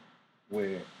wrinkle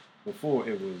where before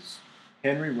it was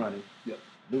Henry running,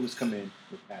 Lewis come in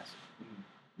with passing.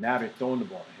 Now they're throwing the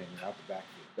ball to Henry out the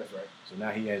backfield. That's right. So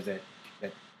now he has that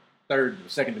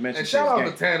second dimension. And shout out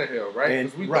to Tannehill,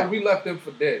 right? Because we left him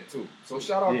for dead too. So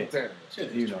shout out to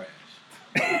Tannehill.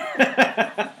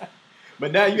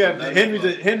 But now you have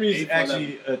Henry's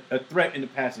actually a threat in the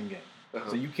passing game.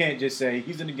 So you can't just say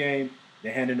he's in the game,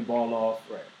 they're handing the ball off,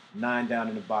 9 down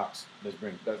in the box, let's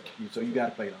bring it. So you got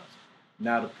to play it honest.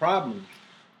 Now the problem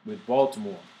with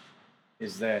Baltimore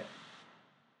is that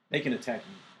they can attack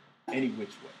you any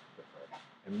which way.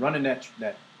 And running that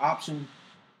option,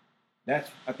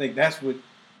 I think that's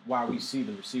why we see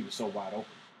the receiver so wide open,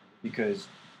 because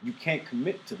you can't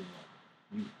commit to the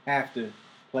run. You have to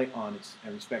play honest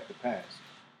and respect the pass.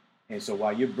 And so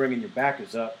while you're bringing your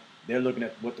backers up, they're looking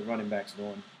at what the running back's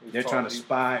doing. They're trying to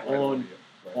spy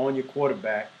on your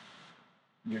quarterback.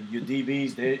 Your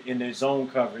DBs, they're in their zone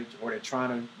coverage or they're trying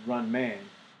to run man.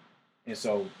 And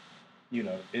so, you're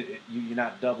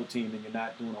not double teaming, you're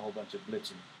not doing a whole bunch of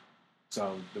blitzing.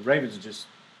 So the Ravens are just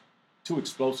too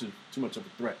explosive, too much of a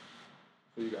threat.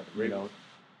 So you got the Ravens.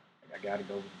 I got to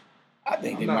go with them. I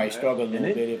think they might struggle a little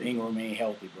bit if Ingram ain't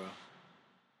healthy, bro.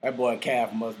 That boy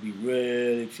Calf must be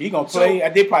really. He gonna play.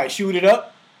 They probably shoot it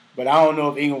up, but I don't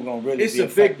know if Ingram gonna really. It's a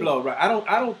big blow, right?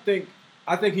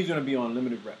 I think he's gonna be on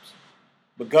limited reps.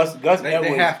 But Gus Edwards,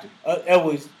 they have to.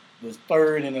 Edwards was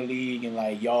third in the league in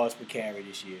like yards per carry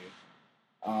this year.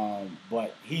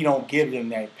 But he don't give them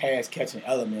that pass catching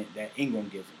element that Ingram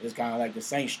gives them. It's kind of like the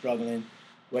Saints struggling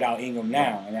without Ingram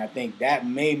now, and I think that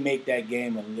may make that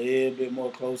game a little bit more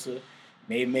closer.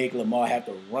 May make Lamar have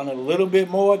to run a little bit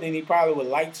more than he probably would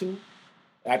like to.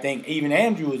 I think even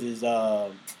Andrews is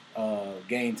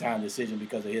game time decision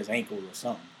because of his ankle or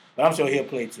something. But I'm sure he'll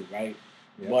play too, right?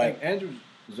 Yeah, but I think Andrews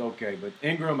is okay, but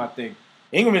Ingram, I think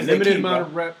Ingram is limited key, amount bro.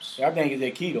 of reps. I think is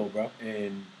a key though, bro.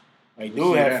 And like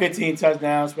dude had 15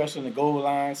 touchdowns, especially in the goal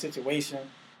line situation.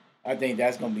 I think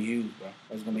that's gonna be huge, bro.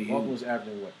 That's gonna be huge. Was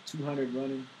averaging 200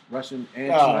 rushing,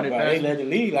 and 200 bro, passing. they led the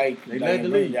league they led the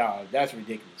league. Yeah, that's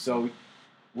ridiculous. So,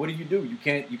 what do? You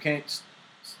can't,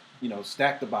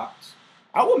 stack the box.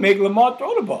 I would make Lamar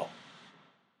throw the ball.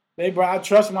 Bro, I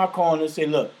trust my corners. Say,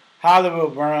 look,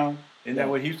 Hollywood Brown. Isn't that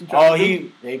what Houston tried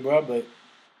to do? But.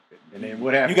 And then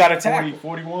what happened? You got to tackle.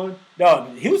 41? No,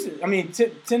 Houston. I mean,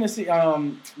 Tennessee.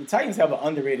 The Titans have an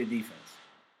underrated defense.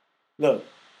 Look,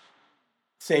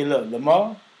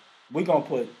 Lamar, we're gonna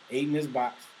put 8 in this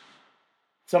box.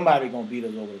 Somebody gonna beat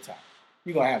us over the top.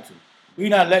 We're gonna have to. We're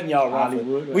not letting y'all run.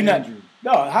 Hollywood. We're not.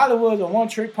 No, Hollywood's a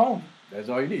one-trick pony. That's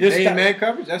all you need. Stay in man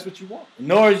coverage. That's what you want.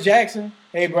 Norris Jackson.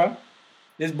 Hey, bro.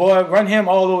 This boy, run him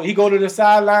all over. He go to the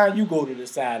sideline, you go to the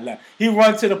sideline. He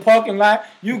run to the parking lot,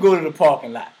 you go to the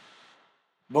parking lot.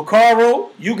 Vaccaro,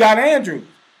 you got Andrews.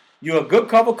 You're a good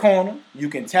cover corner. You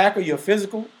can tackle. You're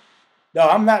physical. No,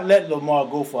 I'm not letting Lamar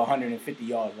go for 150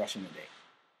 yards rushing today.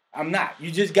 I'm not. You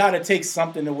just got to take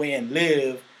something away and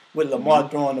live with Lamar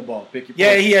throwing the ball.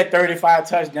 He had 35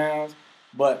 touchdowns,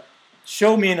 but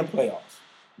show me in the playoffs.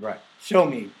 Right. Show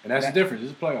me. And that's the difference.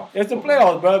 It's a playoff. It's the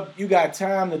playoffs, bro. You got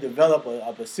time to develop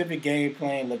a specific game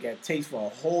plan, look at takes for a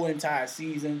whole entire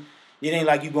season. It ain't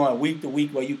like you going week to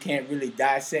week where you can't really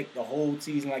dissect the whole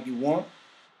season like you want.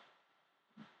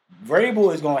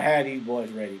 Vrabel is going to have these boys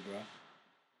ready, bro.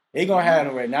 They're going to have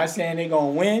them ready. Not saying they're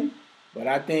going to win, but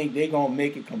I think they're going to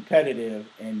make it competitive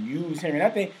and use him. And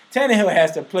I think Tannehill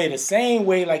has to play the same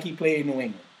way like he played in New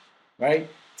England, right?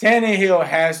 Tannehill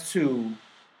has to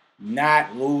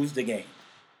not lose the game,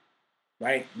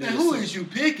 right? Man, who is you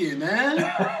picking, man?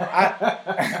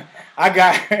 I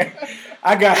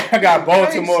got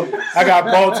Baltimore. I got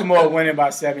Baltimore winning by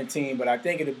 17, but I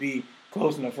think it'll be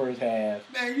close in the first half.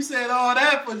 Man, you said all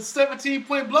that for the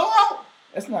 17-point blowout?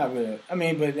 That's not real. I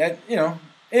mean, but that it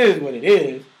is what it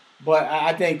is. But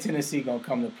I think Tennessee gonna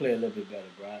come to play a little bit better,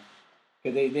 bro.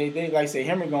 Because they like I say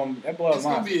Henry that boy.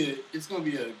 It's gonna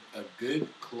be a good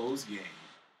close game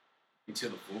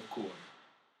until the fourth quarter.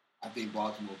 I think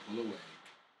Baltimore pull away.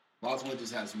 Baltimore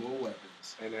just has more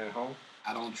weapons. And at home?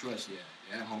 I don't trust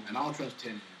at home. And I don't trust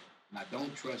Tannehill. And I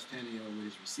don't trust Tannehill with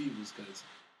his receivers because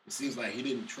it seems like he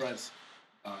didn't trust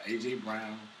A.J.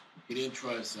 Brown. He didn't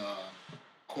trust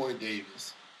Corey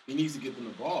Davis. He needs to get them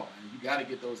the ball, man. You got to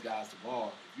get those guys the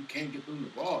ball. If you can't get them the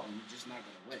ball, then you're just not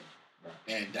going to win. Right.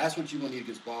 And that's what you're going to need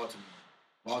against Baltimore.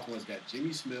 Baltimore's got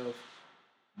Jimmy Smith,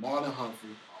 Marlon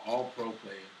Humphrey, an all-pro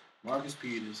player, Marcus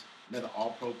Peters, another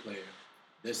all-pro player.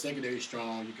 Their secondary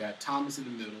strong. You got Thomas in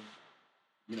the middle.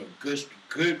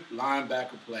 Good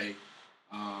linebacker play.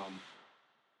 I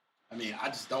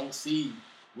just don't see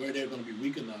where they're going to be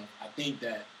weak enough. I think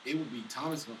that it would be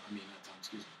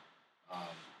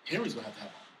Henry's going to have an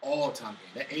all-time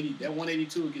game. That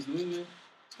 182 against New England,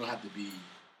 it's going to have to be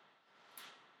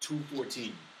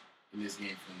 214 in this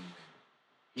game for him to win.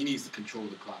 He needs to control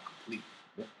the clock completely.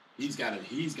 Yep. He's got to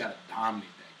dominate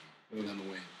that game for them to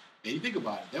win. And you think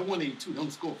about it, that 182, they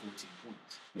only scored 14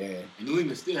 points. Yeah. And New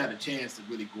England still had a chance to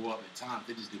really go up at times.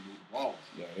 They just didn't move the ball.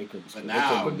 Yeah, they could. But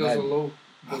now,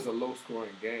 does a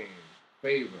low-scoring game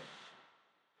favor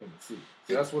Tennessee?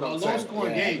 So that's what I'm saying. A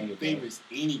low-scoring game favors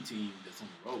any team that's on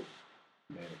the road.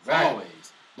 Yeah, exactly.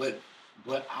 Always.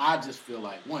 But I just feel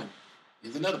like, one,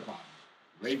 there's another problem.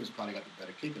 Ravens probably got the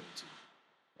better kick of the two.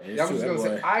 Yeah, I was going to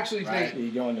say, I actually think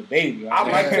he's doing the baby. I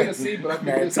like Tennessee, but I think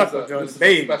this is a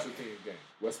special team game.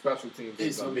 What special teams?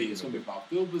 It's going to be about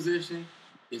field position.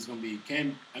 It's going to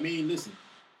be listen.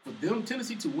 for them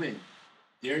Tennessee to win,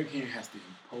 Derrick Henry has to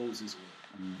impose his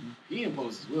will. Mm-hmm. He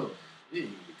imposes his will, it ain't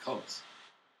even close.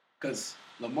 Because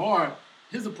Lamar,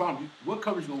 here's the problem. What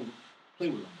coverage you gonna play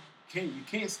with Lamar? You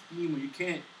can't scheme, or you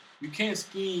can't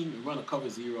scheme and run a cover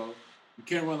 0. You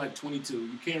can't run like 22.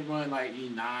 You can't run like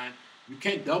E9. You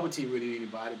can't double team really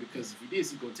anybody, because if you did,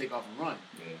 he's gonna take off and run.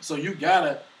 Yeah. So you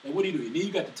gotta. And what do you do? And then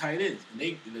you got the tight ends, and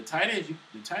the tight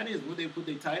ends, what they put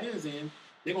their tight ends in,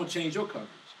 they're gonna change your coverage,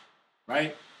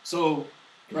 right? So,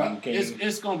 bro,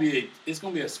 it's gonna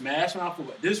be a smash mouth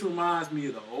football. This reminds me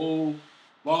of the old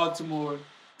Baltimore,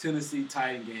 Tennessee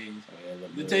Titan games. Oh,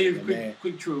 yeah, to tell you the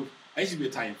quick truth, I used to be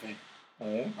a Titan fan.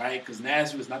 Oh, yeah? Right? Because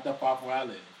Nashville is not that far from where I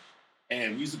live,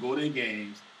 and we used to go to the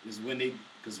games. Is when they.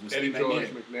 Because when Steve McNair was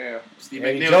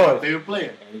my favorite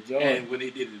player. And when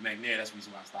they did it at McNair, that's the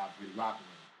reason why I stopped really rocking with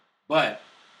him. But,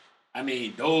 I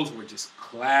mean, those were just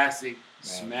classic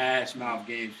smash mouth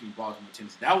games between Baltimore and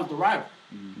Tennessee. That was the rivalry.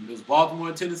 Mm-hmm. It was Baltimore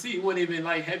and Tennessee. It wasn't even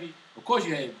like heavy. Of course,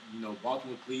 you had,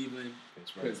 Baltimore, Cleveland,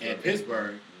 and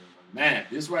Pittsburgh. Man,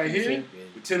 this right here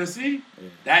with Tennessee,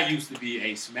 that used to be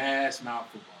a smash mouth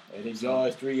football. 8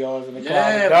 yards, 3 yards in the car.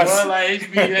 Yeah, bro, like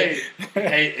HB,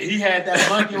 hey, he had that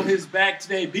monkey on his back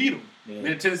today, beat him. Yeah.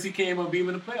 When Tennessee came up, beat him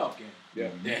in the playoff game.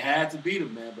 Yeah. They had to beat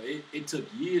him, man, but it took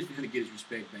years for him to get his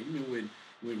respect, man. You remember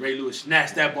when Ray Lewis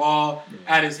snatched that ball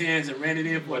out of his hands and ran it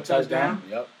in for a touchdown?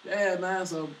 Yep. Yeah, man,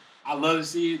 so I love to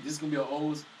see it. This is going to be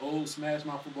an old smash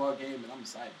mouth football game, and I'm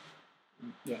excited.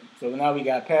 Yeah. So now we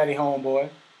got Patty Homeboy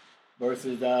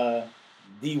versus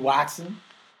D. Watson.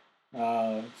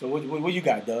 So what you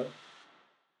got, Doug?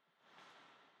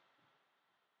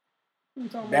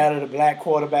 Battle of the black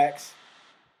quarterbacks.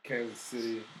 Kansas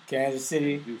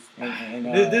City. And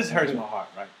this hurts my heart,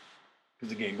 right?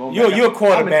 Because again, you're a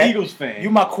quarterback. I'm an Eagles fan.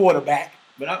 You're my quarterback.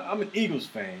 But I'm an Eagles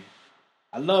fan.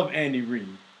 I love Andy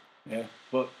Reid. Yeah.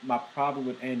 But my problem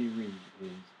with Andy Reid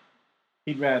is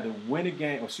he'd rather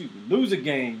lose a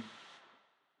game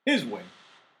his way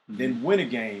than win a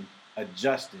game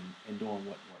adjusting and doing what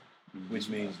works, which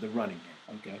means the running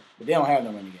game. Okay. But they don't have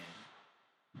no running game.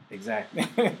 Exactly.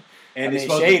 And it's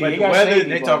supposed to the weather,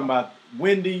 they talking about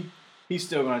windy. He's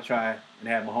still going to try and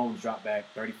have Mahomes drop back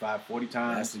 35, 40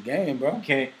 times. That's the game, bro.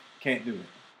 You can't do it.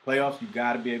 Playoffs, you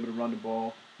got to be able to run the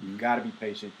ball. You got to be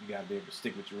patient. You got to be able to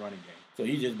stick with your running game. So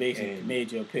you just basically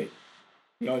made your pick.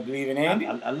 You don't believe in Andy?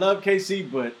 I love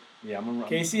KC, but yeah, I'm going to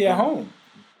run. KC at home.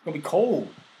 It's going to be cold.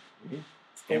 Yeah.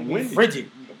 It's going to be frigid.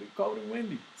 It's going to be cold and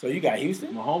windy. So you got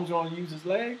Houston? Mahomes going to use his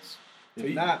legs.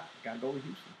 If not, got to go with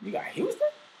Houston. You got Houston?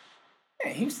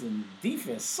 Man, Houston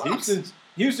defense sucks.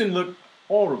 Houston looked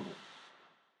horrible.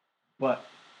 But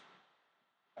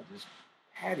I just...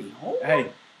 Patty Homeboy?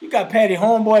 Hey. You got Patty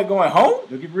Homeboy going home?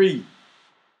 Look at Reed.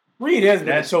 Reed has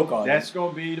been a choke artist. That's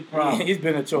going to be the problem. He's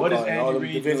been a choke artist. All the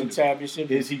division championship.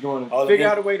 Is he going to figure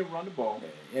out a way to run the ball?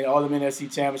 And all the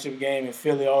NFC championship game in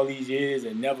Philly all these years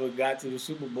and never got to the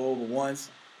Super Bowl but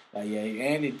once.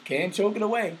 Andy can choke it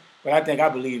away. But I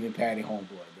believe in Patty Homeboy,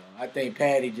 though. I think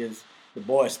Patty the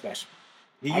boy is special.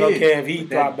 I don't care if he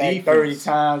dropped back 30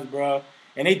 times, bro.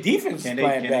 And their defense is playing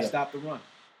better. Can they stop the run?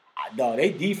 No,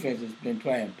 their defense has been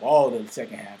playing ball in the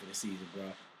second half of the season, bro.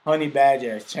 Honey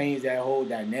Badger has changed that whole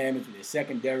dynamic with their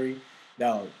secondary.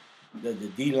 The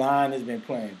D-line has been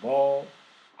playing ball.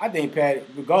 I think Patty,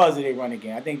 regardless of their running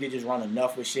game, I think they just run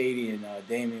enough with Shady and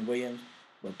Damian Williams.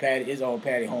 But it's all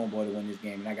Patty Homeboy to win this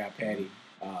game. And I got Patty,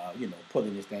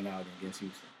 pulling this thing out against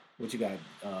Houston. What you got,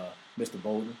 Mr.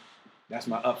 Bolden? That's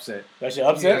my upset. That's your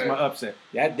upset? That's my upset.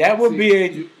 That would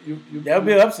be that would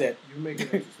be an upset. You make an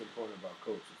interesting point about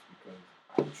coaches because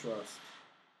I trust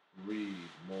Reed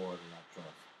more than I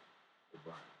trust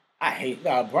Brian. I hate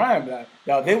Brian.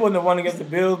 If they wouldn't have won against the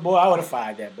Bills, boy, I would have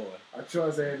fired that boy. I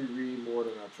trust Andy Reid more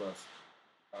than I trust.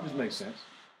 This makes sense.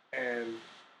 And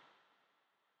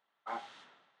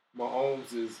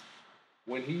Mahomes is,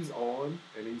 when he's on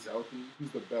and he's healthy,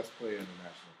 he's the best player in the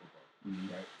National Football League,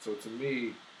 right? So to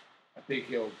me, I think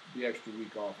the extra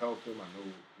week off helped him. I know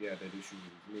he had that issue with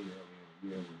his knee earlier in the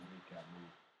year with his kneecap move.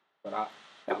 But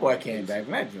that boy came back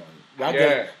from that joint. I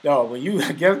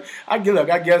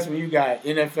guess when you got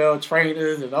NFL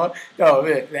trainers and all,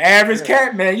 the average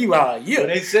cat, man, you are a year. Well,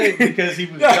 they say because he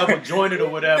was double jointed or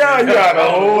whatever. You got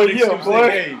a whole year,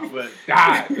 boy. But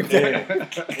God,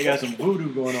 they got some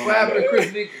voodoo going on. What happened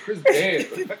to Chris dead?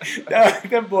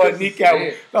 That boy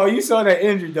kneecap. Oh, you saw that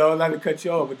injury, dog. Not to cut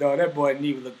you off, but dog, that boy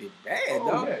knee looked bad,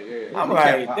 dog. Yeah. I'm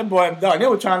like, that boy, dog. They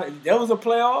were trying to. There was a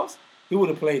playoffs. He would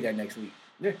have played that next week.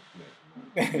 Yeah.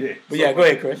 But go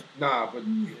ahead, Chris. Nah, but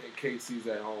KC's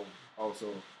at home also,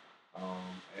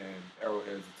 and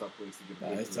Arrowhead's a tough place to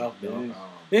get. It's tough, though.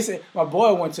 Listen, my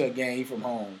boy went to a game from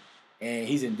home, and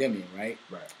he's in Demian, right?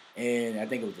 Right. And I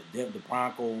think it was the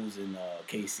Broncos and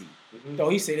KC. So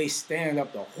he said they stand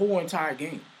up the whole entire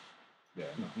game. Yeah.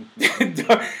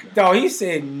 No, he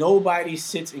said nobody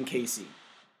sits in KC.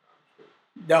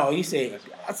 No, he said,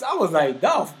 I was like,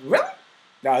 no, really?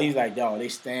 No, he's like, no, they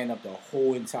stand up the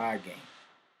whole entire game.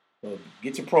 So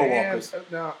get your pro walkers.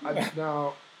 Now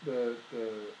the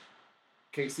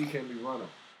KC can be run on.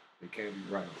 They can be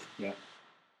run on. Yeah.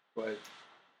 But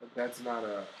that's not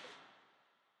a.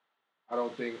 I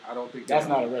don't think that's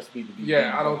not a recipe to be.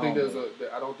 Yeah, I don't think there's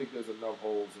enough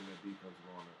holes in the defense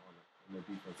on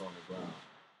the ground.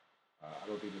 I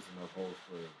don't think there's enough holes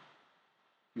for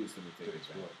Houston to take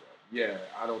advantage of. Yeah,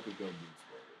 I don't think they'll be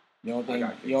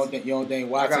spoiled. You don't think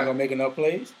Watson gonna make enough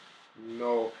plays?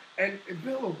 No, and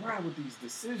Bill O'Brien with these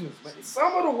decisions, man.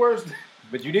 Some of the worst.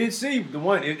 But you didn't see the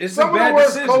one. It's some a bad of the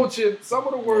worst decision. coaching. Some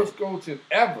of the worst coaching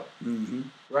ever. Mm-hmm.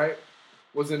 Right,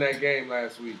 was in that game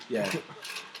last week. Yeah.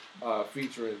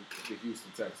 Featuring the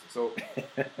Houston Texans. So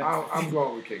I'm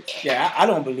going with Casey. Yeah, I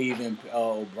don't believe in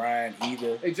O'Brien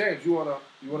either. Hey James, you wanna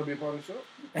be a part of the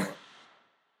show?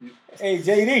 Hey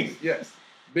JD. Yes.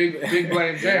 Big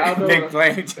blame James. Big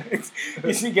blame James.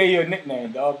 She gave you a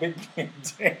nickname, dog. Big blame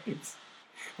James.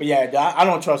 But yeah, I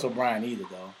don't trust O'Brien either,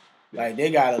 though. Like they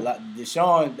got a lot.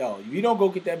 Deshaun, though, if you don't go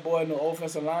get that boy in the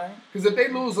offensive line, because if they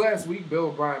lose last week, Bill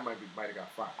O'Brien might have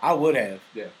got fired. I would have.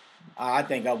 Yeah. I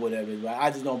think I would have as well.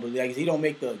 I just don't believe like, he don't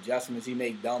make the adjustments. He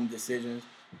make dumb decisions.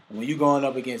 And when you're going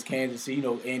up against Kansas City,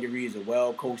 Andy Reid is a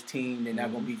well-coached team. They're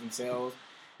not going to beat themselves.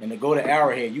 And to go to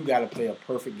Arrowhead, you got to play a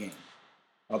perfect game.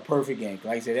 A perfect game.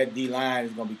 Like I said, that D-line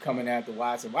is going to be coming after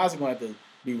Watson. Watson's going to have to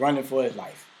be running for his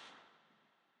life.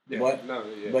 Yeah,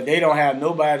 but they don't have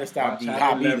nobody to stop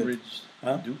D-Hop either.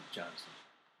 Huh? Duke Johnson.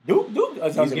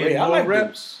 Duke sounds great. I like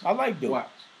reps. Duke. I like Duke. Watch.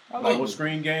 I like Duke.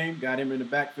 Screen game. Got him in the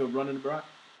backfield running the block.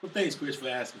 Well, thanks, Chris, for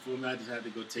asking for me. I just had to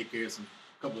go take care of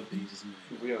a couple of things this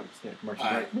minute. We understand. Commercial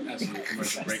break. Absolutely.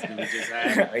 Commercial break that we just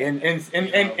had.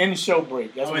 In show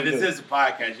break. That's this is a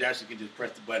podcast. You actually can just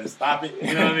press the button and stop it.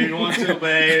 You know what I mean? You want to,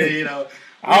 but,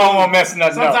 I don't want to mess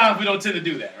nothing up. Sometimes we don't tend to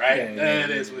do that, right? Yeah.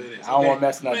 It is what it is. I don't want to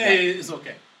mess nothing up. It's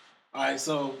okay. All right,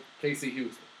 so. KC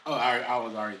Houston. Oh, I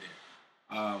was already there.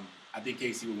 I think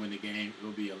KC will win the game. It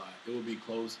will be a lot. It will be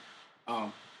close.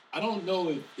 I don't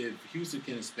know if Houston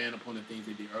can expand upon the things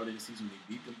they did earlier this season when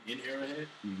they beat them in Arrowhead,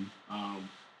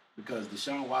 because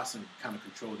Deshaun Watson kind of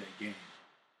controlled that game.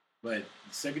 But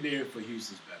the secondary for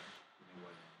Houston's better than it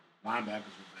was.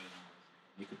 Linebackers were better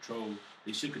than it was.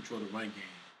 They should control the run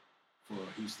game for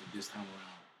Houston this time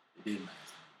around. They didn't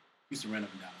last time. Houston ran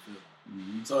up and down the field.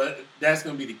 Mm-hmm. So that's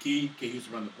going to be the key. Can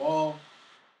Houston run the ball?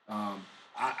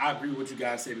 I agree with what you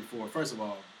guys said before. First of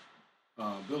all,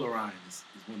 Bill O'Brien is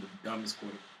one of the dumbest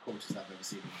coaches I've ever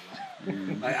seen in my life.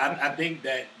 Mm-hmm. Like, I think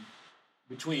that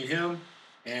between him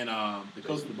and the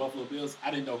coach of the Buffalo Bills,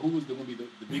 I didn't know who was going to be the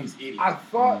biggest idiot. I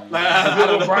thought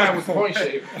Bill O'Brien was point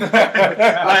shaving.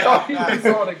 I thought he was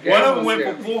on the game. One of them went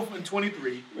for 4th and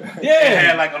 23. Yeah. And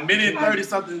had like a minute and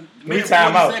 30-something, minute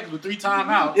 40 seconds with 3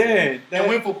 timeouts. Yeah. And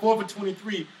went for 4th and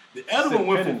 23. The other one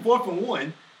went for 4th and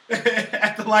 1.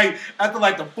 After like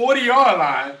the 40-yard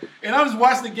line. And I was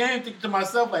watching the game thinking to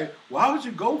myself, like, why would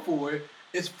you go for it?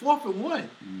 It's 4th and 1.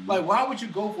 Mm-hmm. Like, why would you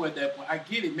go for it at that point? I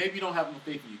get it. Maybe you don't have no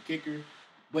faith in your kicker,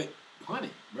 but punt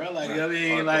it, bro. Like, I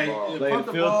mean, like, punt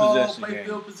the ball, play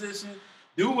field position.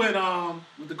 Do what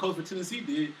the coach for Tennessee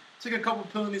did. Take a couple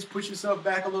penalties, push yourself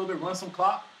back a little bit, run some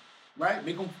clock, right?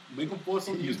 Make them force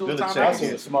them to use those timeouts.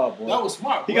 That was smart, boy. That was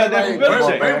smart. He got that from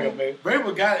Belichick.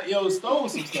 Vrabel got stole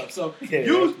some stuff. So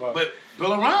but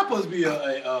Bill O'Brien supposed to be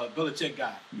a Belichick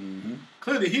guy. Mm-hmm.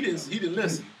 Clearly, he didn't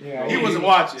listen. Yeah, he wasn't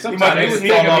watching. Sometimes he was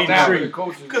sneaking off the tree.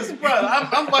 Because, bro,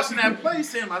 I'm watching that play,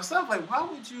 saying to myself, like, why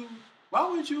would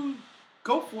you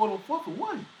go for it on 4th and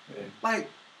 1? Yeah. Like,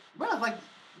 bro, like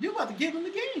you're about to give him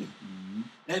the game. Mm-hmm.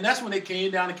 And that's when they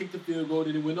came down and kicked the field goal,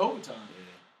 and it went overtime.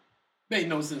 Yeah. Made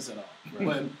no sense at all.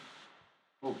 Right.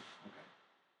 But okay.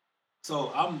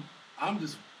 So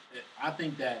I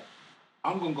think that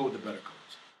I'm gonna go with the better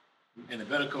coach, and the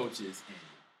better coach is Andy.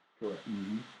 Correct.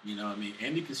 Mm-hmm. You know what I mean?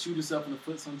 Andy can shoot himself in the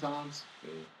foot sometimes.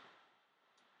 Yeah.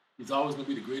 He's always going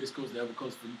to be the greatest coach that ever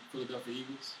coached for Philadelphia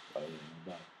Eagles. Oh,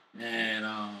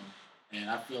 yeah, and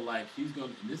I feel like he's going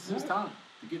to, and this is his time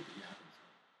to get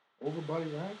the Over Buddy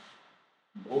Ryan?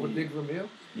 Over Dick Vermeil?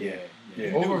 Yeah.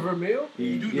 Over Vermeil?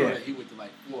 You do know that he went to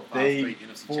like 4 or 5 straight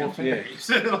NFC championships.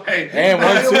 And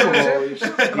one Super Bowl.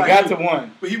 He got to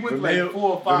one. But he went to like 4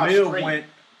 or 5 Vermeil straight. Went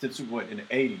to the Super Bowl in the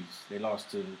 80s. They lost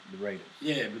to the Raiders.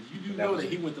 Yeah, but you do know that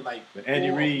he went to like 4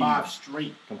 or 5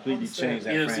 straight. Completely changed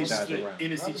that franchise around.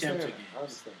 NFC championship games. I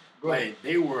understand. Like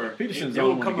they were Peterson's they the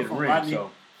were only one to coming get from a ring, Rodney.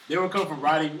 so. They were coming from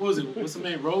Rodney. What was it? What's his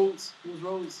name? Rhodes? Who was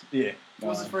Rhodes? Yeah.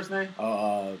 What's his first name?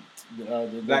 The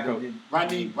Black coach.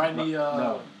 Rodney.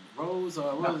 No. Rose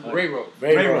or what was it? Ray Rose.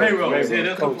 Ray Rose. Yeah,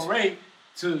 they'll come from Ray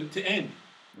to Andy.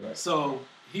 Right. So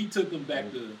he took them back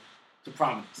to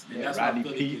prominence. And that's Rodney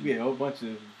why Pete, a whole bunch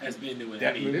of has been there with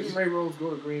Didn't Ray Rose go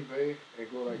to Green Bay and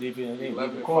go like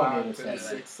 11-5,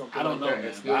 10-6, something I don't know, like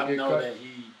man. that? But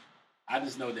I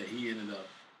just know that he ended up,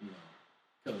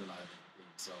 killing a lot of things.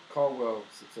 So Caldwell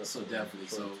successful. So definitely.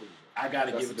 So I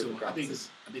gotta give it to him. I think this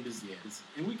is,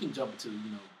 and we can jump into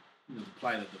the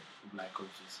plight of the black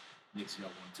coaches next year.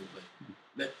 I want to,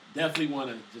 but definitely want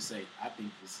to just say I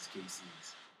think this is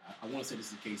KC's. I want to say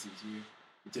this is KC's year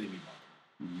until they beat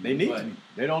Baltimore. They need to be.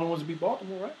 They're the only ones to beat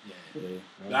Baltimore, right? Yeah.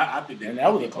 But I think and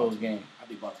that was a close game. I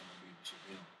think Baltimore beat this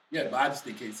year. Yeah, but I just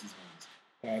think KC's wins.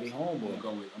 Patty Homeboy.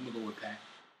 I'm gonna go with Pat.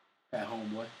 Pat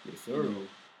Homeboy. Yes, sir.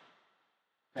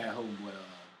 Pat Homeboy.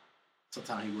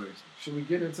 Sometimes he works. Should we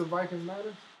get into Vikings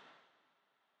Niners?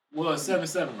 Well, it's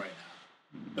 7-7 right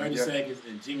now. 30 seconds,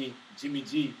 and Jimmy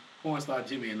G, porn star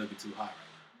Jimmy, ain't looking too hot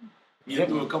right now. He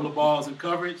threw a couple of balls in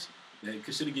coverage that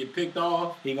should have get picked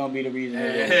off. He gonna be the reason.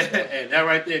 And that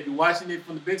right there, if you're watching it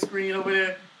from the big screen over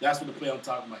there, that's what the play I'm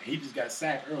talking about. He just got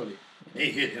sacked early. They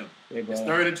hit him. It's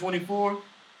 3rd and 24,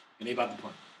 and they about to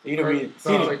punt.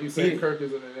 Sounds like you said Kirk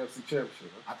is in an NFC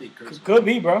Championship. I think Kirk could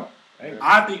be, bro.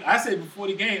 I said before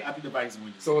the game, I think the Vikings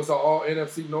win this. So it's an all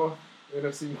NFC North it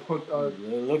looks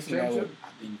championship? I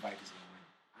think the Vikings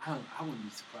gonna win. I wouldn't be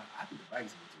surprised. I think the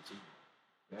Vikings will too.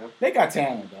 Yeah. They got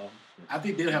talent, though. I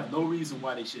think they'll have no reason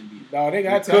why they shouldn't be. No, they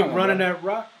got talent. Kirk running that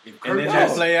rock. If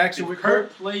Kirk play action with Kirk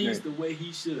plays the way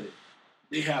he should,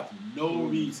 they have no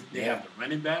reason. They have the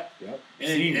running back. Yep.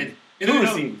 And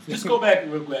just go back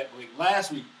real quick.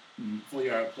 Last week for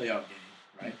your playoff game,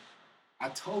 right? I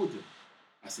told them,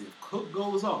 I said, if Cook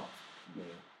goes off,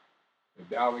 if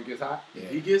Dalvin gets hot,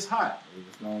 if he gets hot,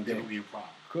 they're gonna be a problem.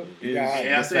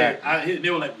 They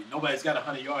were like, nobody's got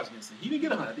 100 yards against him. He didn't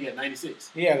get 100. I think he had 96.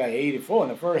 He had like 84 in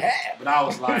the first half. But I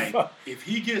was like, if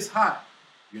he gets hot,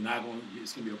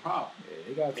 it's gonna be a problem.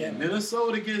 Yeah, and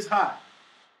Minnesota gets hot,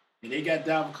 and they got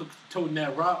Dalvin Cook toting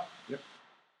that rock.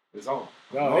 It's on.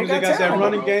 They got that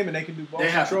running game, and they can do ball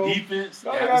control. They have the defense.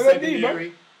 They have the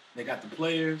secondary. They got the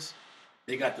players.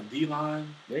 They got the D-line.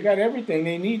 They got everything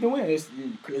they need to win. It's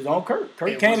on Kirk.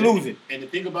 Kirk can't lose it. And the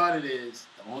thing about it is,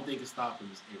 the only thing that can stop him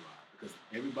is A-Rod. Because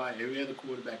every other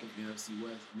quarterback in the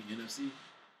NFC,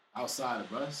 outside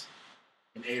of Russ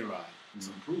and A-Rod is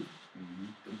unproven.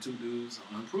 Them two dudes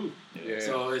are unproven. Yeah.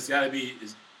 So it's got to be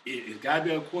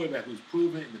a quarterback who's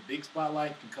proven in the big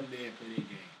spotlight, can come there and play their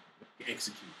game, can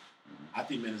execute. I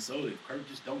think Minnesota, if Kirk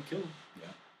just don't kill him,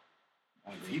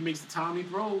 if he makes the time he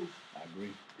throws, I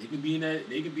agree. They can be in that.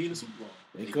 They can be in the Super Bowl.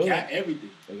 They got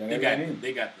everything.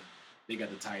 They got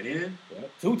the tight end.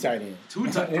 Yep. 2 tight ends.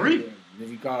 3. If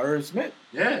you call Irv Smith.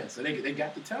 Yeah, so they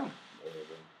got the talent.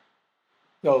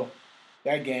 So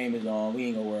that game is on. We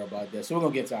ain't gonna worry about that. So we're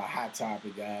gonna get to our hot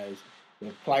topic, guys.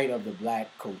 The plight of the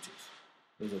black coaches.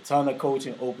 There's a ton of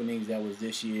coaching openings that was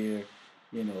this year.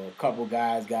 A couple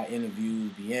guys got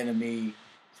interviewed. The Enemy,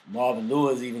 Marvin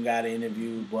Lewis even got an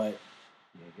interview, but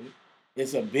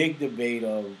it's a big debate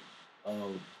of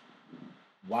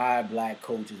why black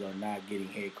coaches are not getting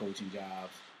head coaching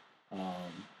jobs.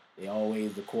 They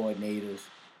always the coordinators.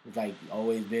 It's like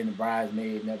always been the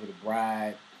bridesmaid, never the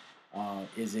bride.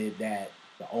 Is it that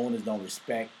the owners don't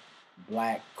respect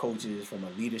black coaches from a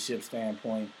leadership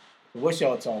standpoint? So what's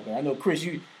y'all talking? I know Chris.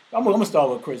 I'm gonna start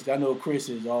with Chris. I know Chris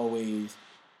is always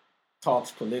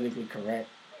talks politically correct.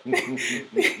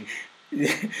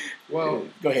 Well,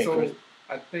 go ahead, so Chris.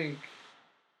 I think,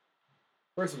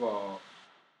 first of all,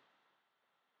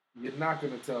 you're not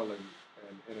going to tell an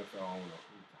NFL owner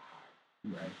who to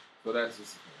hire, right? So that's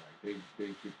just the thing. They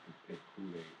get to pick who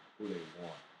they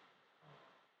want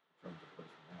in terms of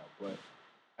personnel. But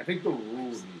I think the rule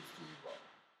needs to evolve.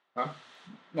 Huh?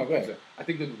 No, go ahead. I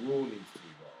think the rule needs to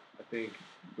evolve. I think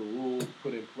the rule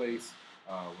put in place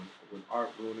when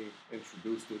Art Rooney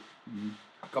introduced it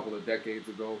a couple of decades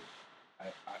ago,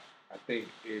 I think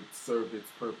it served its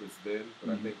purpose then,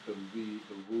 but I think the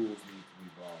rules need to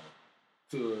evolve.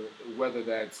 To whether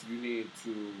that's you need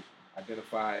to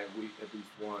identify at least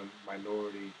one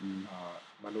minority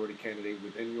candidate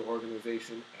within your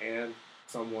organization and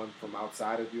someone from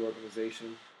outside of the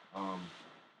organization.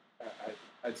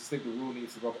 I just think the rule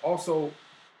needs to evolve. Also,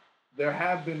 there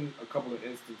have been a couple of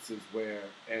instances where,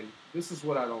 and this is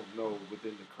what I don't know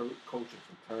within the coaching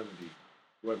fraternity,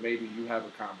 where maybe you have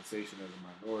a conversation as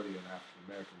a minority and African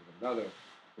American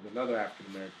with another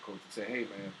African American coach and say, hey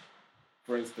man,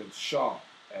 for instance, Shaw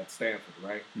at Stanford,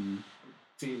 right?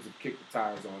 teams have kicked the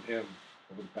tires on him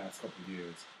over the past couple of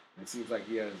years. And it seems like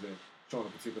he hasn't shown a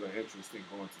particular interest in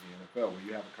going to the NFL, where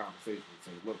you have a conversation and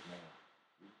say, look, man,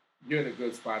 you're in a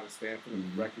good spot at Stanford, and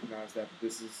we recognize that, but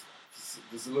this is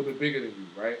a little bit bigger than you,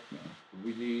 right? Yeah.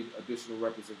 We need additional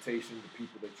representation, the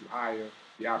people that you hire,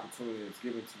 the opportunity that's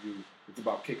given to you. It's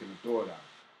about kicking the door down.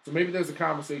 So maybe there's a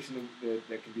conversation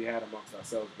that can be had amongst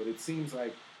ourselves, but it seems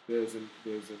like there's an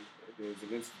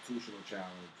institutional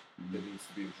challenge that needs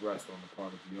to be addressed on the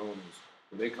part of the owners,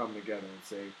 where they come together and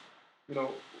say, you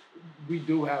know, we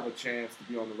do have a chance to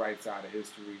be on the right side of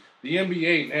history. The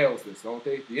NBA nails this, don't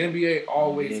they? The NBA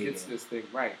always gets this thing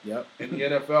right. Yep. And the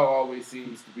NFL always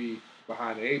seems to be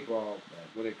behind the eight ball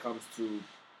when it comes to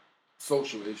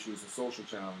social issues and social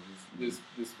challenges. This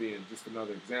being just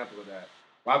another example of that.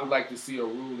 I would like to see a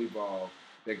rule evolve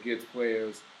that gets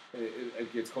players,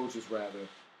 it gets coaches rather,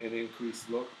 an increased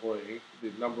look, or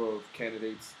the number of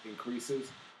candidates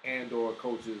increases, and or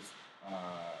coaches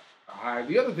higher.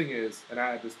 The other thing is, and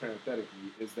I add this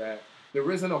parenthetically, is that there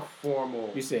isn't a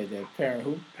formal. You said that parent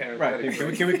who? Parenthetically.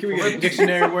 Right. Can we get a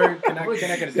dictionary word? Can I get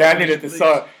a dictionary? I needed to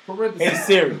start. Hey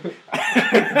Siri.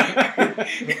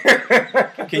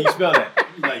 Can you spell that?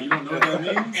 Like, you don't know what that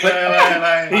means?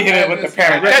 He hit it with the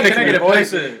parenthetically. Can I get a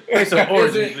place of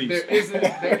origin, please?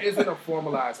 There isn't a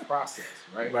formalized process,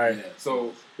 right? Right. Yeah.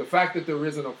 So the fact that there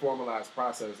isn't a formalized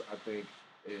process, I think,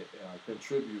 it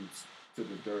contributes to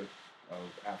the dearth of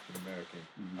African American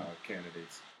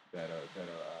candidates that are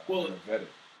vetted.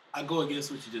 I go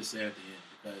against what you just said at the end,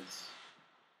 because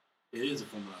it is a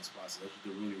formalized process. That's what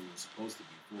the Rooney Rule is supposed to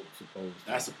be for.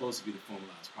 That's supposed to be the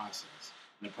formalized process.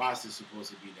 And the process is supposed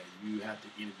to be that you have to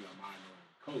interview a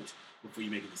minority coach before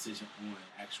you make a decision on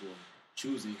actual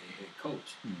choosing a head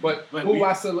coach. But who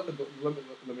I still let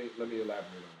me elaborate on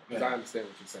that, because I understand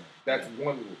what you're saying. That's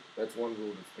one rule. That's one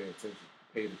rule that's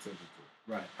paid attention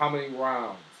to. Right. How many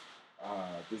rounds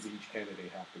does each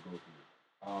candidate have to go through?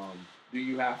 Do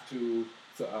you have to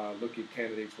look at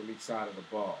candidates from each side of the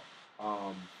ball?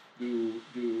 Who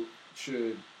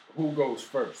goes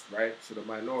first, right? Should a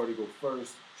minority go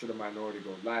first? Should a minority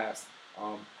go last?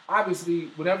 Obviously,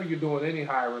 whenever you're doing any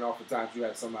hiring, oftentimes you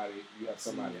have somebody.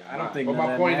 I don't think. But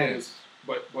my point is,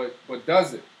 but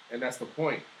does it? And that's the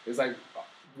point. It's like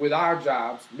with our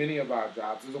jobs, many of our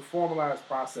jobs, there's a formalized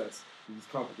process these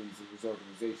companies and these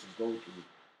organizations go through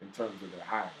in terms of their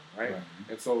hiring, right?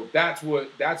 And so that's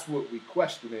what we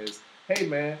question is, hey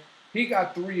man, he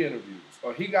got 3 interviews,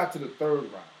 or he got to the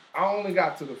 3rd round. I only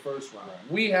got to the 1st round.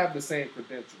 We have the same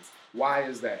credentials. Why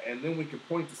is that? And then we can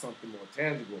point to something more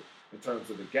tangible in terms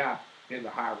of the gap in the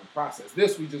hiring process.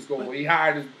 This we just go, well, he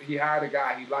hired a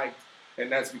guy he liked, and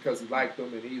that's because he liked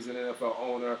him, and he's an NFL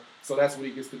owner, so that's what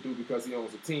he gets to do because he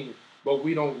owns a team. But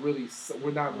we're not really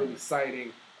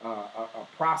citing a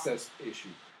process issue.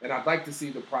 And I'd like to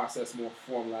see the process more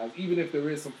formalized, even if there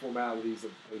is some formalities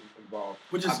involved.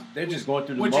 They're just going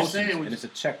through the motions, and it's a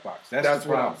checkbox. That's the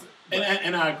problem.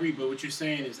 And I agree, but what you're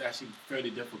saying is actually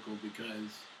fairly difficult,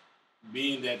 because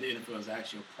being that the NFL is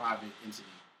actually a private entity,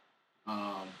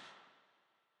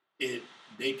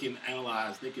 they can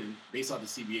analyze, based on the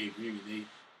CBA agreement,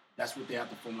 that's what they have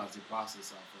to formalize the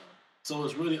process off of. So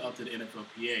it's really up to the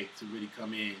NFLPA to really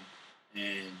come in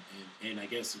and I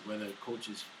guess whether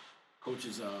coaches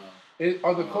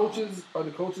are the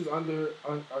coaches under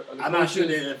I'm not sure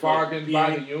they're bargained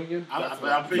by the union.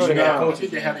 I'm pretty sure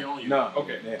they have their own union. No.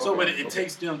 Okay. So, but it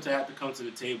takes them to have to come to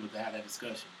the table to have that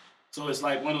discussion. So it's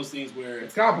like one of those things where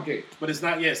it's complicated. But it's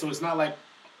not. Yeah. So it's not like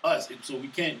us. So we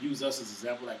can't use us as an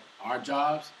example, like our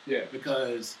jobs. Yeah.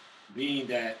 Because being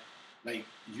that, like,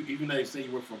 even though you say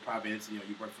you work for a private entity or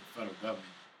you work for the federal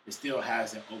government, it still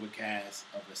has that overcast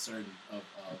of a certain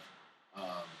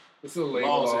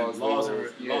laws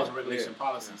and regulation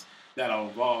policies that are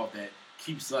involved that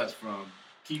keeps us from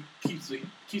keeps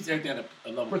everything at a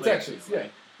level protections, playing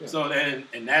field, right? So then,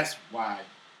 and that's why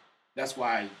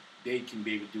they can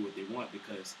be able to do what they want,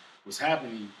 because what's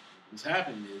happening is the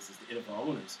NFL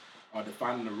owners are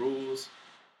defining the rules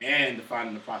and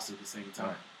defining the process at the same time.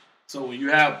 Right. So when you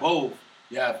have both,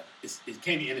 it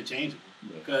can't be interchangeable,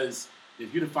 because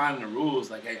if you're defining the rules,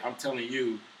 like, hey, I'm telling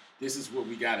you, this is what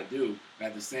we got to do. But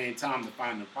at the same time,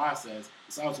 defining the process,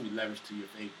 it's also be leveraged to your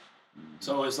favor. Mm-hmm.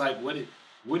 So it's like, what are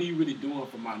you really doing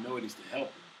for minorities to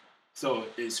help them? So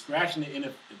it's scratching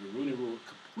the Rooney Rule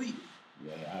completely.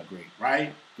 Yeah, I agree.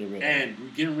 Right? We're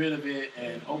getting rid of it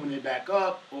and opening it back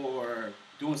up or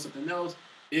doing something else.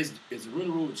 Is the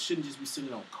Rooney Rule shouldn't just be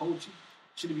sitting on coaching.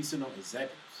 It shouldn't be sitting on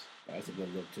executives. That's a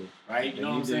good look too. Right? You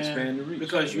know what I'm saying? Expand the reach.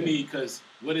 Because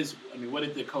what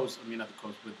did the coach, not the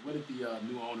coach, but what did the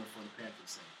new owner for the Panthers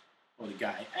say? oh, the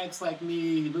guy acts like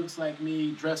me, he looks like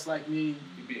me, dressed like me.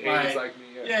 He behaves like me.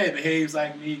 Yeah, he behaves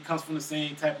like me, comes from the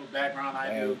same type of background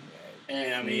I do.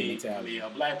 And I mean, a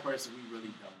black person, we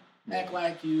really don't act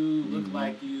like you, look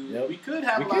like you. Yep. We could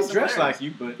have a lot of similarities. Dress like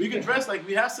you, but we can dress like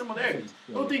we have similarities.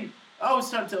 Don't think. I always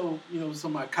try to tell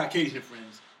some of my Caucasian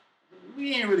friends,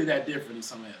 we ain't really that different in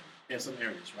some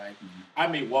areas, right? Mm-hmm. I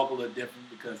may walk a little different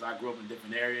because I grew up in a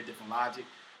different area, different logic.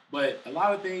 But a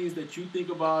lot of things that you think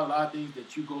about, a lot of things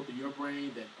that you go through your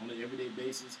brain that on an everyday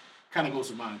basis kind of goes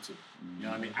to mine too. Mm-hmm. You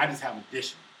know what I mean? I just have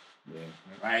addition. Yeah.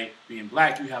 Right? Being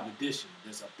black, you have addition.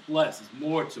 There's a plus. There's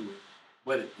more to it.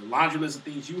 But the laundry list of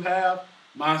things you have,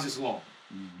 mine's just long.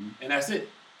 Mm-hmm. And that's it.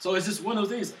 So it's just one of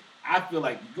those things. I feel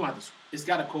like you're going to have to, it's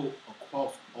got to go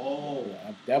across all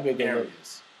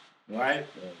areas. Right?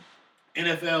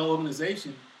 Yeah. NFL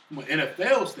organization, from an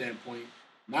NFL standpoint,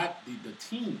 not the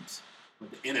teams,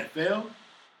 but the NFL,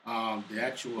 the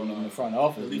actual the front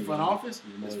office, the league front office,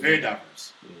 is very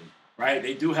diverse. Yeah. Right?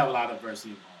 They do have a lot of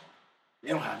diversity involved. They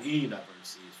don't have any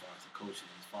diversity as far as the coaching,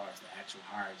 as far as the actual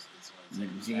hires, as far as the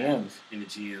GMs and the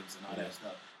GMs and all that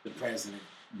stuff. The president,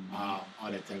 all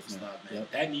that type of stuff, man.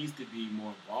 Yep. That needs to be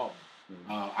more involved.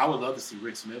 I would love to see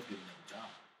Rick Smith get another job.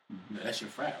 You know, that's your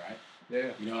frat, right?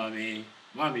 Yeah. You know what I mean?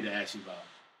 Remind me to ask you about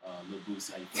Lil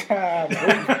Boosie, how you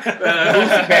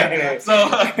feel. So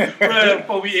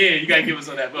before we end, you gotta give us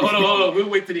on that. But hold on, we'll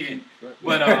wait to the end.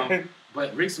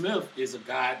 But Rick Smith is a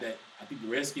guy that I think the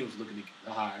Redskins was looking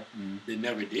to hire. They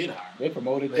never did hire. They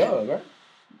promoted Doug, right?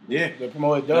 Yeah, they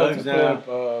promoted Doug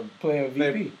to player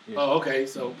VP. Yeah. Oh, okay.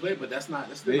 So but that's not.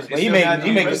 But he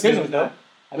make decisions though.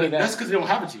 I mean that's because they don't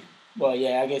have a GM. Well,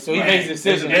 yeah, I guess so. He makes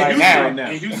decisions right now. And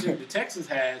Houston, the Texans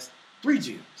has 3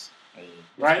 GMs.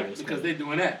 Right, because they're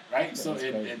doing that, right? Yeah, so,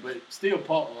 but still,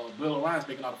 Bill O'Brien's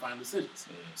making all the final decisions.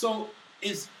 Yeah. So,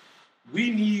 we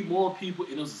need more people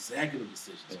in those executive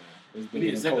decisions. Yeah. We need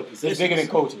executive positions. It's bigger than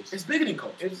coaches. It's bigger than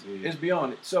coaches. It's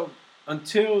beyond it. So,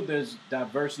 until there's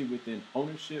diversity within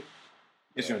ownership,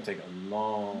 it's going to take a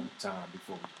long time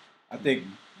before. I think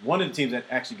one of the teams that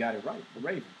actually got it right, the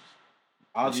Ravens.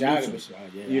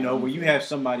 Where you have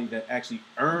somebody that actually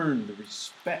earned the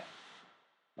respect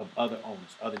of other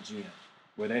owners, other GMs.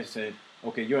 Where they said,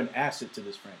 okay, you're an asset to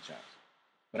this franchise.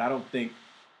 But I don't think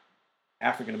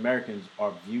African Americans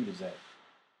are viewed as that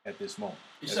at this moment.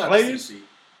 As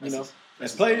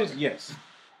players, yes.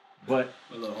 But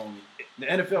the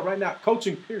NFL right now,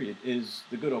 coaching period is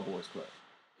the good old boys club.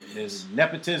 There's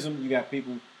nepotism. You got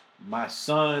people. My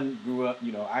son grew up,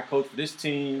 I coached for this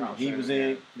team. He was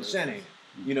in the Shanahan.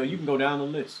 You can go down the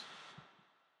list.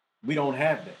 We don't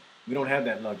have that. We don't have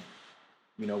that luxury.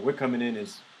 We're coming in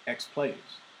as ex-players,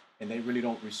 and they really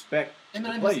don't respect the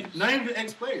players. Not even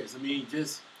ex-players. I mean,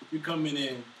 just you're coming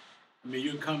in. I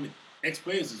mean,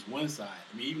 ex-players is one side.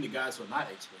 I mean, even the guys who are not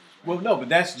ex-players. Right? Well, no, but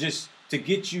that's just to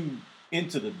get you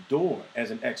into the door as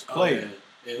an ex-player.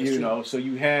 True. So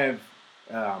you have,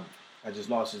 I just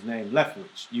lost his name,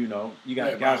 Leftwich. You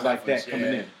got guys like that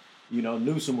coming in.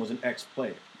 Newsom was an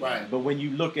ex-player. Right. But when you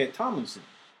look at Tomlinson,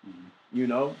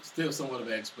 still somewhat of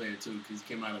an ex-player too, because he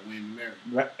came out of William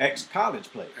 & Mary. Ex-college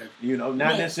player. Not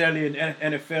necessarily an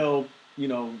NFL,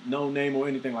 no name or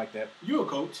anything like that. You're a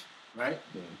coach, right?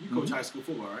 Yeah. You coach high school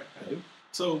football, right? I do.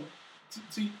 So,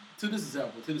 to this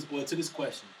example, to this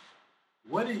question,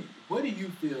 what do you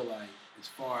feel like as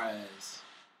far as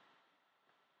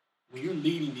when you're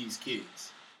leading these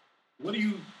kids? What do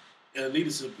you, in a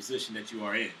leadership position that you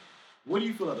are in, what do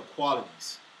you feel are the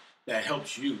qualities that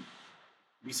helps you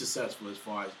be successful as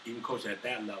far as even coaching at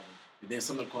that level, and then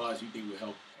some of the qualities you think will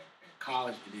help at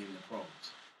college and then in the pros?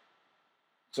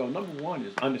 So number one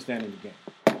is understanding the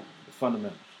game, the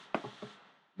fundamentals,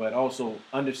 but also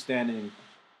understanding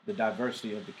the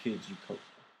diversity of the kids you coach,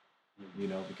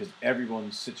 because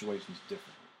everyone's situation is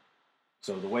different.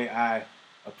 So the way I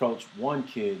approach one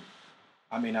kid,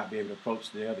 I may not be able to approach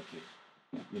the other kid.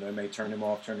 It may turn him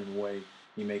off, turn him away.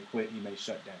 He may quit, he may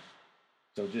shut down.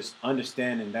 So just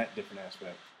understanding that different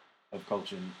aspect of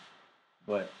coaching.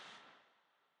 But,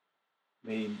 I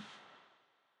mean,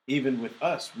 even with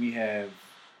us, we have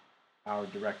our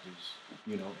directors,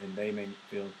 and they may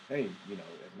feel, hey, as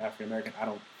an African-American, I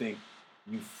don't think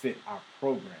you fit our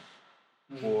program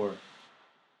or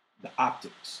the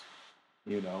optics,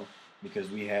 because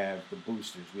we have the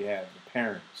boosters, we have the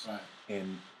parents, right.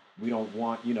 And we don't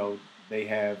want,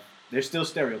 there's still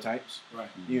stereotypes, right?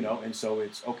 And so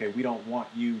it's okay. We don't want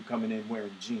you coming in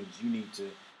wearing jeans. You need to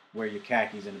wear your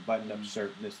khakis and a button-up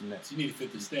shirt and this and that. So you need to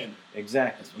fit the standard.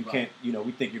 Exactly. You can't.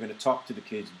 We think you're going to talk to the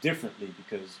kids differently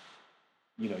because,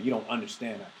 you don't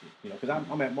understand our kids. Because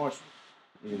I'm at Marshall.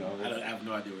 I have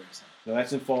no idea where it's at. So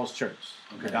that's in Falls Church,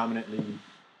 predominantly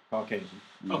Caucasian.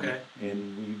 Okay.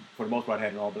 And we, for the most part,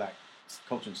 had an all-black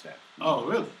coaching staff. Oh,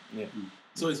 really? Yeah.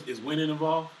 So is winning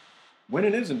involved?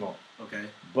 Winning is involved. Okay.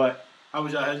 But how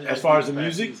was y'all? As far as the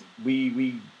music,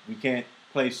 we can't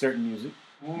play certain music.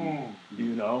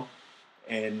 You know,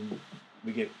 and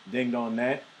we get dinged on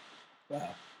that.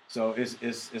 Wow. So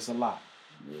it's a lot.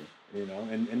 Yeah. You know,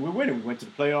 and we're winning. We went to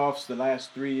the playoffs the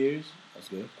last 3 years. That's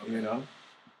good. Okay. You know,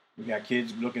 we got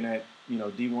kids looking at, you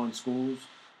know, D1 schools.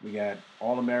 We got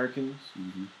All-Americans.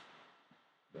 Mm-hmm.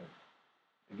 But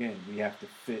again, we have to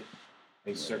fit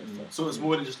a certain. So it's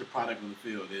more than just a product on the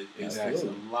field. It's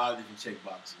a lot of different check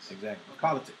boxes. Exactly. Okay.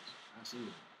 Politics.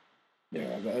 Absolutely.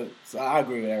 Yeah, so I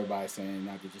agree with everybody saying,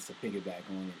 not to just to piggyback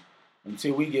on it.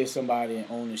 Until we get somebody in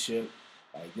ownership,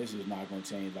 like, this is not going to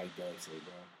change, like Doug said,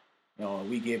 bro. You know,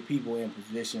 we get people in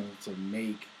positions to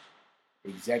make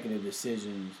executive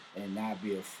decisions and not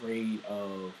be afraid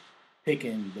of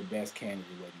picking the best candidate,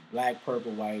 whether black,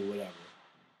 purple, white, whatever.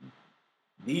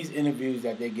 These interviews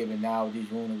that they're giving now, these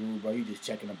rules, bro, you just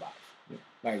checking the box. Yeah.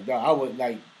 Like,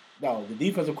 dog, the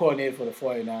defensive coordinator for the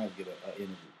 49ers get an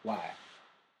interview. Why?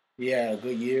 He had a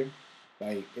good year.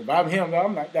 Like, if I'm him,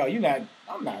 I'm like, no,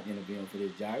 I'm not interviewing for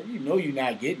this job. You know you're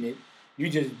not getting it. You're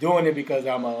just doing it because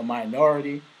I'm a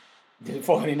minority. The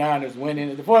 49ers winning.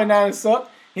 If the 49ers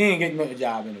suck, he ain't getting a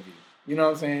job interview. You know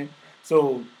what I'm saying?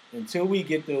 So until we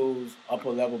get those upper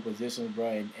level positions,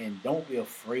 bro, and don't be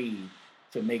afraid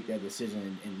to make that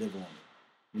decision and live on it.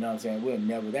 You know what I'm saying? We'll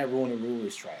never, that rule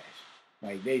is trash.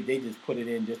 Like, they just put it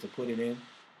in just to put it in.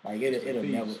 Like, it'll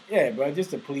never, yeah, bro, just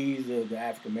to please the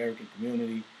African American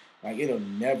community. Like, it'll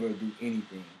never do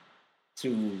anything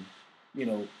to, you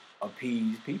know,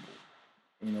 appease people.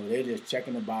 You know, they're just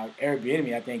checking the box. Eric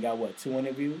Bieniemy, I think, got, 2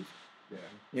 interviews? Yeah.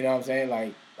 You know what I'm saying?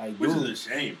 Like, which dude, is a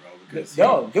shame, bro. Because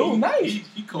dude, nice.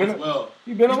 He coached well.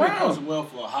 He's been around. Been coaching well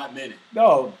for a hot minute.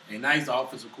 Dog. A nice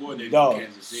offensive coordinator for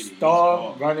Kansas City.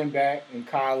 Star running back in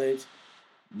college.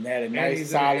 Had a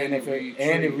nice solid NFL.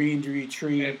 Andy Reid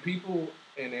tree. And people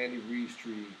in Andy Reid's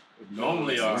tree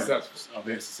normally are successful.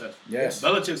 Very successful. Yes.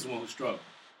 Belichick's the one who struggled.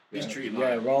 His tree line.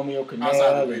 Yeah, Romeo Canale.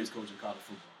 Outside the greatest coach in college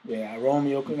football. Yeah,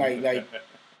 Romeo,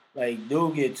 like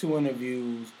dude get 2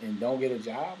 interviews and don't get a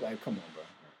job. Like, come on, bro.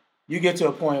 You get to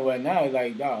a point where now,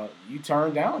 like, dog, you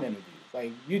turn down interviews.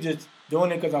 Like, you just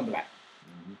doing it because I'm black.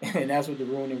 Mm-hmm. And that's what the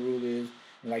rule is.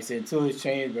 And like I said, until it's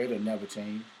changed, bro, it'll never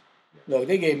change. Yeah. Look,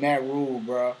 they gave Matt Rule,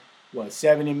 bro,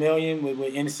 $70 million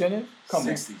with incentives? Come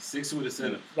 60 with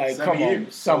incentives. Like, 7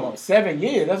 years. Come on. 7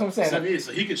 years. That's what I'm saying. 7 years.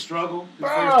 So he could struggle the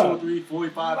first 2 or 3, 4,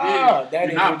 5 years.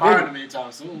 You're not firing him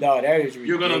anytime soon. No, that is ridiculous.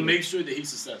 You're going to make sure that he's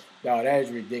successful. No, that is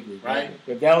ridiculous. Right?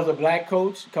 If that was a black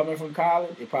coach coming from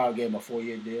college, they probably gave him a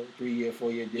 4-year deal, 3-year,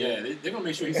 4-year deal. Yeah, they're going to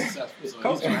make sure he's successful.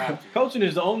 So he's going to have to. Coaching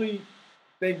is the only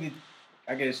thing that,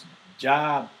 I guess,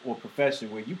 job or profession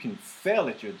where you can fail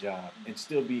at your job and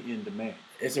still be in demand.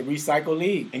 It's a recycle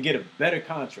league. And get a better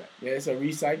contract. Yeah, it's a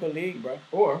recycle league, bro.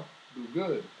 Or do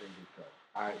good and get cut.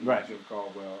 Right. Jim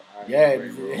Caldwell.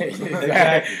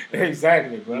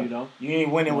 Exactly, bro. You know? You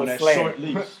ain't winning with flair. Short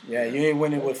leash. Yeah, you ain't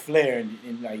winning with flair.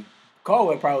 And like,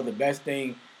 Caldwell probably the best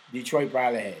thing Detroit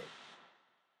probably had.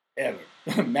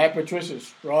 Ever. Matt Patricia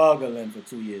struggling for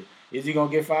 2 years. Is he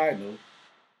going to get fired? No.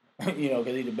 You know,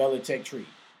 because he's the Belichick tree.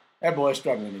 That boy's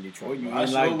struggling in Detroit. I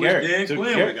sure wish Dan Quinn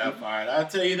would have got fired. I'll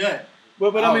tell you that.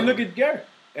 But I mean, look at Garrett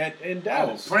in Dallas.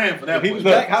 I was praying for that. He was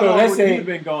back. How long would he have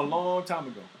been gone? A long time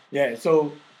ago. Yeah.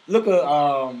 So look at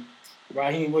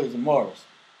Raheem. What is it? Morris,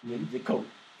 the coach.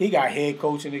 He got head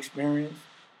coaching experience.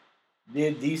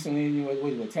 Did decently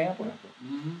with Tampa.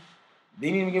 Mm-hmm.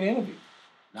 Didn't even get an interview.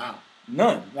 Nah.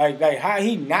 None. Like how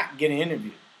he not get an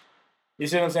interview? You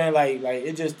see what I'm saying? Like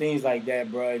it's just things like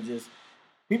that, bro. It just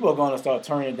people are gonna start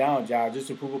turning down jobs just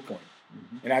to prove a point.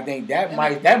 Mm-hmm. And I think that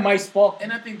might spark.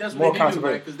 And I think that's more what they do,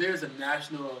 right? Because there's a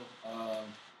national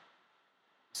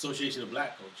association of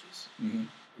black coaches,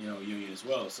 union as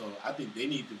well. So I think they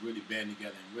need to really band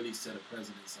together and really set a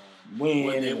precedence on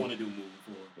what they want to do moving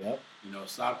forward. Yep. You know,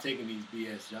 stop taking these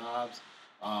BS jobs.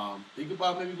 Think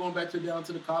about maybe going back down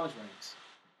to the college ranks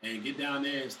and get down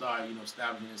there and start,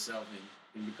 establishing yourself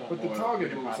and become but more. But the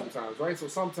target move sometimes, right? So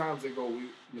sometimes they go, we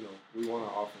want an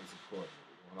offensive coordinator,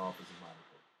 we want an offensive minded.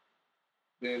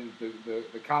 Then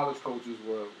the college coaches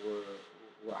were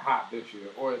hot this year,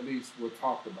 or at least were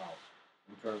talked about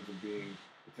in terms of being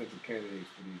potential candidates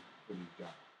for these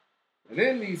jobs. And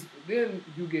then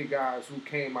you get guys who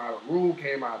came out of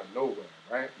nowhere,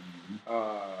 right?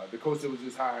 Mm-hmm. The coach that was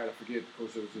just hired, I forget the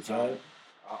coach that was just hired.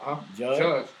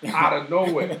 Judge out of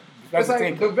nowhere. It's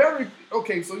like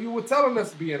so you were telling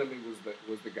us Bieniemy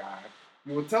was the guy,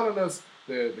 You were telling us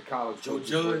the college Joe coaches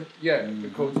Judd. the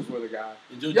coaches were the guys.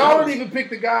 Y'all Judd didn't even pick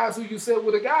the guys who you said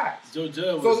were the guys. Joe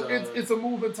Judd was. So it's a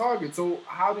moving target. So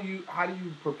how do you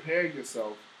prepare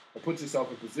yourself or put yourself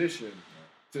in position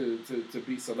to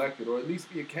be selected or at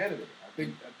least be a candidate? I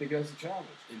think that's a challenge.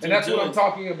 And that's what I'm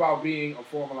talking about being a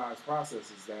formalized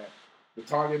process is that the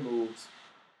target moves.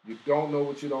 You don't know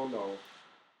what you don't know.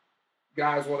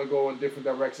 Guys want to go in different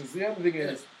directions. The other thing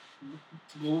is,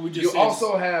 you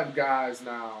also have guys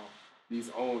now,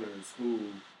 these owners who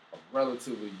are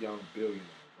relatively young billionaires,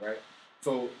 right?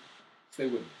 So stay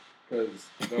with me. Because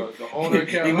the owner of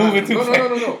Carolina... He moving too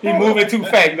fast. No. He moving too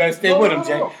fast. You better stay with him,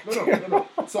 Jay. No.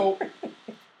 So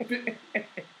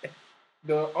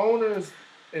the owners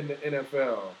in the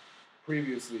NFL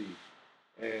previously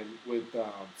and with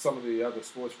some of the other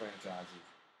sports franchises,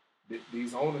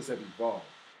 these owners have evolved.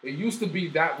 It used to be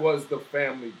that was the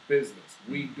family business.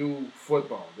 We do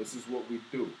football. This is what we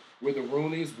do. We're the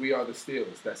Rooneys. We are the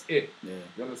Steelers. That's it. Yeah.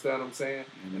 You understand what I'm saying?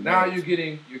 And now you're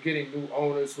getting new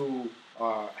owners who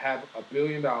have $1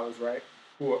 billion, right?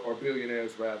 Who are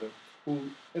billionaires rather. Who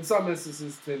in some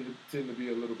instances tend to be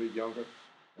a little bit younger,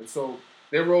 and so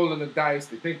they're rolling the dice.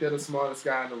 They think they're the smartest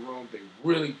guy in the room. They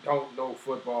really don't know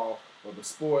football or the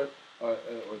sport or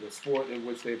the sport in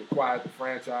which they've acquired the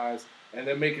franchise, and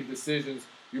they're making decisions.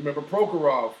 You remember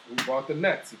Prokhorov, who bought the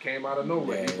Nets. He came out of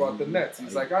nowhere. He bought the Nets.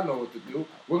 He's like, I know what to do.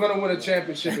 We're going to win a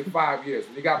championship in 5 years.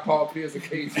 And he got Paul Pierce and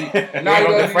KG. And now he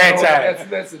doesn't even know the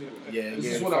Nets anymore. This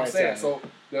is what I'm saying. So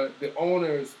the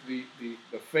owners, the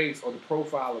face or the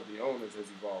profile of the owners has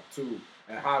evolved too.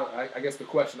 And how I guess the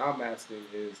question I'm asking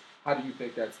is, how do you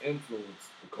think that's influenced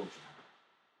the coaching?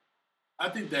 I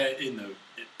think that in the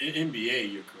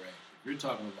NBA, you're correct. If you're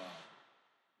talking about,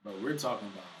 but we're talking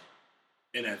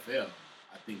about NFL.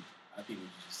 I think what you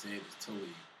just said is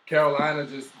totally. Carolina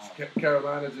just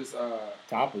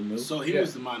top of So he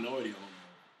was the minority owner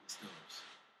of the Steelers.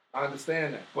 I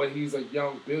understand that, but he's a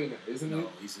young billionaire, isn't he? No,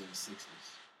 he's in his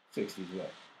 60s. 60s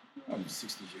what? I'm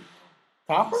 60 years old.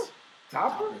 Topper?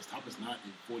 Topper's not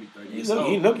in 40, 30 years old.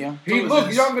 He look young. He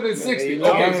look younger than 60.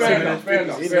 Fair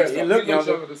enough. He look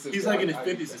younger. He's like in his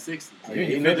 50s and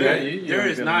 60s. There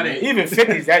is not a... Even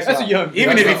 50s, that's young.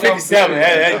 Even if he's 57,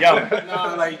 that's young.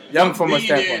 No, like young from a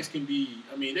standpoint. Can be,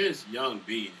 I mean, there's young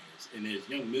billionaires, and there's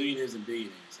young millionaires and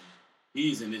billionaires. And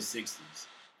he's in his 60s,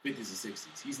 50s and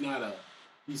 60s. He's not a...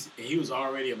 He was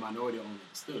already a minority owner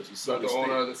of the Steelers. So the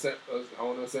owner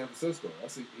of San Francisco.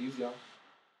 He's young.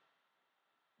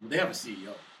 They have a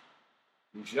CEO.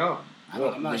 He's young.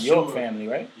 I'm not the sure. York family,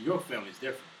 right? The York family is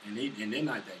different, and they're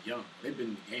not that young. They've been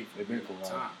in the game for a long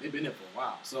time. They've been there for a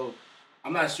while. So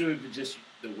I'm not sure if it's just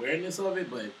the awareness of it,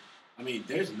 but I mean,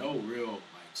 there's no real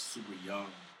like super young,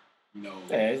 you know.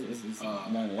 Yeah,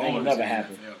 that ain't never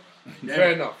happened.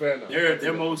 Fair enough.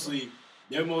 They're mostly.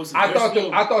 I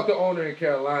thought the owner in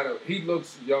Carolina, he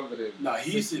looks younger than. No,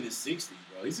 he's in his 60s,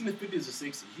 bro. He's in his 50s or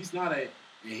 60s. He's not and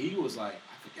he was like,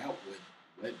 I forgot what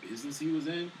business he was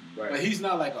in, right. But he's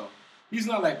not like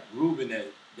Ruben that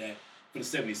for the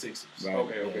 76ers. Right.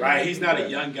 Okay. Right? He's not a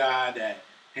young guy that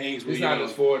hangs with he's not in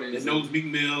his 40s. That knows Meek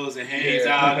Mills and hangs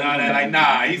out and all that. Like,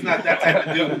 nah, he's not that type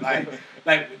of dude.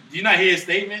 Like, do you not hear his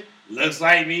statement? Looks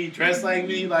like me, dressed like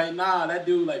me. Like, nah, that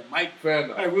dude, like Mike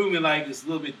Ruben, like, is a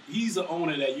little bit. He's an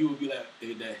owner that you would be like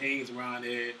that hangs around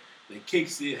there, that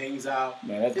kicks it, hangs out.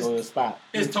 Man, let's go to the spot.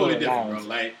 It's totally different,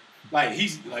 bro. Like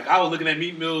he's like I was looking at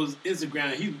Meek Mill's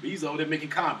Instagram. He's over there making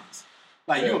comments.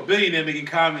 Like you're a billionaire making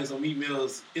comments on Meek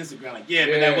Mill's Instagram. Like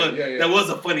that was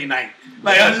a funny night.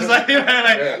 Like I was just like you're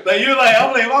like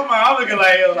I'm like my mind. I'm looking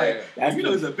like you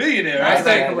know he's a billionaire. Right?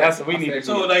 That's what we need to do.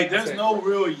 So like there's no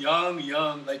real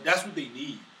young like that's what they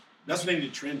need. That's what they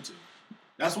need to trend to.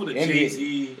 That's what the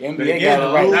Jay-Z NBA got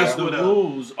it right. That's what the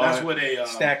rules are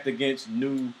stacked against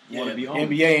new wannabe owners.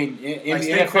 NBA like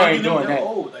NFL ain't doing that.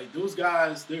 Old. Like those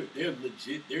guys, they're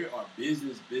legit. They are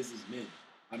businessmen.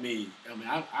 I mean,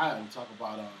 I talk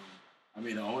about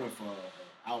the owner for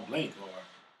Al Blank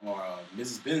or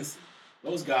Mrs. Benson.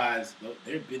 Those guys,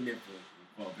 they've been there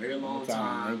for a very long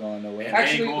time. They going nowhere.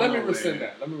 Actually, let me rescind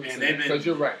that. Because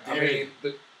you're right. I mean,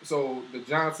 so the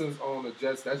Johnsons own the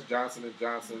Jets. That's Johnson &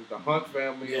 Johnson. The Hunt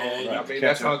family own. I mean,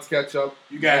 that's Hunt's Ketchup.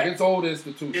 You got it's old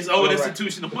institution. It's old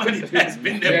institutional money that's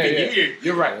been there for years.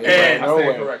 You're right.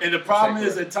 And the problem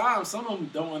is at times some of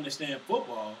them don't understand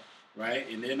football, right?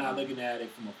 And they're not looking at it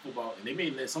from a football. And they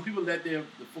may let some people let the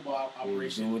football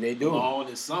operation do what they do alone,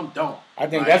 and some don't. I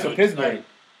think that's what Pittsburgh.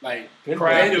 Like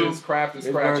craft is craft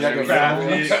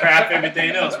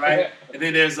everything else, right? And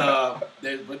then there's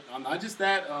but not just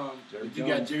that. You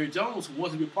got Jerry Jones who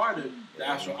wants to be part of the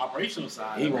actual operational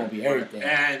side. He won't be everything,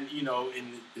 and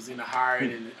is in the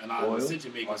hiring and all the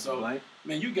decision making. So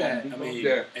man, you got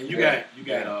and you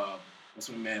got what's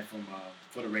my man from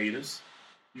for the Raiders?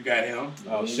 You got him.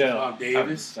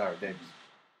 Davis. Sorry, Davis.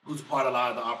 Who's a part of a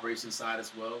lot of the operations side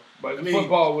as well. But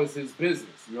football was his business.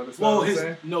 You understand what I'm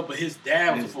saying? No, but his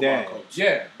dad was a football coach.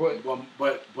 Yeah, but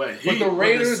the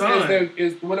Raiders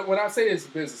is when I say it's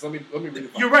business. Let me read it.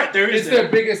 You're right. It's their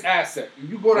biggest asset.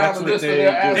 You go down the list of their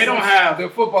assets. They don't have their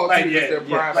football team is their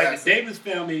prime asset. Like the Davis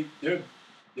family, their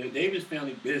Davis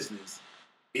family business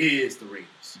is the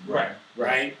Raiders. Right.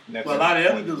 But a lot of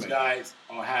other those guys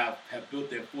have built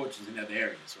their fortunes in other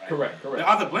areas. Right. Correct. The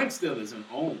other Blank still is an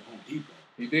Home Depot.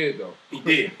 He did, though. He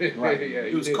did. Right. Yeah,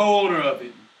 he was co-owner of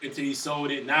it until he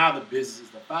sold it. Now the business is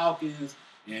the Falcons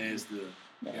and it's the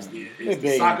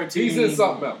soccer team. He's in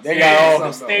something else. They got all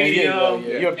the stadium.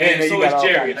 And so is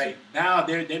Jerry. Like now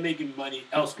they're making money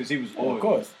elsewhere. Because he was of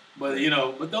course. But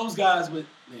but those guys,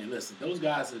 listen, those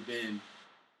guys have been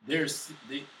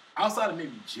outside of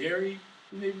maybe Jerry.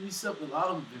 Maybe a lot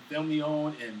of them have been family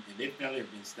owned and their family have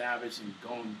been established and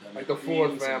gone. Like the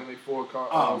Ford family, Ford car.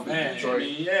 Oh man,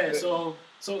 Detroit.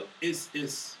 So it's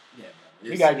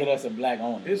we gotta get us a black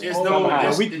owner.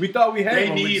 We thought we had. They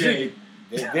need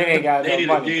They ain't got no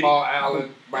money. Paul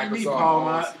Allen,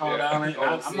 Microsoft. Paul Allen.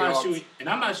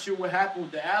 I'm not sure what happened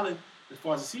with the Allen as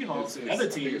far as the Seahawks and the other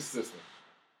teams.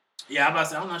 Yeah, I'm about to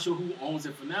say I'm not sure who owns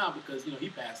it for now because he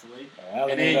passed away.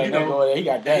 And then he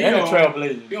got that. And the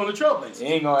Trailblazers. He on the Trailblazers. He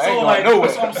ain't going nowhere.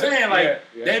 That's what I'm saying.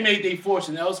 They made their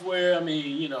fortune elsewhere. I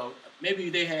mean, maybe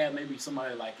they had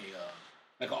somebody like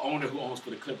an owner who owns for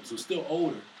the Clippers who's still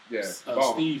older. Yeah,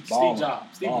 Steve Jobs.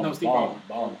 Steve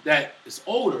Ballmer. That is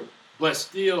older, but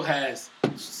still has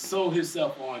sold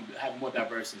himself on having more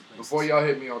diversity. Before y'all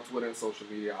hit me on Twitter and social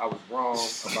media, I was wrong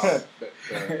about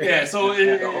that. So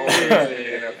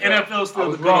NFL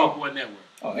still the good old boy network.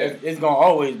 It's gonna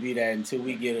always be that until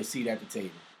we get a seat at the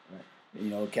table.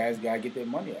 Right. Cats gotta get their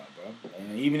money out, bro.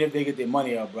 And even if they get their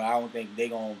money out, bro, I don't think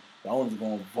the owners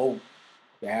gonna vote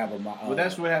to have them. Well,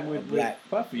 that's what happened with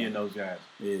Puffy and those guys.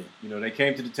 Yeah. They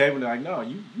came to the table and they're like, no,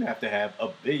 you have to have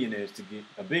 $1 billion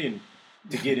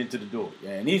to get into the door.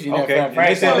 Yeah, and these and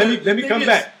they said, let me come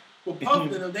back. Well, Puffy,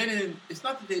 they didn't. It's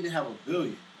not that they didn't have $1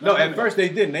 billion. No, at first they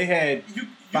didn't. They had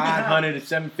 500 to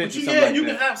 750. Yeah, you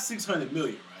can have $600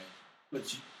 million, right?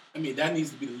 But that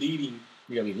needs to be the leading.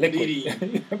 You gotta be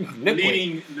liquid.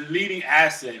 The leading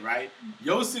asset, right?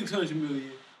 Your $600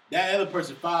 million, that other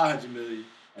person $500 million,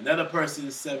 another person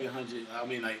is $700. I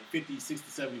mean, like 50, 60,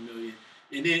 70 million,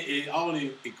 and then it all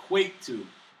equate to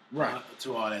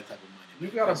to all that type of money. You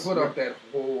gotta put up that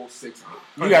whole $600.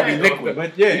 You gotta be liquid,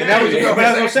 but that was what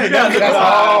I was saying. That's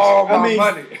all my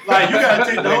money. Like you gotta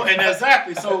take the whole, and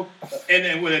exactly. So, and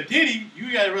then with a Diddy,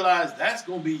 you gotta realize that's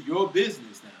gonna be your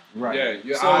business now. Right.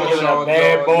 Yeah. So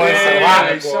bad boy,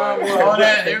 all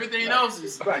that, everything else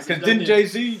is right. Because didn't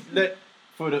Jay-Z let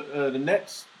for the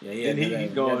Nets? Yeah.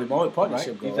 He's going. The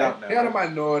partnership. He's out now. He had a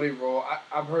minority role.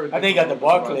 I've heard. I think he got the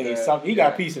Barclays. He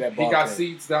got a piece of that Barclays. He got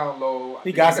seats down low.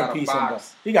 He got some piece in there.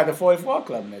 He got the 44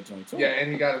 club in that joint too. Yeah,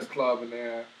 and he got his club in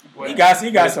there. He got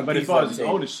some. But as far as his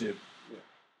ownership,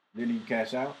 didn't he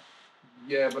cash out?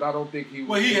 Yeah, but I don't think he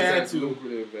was as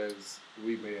lucrative as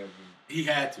we may have been. He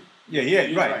had to.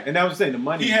 Yeah, right. And I was saying the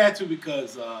money. He had to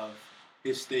because of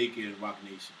his stake in Rock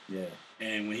Nation. Yeah.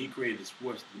 And when he created the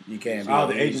sports, you can't be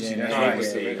the agency. That's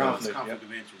right. Conflict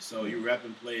of interest. So you're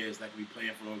repping players that can be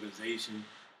playing for the organization.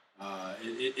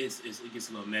 It gets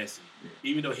a little messy. Yeah.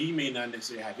 Even though he may not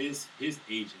necessarily have his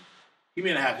agent, he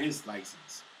may not have his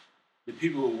license. The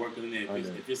people who are working in there,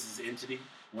 if this is his entity,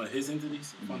 one of his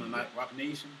entities, on the Rock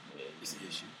Nation, it's an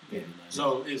issue. Yeah.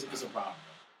 So it's a problem.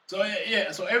 So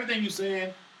so everything you're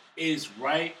saying is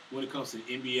right when it comes to the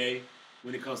NBA,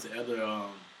 when it comes to other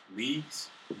leagues.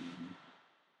 Mm-hmm.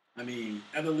 I mean,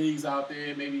 other leagues out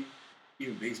there, maybe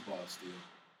even baseball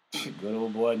still. Good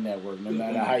old boy network. No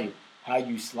matter how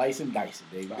you slice and dice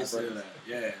it, baby.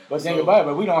 Yeah. But think about it.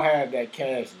 But we don't have that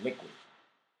cash liquid.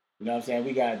 You know what I'm saying?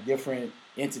 We got different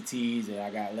entities, and I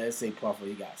got, let's say, Puffer.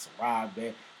 You got Sarab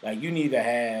there. Like you need to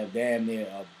have damn near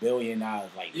 $1 billion,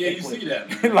 like liquid. You see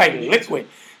that, like liquid.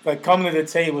 Like come to the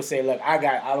table and say, look, I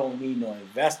don't need no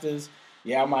investors.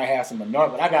 Yeah, I might have some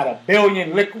minority, but I got $1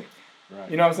 billion liquid. Right.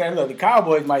 You know what I'm saying? Look, the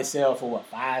Cowboys might sell for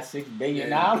 $5-6 billion.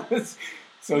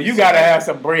 So you got to have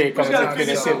some bread coming to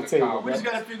the table. We just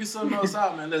got to figure something else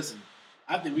out, man. Listen,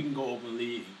 I think we can go open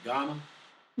league in Ghana.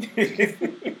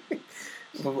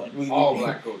 All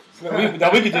black coaches.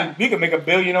 We could make $1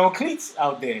 billion on cleats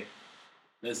out there.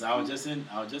 Listen, I was just in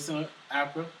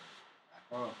Accra,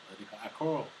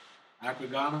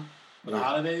 Ghana for the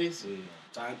holidays. Yeah. I'm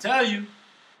trying to tell you,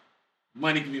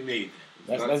 money can be made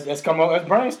there. Let's come up. Let's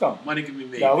brainstorm. Money can be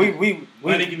made. No,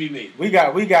 money can be made. We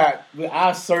got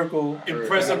our circle.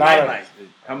 Impressive nightlife.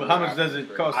 How much does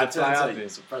it cost to fly out there?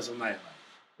 It's impressive nightlife.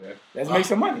 Yeah. Let's make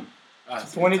some money.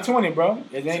 2020, bro.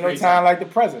 It ain't no time like the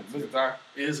present. It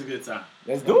is a good time.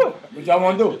 Let's do it. What y'all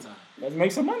want to do? Let's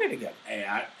make some money together.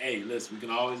 Hey, listen, we can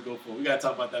always go for it. We got to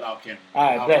talk about that off camera.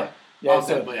 All right, bet. Yeah, I'll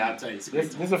tell you.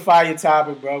 This is a fire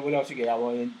topic, bro. What else you got? Y'all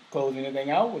want to close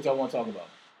anything out? What y'all want to talk about?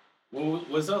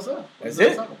 What's else up? That's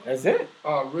it. That's it.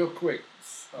 Real quick.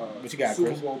 What you got, Super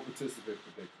Chris? Bowl participant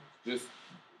predictions. Just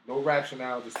no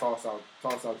rationale. Just toss out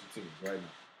your teams right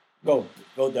now.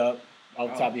 Go, Doug.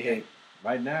 Off the top of your head.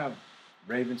 Right now,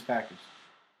 Ravens Packers.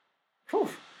 Whew.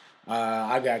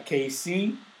 I got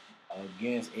KC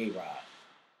against A-Rod.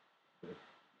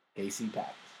 KC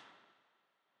Packers.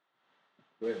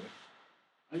 Go ahead.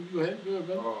 Go ahead,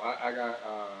 brother. Oh,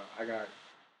 I got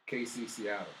KC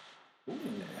Seattle. Ooh,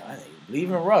 I believe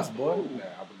in Russ, boy. Ooh,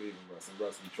 yeah, I believe in Russ, and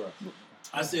Russ we trust.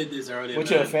 I said this earlier. What,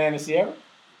 you a fan of Sierra?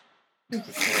 Not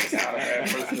a bad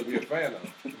person to be a fan of.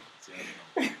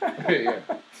 Yeah.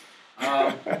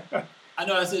 I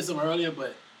know I said something earlier, but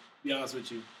to be honest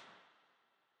with you,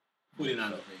 49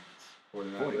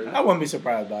 Ravens. I wouldn't be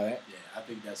surprised by that. Yeah, I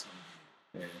think that's going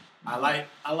to be it. Yeah.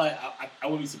 I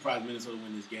wouldn't be surprised Minnesota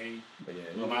win this game. But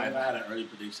yeah, if I had an early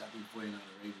prediction, I think 49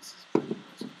 Ravens is pretty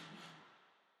much going to be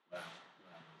what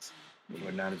I want to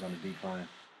see. 49ers on the decline.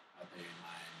 Out there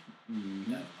in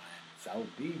Miami. South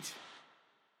Beach.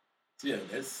 So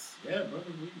yeah,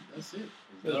 brother, that's it.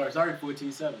 Sorry,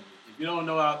 14-7. If you don't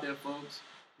know out there, folks,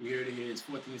 you hear it here. It's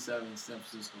 14-7 in San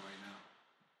Francisco right now.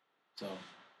 So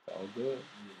it's all good.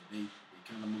 Yeah, they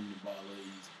kind of move the ball a little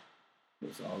easy.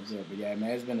 It's all good. But yeah,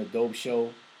 man, it's been a dope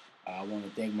show. I want to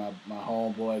thank my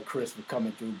homeboy Chris for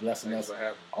coming through, blessing us.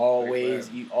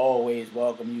 You always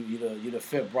welcome. You're the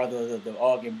fifth brother of the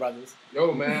Ogden brothers.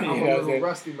 Yo, man, I'm a little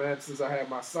rusty, man. Since I had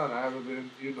my son, I haven't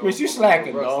been, Chris, you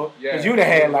slacking, dog. Because you'd have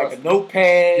had like a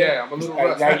notepad. Yeah, I'm a little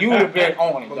rusty. Like you would have been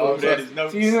on it,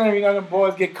 dog. See, you know them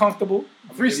boys get comfortable.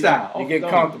 Freestyle. You get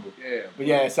comfortable. Yeah. But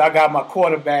yeah, so I got my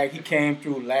quarterback. He came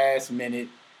through last minute.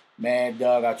 Man,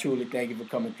 Doug, I truly thank you for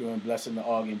coming through and blessing the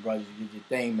Ogden brothers. You did your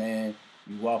thing, man.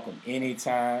 You welcome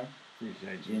anytime.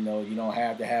 Appreciate you. You know, you don't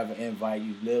have to have an invite.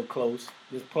 You live close.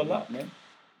 Just pull up, man.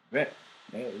 Bet.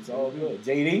 Yeah, it's all good.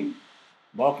 JD,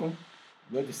 welcome.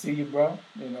 Good to see you, bro.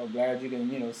 You know, glad you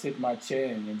can, sit in my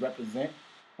chair and represent.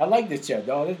 I like this chair,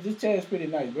 dog. This chair is pretty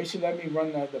nice. They should let me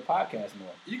run the podcast more.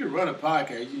 You can run a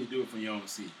podcast. You need to do it from your own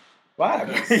seat. Why?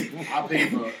 I pay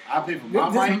for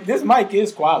my mic. This mic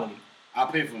is quality. I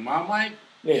pay for my mic.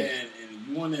 Yeah. And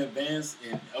you want to advance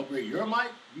and upgrade your mic,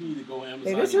 you need to go on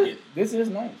Amazon and get it. This is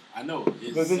nice. I know.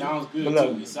 It sounds good,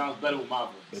 too. It sounds better with my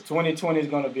voice. The 2020 is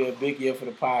going to be a big year for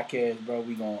the podcast, bro.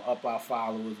 We're going to up our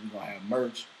followers. We're going to have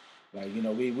merch. Like,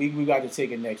 we got to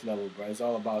take it next level, bro. It's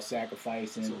all about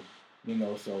sacrificing. So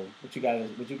what you got to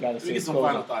say? Let me get some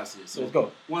final thoughts here. So let's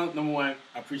go. Number one,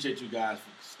 I appreciate you guys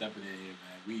for stepping in here,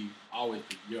 man.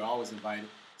 You're always invited.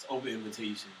 It's open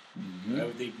invitation. Mm-hmm.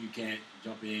 Everything you can,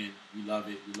 jump in. We love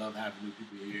it. We love having new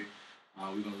people here.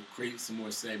 We're going to create some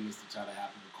more segments to try to have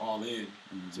people call in.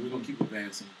 Mm-hmm. So we're going to keep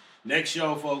advancing. Next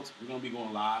show, folks, we're going to be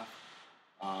going live.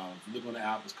 If you look on the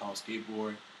app, it's called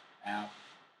Skateboard app.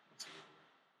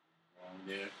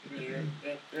 There. You know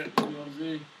what I'm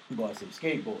saying? You going to say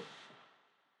skateboard.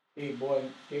 Skateboard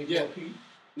yeah. Pete?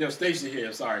 No, Station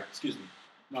Head. Sorry. Excuse me.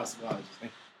 My apologies.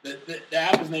 The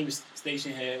app's name is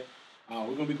Station Head.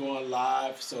 We're going to be going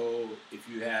live, so if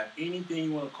you have anything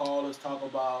you want to call us, talk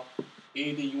about,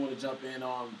 anything you want to jump in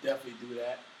on, definitely do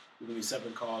that. We're going to be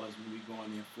 7 callers. We'll be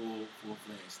going in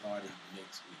full-fledged starting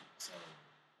next week. So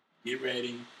get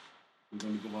ready. We're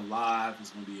going to be going live. It's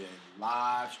going to be a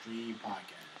live stream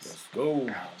podcast. Let's go.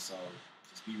 So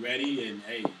just be ready, and,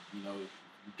 hey, if you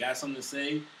got something to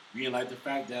say, you didn't like the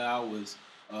fact that I was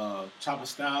chopper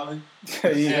styling.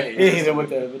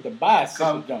 With the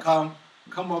bicycle.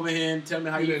 Come over here and tell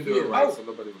me how you didn't feel. Do it right, so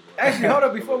nobody was right. Actually, hold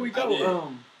up before we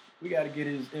go. We got to get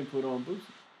his input on Boosie.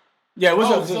 Yeah,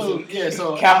 what's up?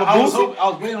 So I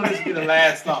was waiting on this to be the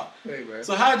last thought. Hey, man.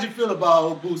 So how did you feel about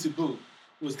old Boosie Boo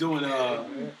was doing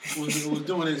was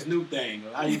doing his new thing?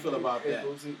 How you feel about that?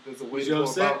 Boosie, there's a way to go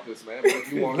about this, man. But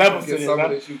if you want to get some of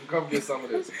this, you can come get some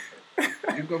of this.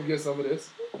 You come get some of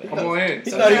this. Come on in.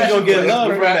 He thought he was gonna get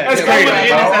love from that. That's crazy.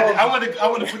 I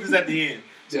want to put this at the end.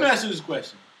 Let me ask you this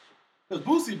question. Because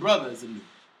Boosie brother is a new.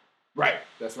 Right.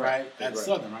 That's right. That's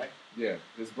Southern, right? Yeah,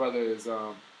 his brother is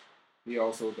he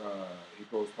also he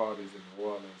throws parties in New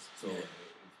Orleans. So his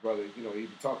brother, he even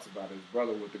talks about his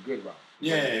brother with the good route.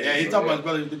 Yeah, he talks about his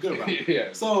brother with the good route.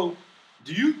 Yeah. So,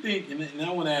 do you think? And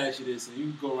I want to ask you this, and you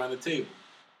can go around the table.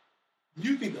 Do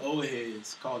you think the old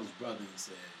heads called his brother and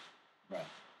said, "Bro,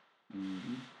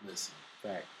 listen,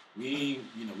 we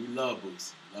love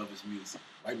Boosie, we love his music.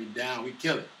 Write me down, we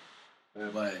kill it,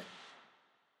 but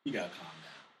you gotta calm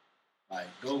down. Like,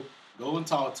 go and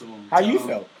talk to him. How you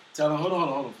felt? Tell him, hold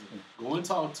on. Go and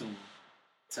talk to him.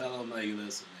 Tell him, like,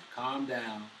 listen, man, calm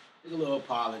down. Make a little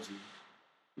apology.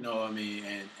 You know what I mean?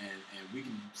 And we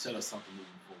can set up something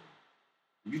moving forward.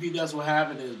 You think that's what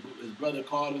happened? His brother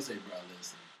called him and said, bro,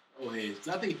 listen, go ahead.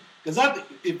 Because I think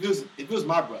if it was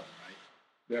my brother, right?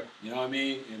 Yeah. You know what I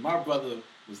mean? And my brother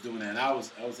was doing that, and I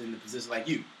was in the position like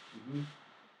you. Mm-hmm.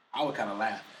 I would kind of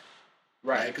laugh at it.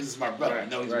 Right. Because it's my brother. I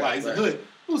know he's white. He's a hood.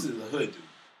 Who's a hood dude?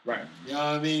 Right. You know what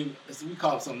I mean? We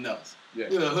call him something else. Yeah.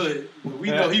 We're a hood. We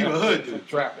know he was a hood dude.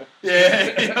 Trapper.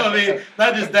 Yeah. You know what I mean?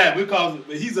 Not just that. We call him,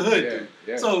 but he's a hood dude.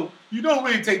 Yeah. So you don't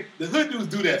really take the hood dudes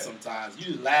do that sometimes. You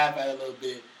just laugh at it a little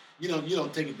bit. You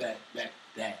don't take it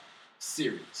that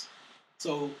serious.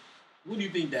 So what do you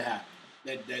think that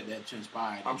happened? That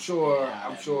transpired? I'm sure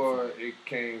it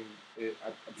came.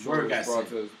 I'm sure it was brought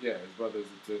to his brother's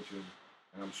attention,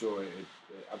 and I'm sure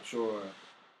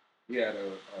he had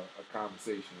a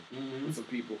conversation with some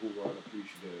people who were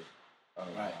unappreciative of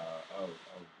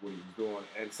what he was doing.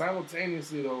 And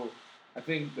simultaneously, though, I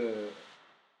think the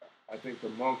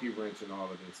monkey wrench in all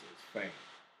of this is fame.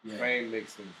 Yeah. Fame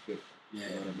makes things different. Yeah.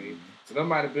 You know what I mean? So there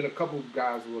might have been a couple of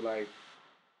guys who were like,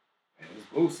 man, it's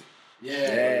Boosie.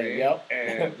 Yeah. Yep.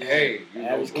 And hey,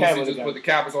 Boosie just put the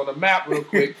Capitals on the map real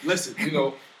quick. Listen,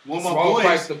 one of my boys,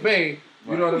 price to pay.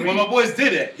 You know what I mean? One of my boys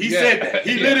did that. He said that.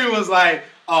 He literally was like,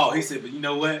 he said, but you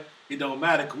know what? It don't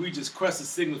matter because we just crushed the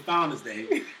Sigma Founders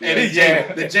Day. And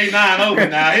the J9 over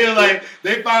now. He was like,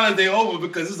 they Founders Day over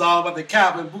because it's all about the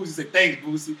cap. And Boosie said, thanks,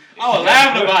 Boosie. I was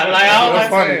laughing about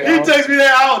it. He texted me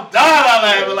that. I was dying out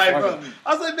laughing. Like, bro.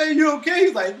 I was like, man, you okay?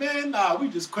 He's like, man, nah, we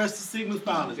just crushed the Sigma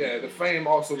Founders Day. Yeah, the fame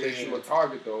also makes you a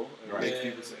target, though. And makes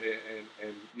people say,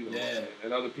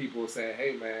 and other people are saying,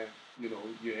 hey, man,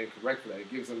 you're incorrect for that. It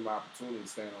gives them an opportunity to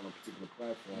stand on a particular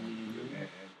platform and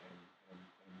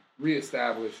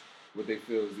reestablish what they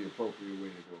feel is the appropriate way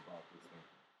to go about this thing.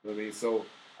 You know what I mean? So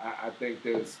I think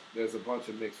there's a bunch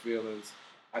of mixed feelings.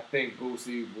 I think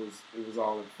Boosie it was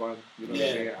all in fun. You know what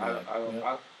I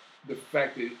mean? The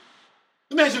fact that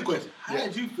let me ask you a question. How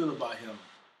did you feel about him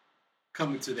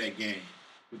coming to that game?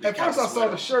 At first I saw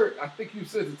the shirt. I think you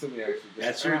sent it to me, actually.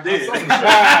 That sure did. Instigating. I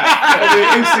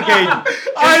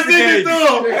sent it to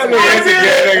him.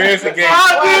 Instigating. I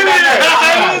did it.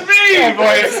 It was me. That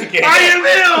boy instigating. I am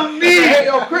him. Me. Hey,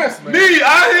 yo, Chris, man. Me.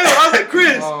 I said,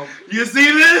 Chris, you see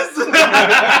this?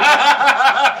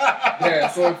 Yeah,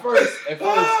 so at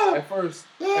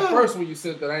first when you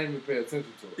said that, I didn't even pay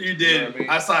attention to it. You did. You know what I mean?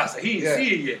 I saw it. He didn't see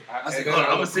it yet. I said, hold on,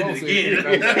 I'm going to send it again.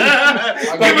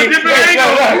 Give a different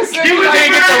angle.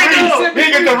 He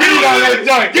get the read on that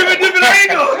joint. Give a different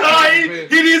angle.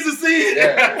 He needs to see it.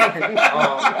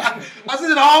 Yeah. I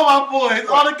said to all my boys,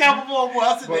 all the Capital boys,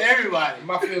 I said to everybody.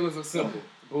 My feelings are simple.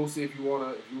 Boosie, if you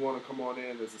wanna come on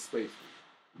in, there's a space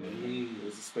for you.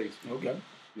 There's a space for you. Okay.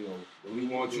 We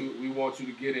want you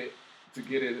to get it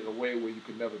in a way where you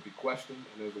could never be questioned,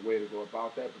 and there's a way to go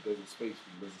about that, but there's a space for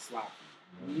you, there's a slot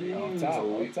for you. On top.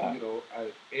 So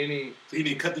he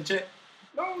didn't cut the check?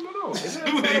 No.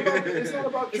 It's not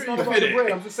about the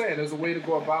bread. I'm just saying there's a way to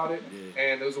go about it,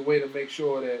 and there's a way to make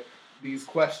sure that these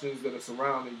questions that are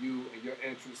surrounding you and your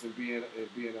interest in being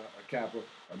a Kappa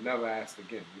are never asked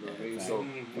again. You know what I mean? So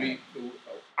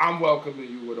I'm welcoming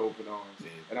you with open arms,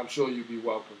 and I'm sure you'll be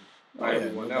welcomed by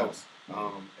everyone else.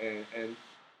 And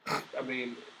I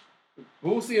mean,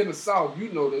 Boosie in the South,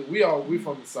 that we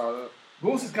from the South.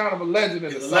 Boosie's kind of a legend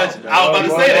in the South. I was about to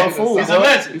say that. He's a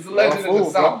legend. He's a legend in the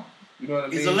South. You know what I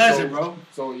mean? He's a legend, bro.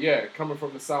 So coming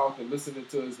from the South and listening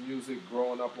to his music,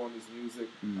 growing up on his music,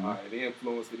 and the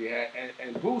influence that he had,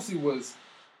 and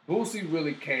Boosie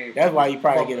really came. That's why he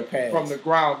probably get a pass from the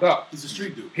ground up. He's a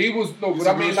street dude. He was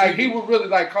he would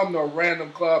really come to a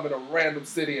random club in a random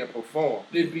city and perform.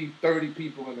 There'd be 30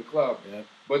 people in the club,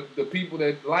 but the people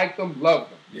that liked him loved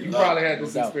him. You probably had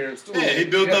this experience too. Yeah, he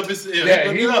built up his. He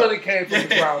really came from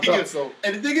the ground up. So,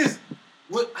 and the thing is,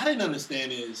 what I didn't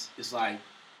understand is, it's like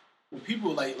when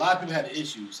people a lot of people had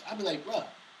issues. I'd be like, bro,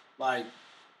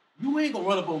 you ain't gonna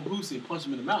run up on Boosie and punch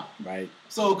him in the mouth, right?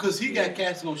 So, because he got cats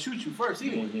that's gonna shoot you first,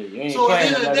 anyway. You ain't so at the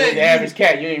end of the day, the average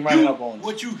cat, you ain't running up on him.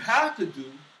 What you have to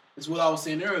do is what I was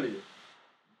saying earlier.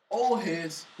 Old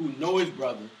heads who know his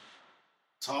brother,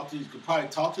 you could probably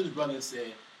talk to his brother and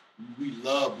say, we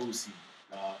love Boosie,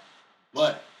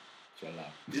 but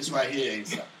this right here ain't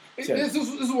something. This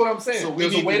is what I'm saying. So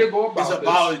there's a way to go about this.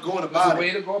 There's a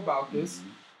way to go about this. Mm-hmm.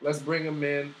 Let's bring him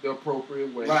in the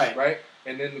appropriate way, right?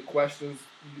 And then the questions,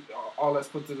 all that's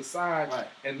put to the side,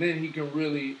 and then he can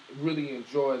really, really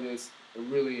enjoy this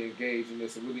and really engage in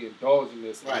this and really indulge in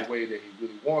this in the way that he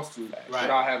really wants to,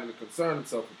 without having to concern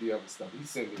himself with the other stuff. He's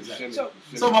sending the shimmy.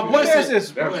 So my boy says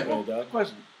this.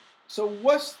 Question. So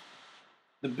what's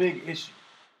the big issue?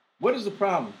 What is the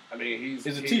problem? I mean, it's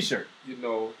a T-shirt. You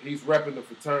know, he's repping the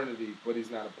fraternity, but he's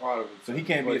not a part of it. So he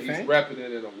can't be a fan? He's repping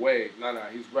it in a way.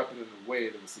 He's repping it in a way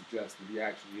that would suggest that he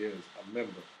actually is a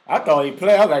member. I thought he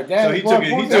played. I was like, damn. So he took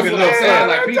it a little further.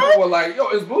 Like, people were like, yo,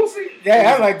 is Boosie? Yeah,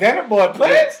 I was like, damn, that boy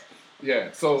plays.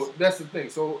 Yeah, so that's the thing.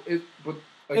 So,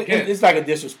 again, it's like a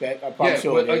disrespect. I'm probably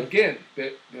sure. But again,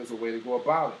 there's a way to go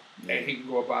about it. And he can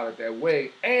go about it that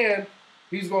way. And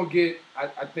he's going to get,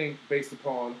 I think, based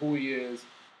upon who he is,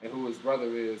 and who his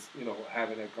brother is, you know,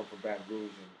 having that come from Baton Rouge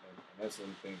and that sort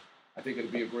of thing, I think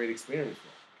it'll be a great experience for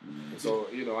him. Mm-hmm. So,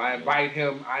 you know, I invite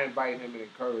him and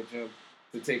encourage him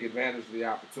to take advantage of the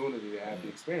opportunity to have the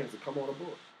experience to come on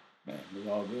aboard. Man, it's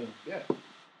all good. Yeah.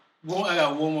 Well, I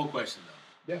got one more question,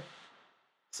 though. Yeah.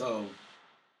 So,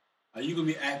 are you going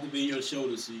to be activating your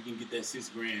shoulders so you can get that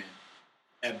 $6,000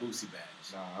 at Boosie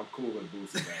Badge? Nah, I'm cool with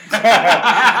Boosie Badge.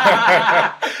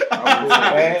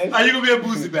 Are you going to be a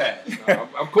Boosie Badge? Nah,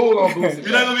 I'm cool on Boosie Badge.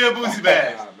 You're not going to be a Boosie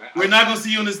Badge. We're not going to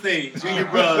see you on the stage. You and your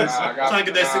brothers trying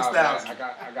to get that 6,000. I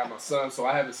got my son, so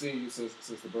I haven't seen you since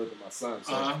the birth of my son.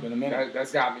 So it's been a minute.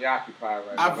 That's got me occupied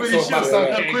right now. I'm pretty sure.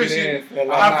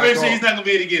 I'm pretty sure he's not going to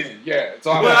be able to get in. Yeah.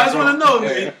 So I just want to know,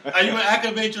 man, are you going to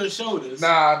activate your shoulders?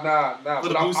 Nah. For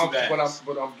the Boosie Badge.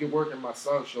 But I'm working my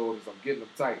son's shoulders. I'm getting them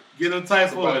tight. Get them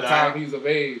tight for it. By the time he's of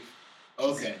age,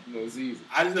 okay. You know, it's easy.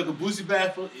 I just know the Boosie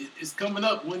Badge is coming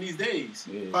up one of these days.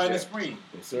 Yeah, probably in the spring.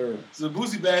 Yes, sir. So the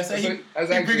Boosie Badge say he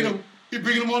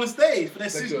bringing them on the stage for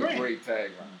that $6,000. That's a great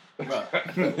tagline.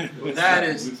 That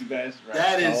is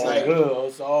like good.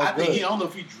 It's all I think good. I don't know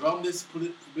if he drummed this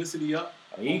publicity up.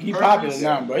 He popular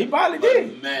now, bro. He probably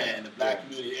did. Man, the black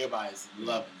community, everybody's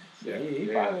loving this. Yeah, he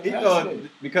probably. He thought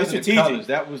because of the colors,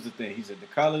 that was the thing. He said the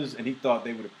colors, and he thought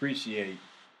they would appreciate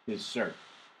his shirt,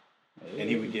 and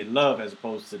he would get love as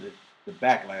opposed to the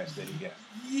backlash that he got.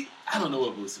 I don't know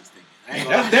what Boosie's thinking.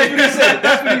 That's what he said.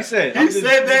 That's what he said. He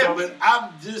said that, but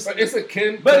I'm just. But it's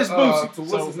akin but it's Boosie. To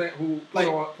what's his name? Who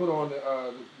put on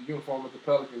the uniform at the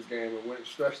Pelicans game and went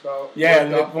stretched out. Yeah,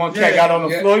 the one cat got on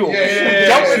the floor. Yeah.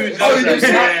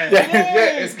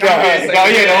 It's the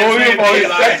whole uniform.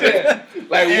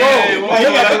 Like, whoa. He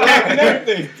got the rap and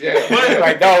everything. Yeah.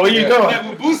 Like, dog, what you doing? Like,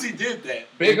 when Boosie did that.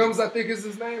 Bigums, I think is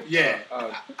his name. Yeah.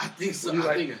 I think so.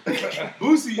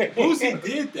 Boosie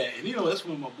did that. And, you know, that's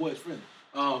one of my boy's friends.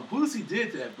 Boosie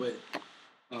did that, but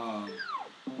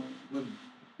when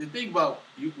the thing about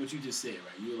what you just said,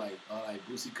 right? You were like, oh, like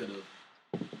Boosie could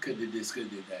did this, could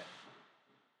have did that.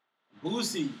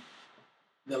 Boosie,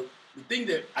 the thing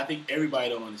that I think everybody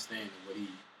don't understand when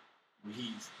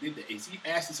he did that is he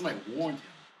actually somebody warned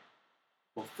him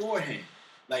beforehand.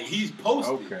 Like he's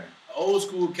posted. Okay. An old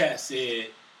school cat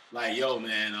said, like, yo,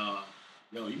 man,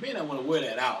 you may not want to wear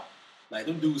that out. Like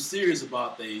them dudes serious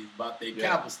about they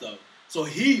cap and stuff. So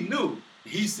he knew.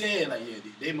 He said, like, yeah,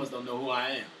 they must don't know who I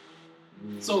am.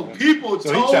 So people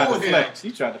told him.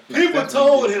 He tried to flex. People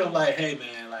told him, like, hey,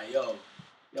 man, like, yo,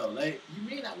 like, you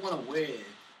may not want to wear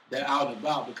that out and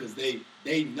about because they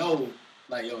know,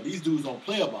 like, yo, these dudes don't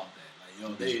play about that. Like,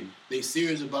 yo, they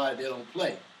serious about it. They don't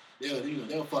play.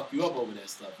 They'll fuck you up over that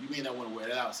stuff. You may not want to wear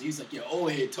that out. So he's like, yeah,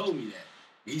 old head told me that.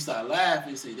 And he started laughing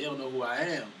and said, they don't know who I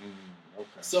am.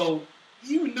 Okay. So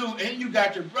you knew, and you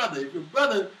got your brother. If your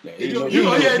brother, you pull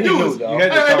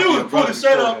the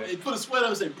shirt up and put a sweater up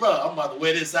and say, bro, I'm about to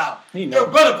wear this out. Your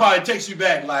brother probably texts you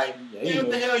back like, hey, what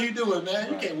the hell you doing,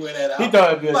 man? You can't wear that out. He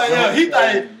thought it'd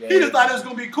be he just thought it was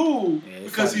gonna be cool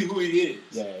because he's who he is.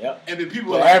 Yeah. And then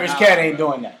people the like, average cat ain't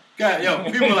doing that. God,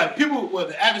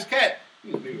 the average cat.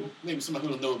 Maybe somebody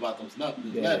who don't know about those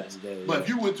letters. But if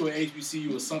you went to an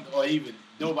HBCU or something, or even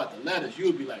know about the letters, you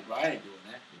would be like, bro, I ain't doing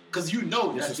that. Because you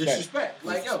know that's disrespect.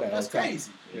 Like, yo, that's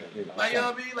crazy. Like, you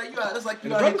know what I mean? Like, that's like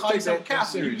you out here calling yourself a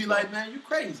Kappa. You be like, man, you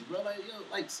crazy, bro. Like, yo,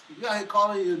 like, you out here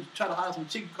calling you, try to hire some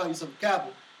chick, you call yourself a Kappa.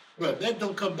 Bro, if that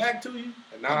don't come back to you.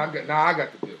 Now I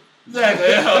got to do it.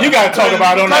 Exactly. You got to talk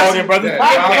about it on all your brothers.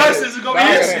 Versus is going to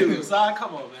be issues.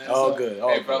 Come on, man. All good.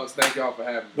 Hey, fellas, thank y'all for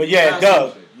having me. But yeah,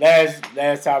 Doug,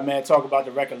 last time, man, talk about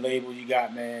the record label you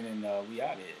got, man, and we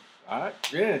out here. All right.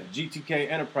 Yeah. GTK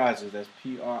Enterprises. That's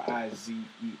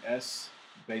PRIZES.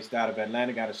 Based out of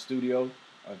Atlanta. Got a studio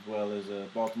as well as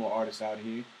Baltimore artists out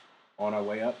here on our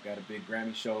way up. Got a big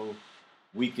Grammy show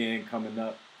weekend coming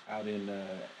up out in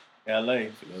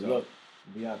L.A. So look,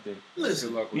 be out there.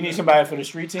 Listen, you need somebody for the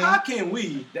street team? How can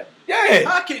we?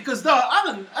 Yeah. Because dog,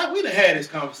 we done had this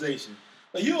conversation.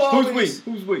 But you always,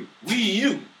 Who's we? We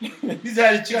and you. These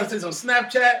had this conversation on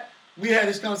Snapchat. We had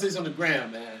this conversation on the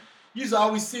gram, man. You used to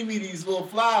always see me these little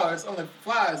flowers on the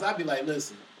flyers. I'd be like,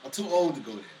 listen, I'm too old to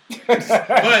go there.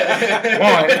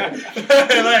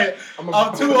 Like,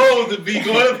 I'm too old to be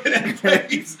going up in that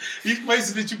place. These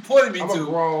places that you pointed me to. I'm a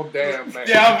grown damn man.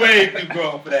 Yeah, I'm way too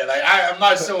grown for that. Like, I'm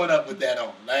not showing up with that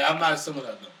on. Like, I'm not showing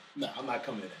up. No, I'm not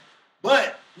coming to that.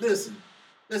 But listen,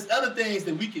 there's other things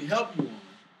that we can help you on,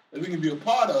 that we can be a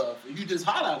part of. If you just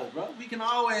holler at us, bro. We can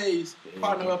always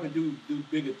partner up and do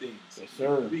bigger things. Yes,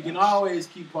 sir. We can always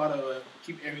keep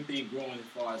everything growing as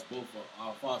far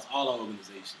as all our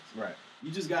organizations. Right. You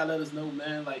just gotta let us know,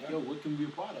 man. Like, yo, what can we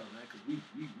be a part of, man? Because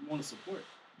we want to support.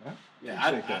 Right.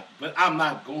 Yeah, but I'm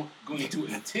not going to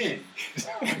attend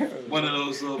one of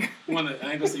those little. I ain't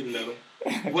gonna say little.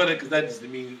 Because that just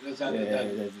means that's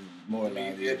more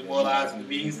lives and the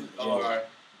means or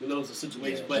the littles of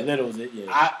situations. Yeah, but littles,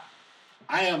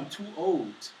 I am too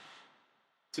old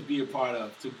to be a part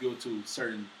of, to go to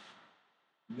certain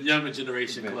younger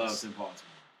generation clubs in Baltimore.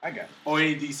 I got it. Or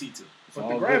in DC too. But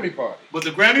the Grammy party. But the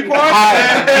Grammy party?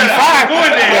 I'm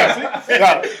going there.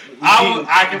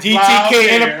 I can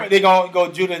GTK, they going to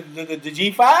go do the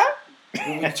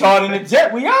G5? Charting the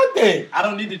jet, we out there. I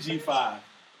don't need the G5.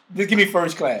 Just give me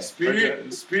first class.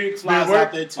 Spirit flies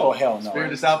out there too. Oh, hell no.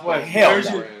 Spirit of Southwest.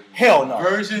 Hell no.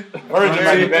 Virgin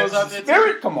goes out there too.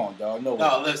 Spirit? Come on, dog.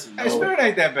 No, listen. Hey, Spirit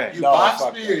ain't that bad. You buy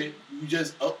Spirit, you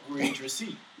just upgrade your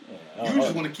seat. You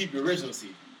just want to keep your original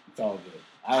seat. It's all good.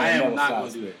 I am not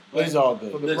going to do it. But it's all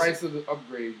good. For the price of the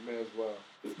upgrade, man, as well.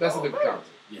 That's a different concept.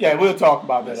 Yeah, we'll talk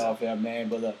about that off air, man.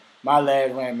 But look, my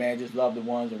last rant, man, just love the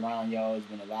ones around y'all. There's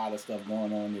been a lot of stuff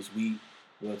going on this week.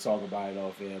 We'll talk about it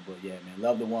off air. But yeah, man,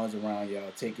 love the ones around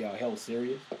y'all. Take y'all health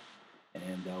serious.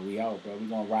 And we out, bro. We're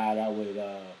going to ride out with,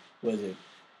 what is it?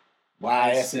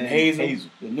 YS and Hazel,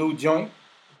 the new joint.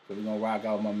 So we're going to rock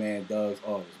out with my man Doug's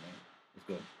artist, man. Let's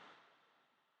go.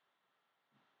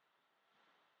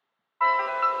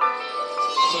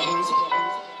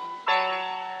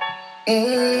 I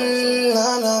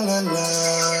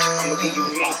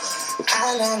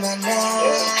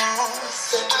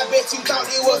bet you thought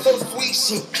it was some sweet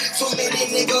shit. Too many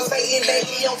niggas hating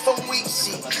lately on some weak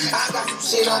shit. I got some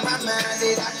shit on my mind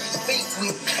that I can speak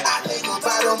with. I think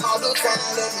about them all the time,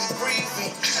 let me breathe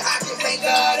it. I can thank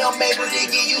God I'm able to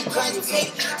give you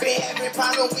content. Been having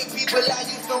problems with people I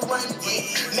used to run with.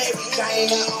 Mary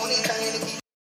Jane, the only thing to keep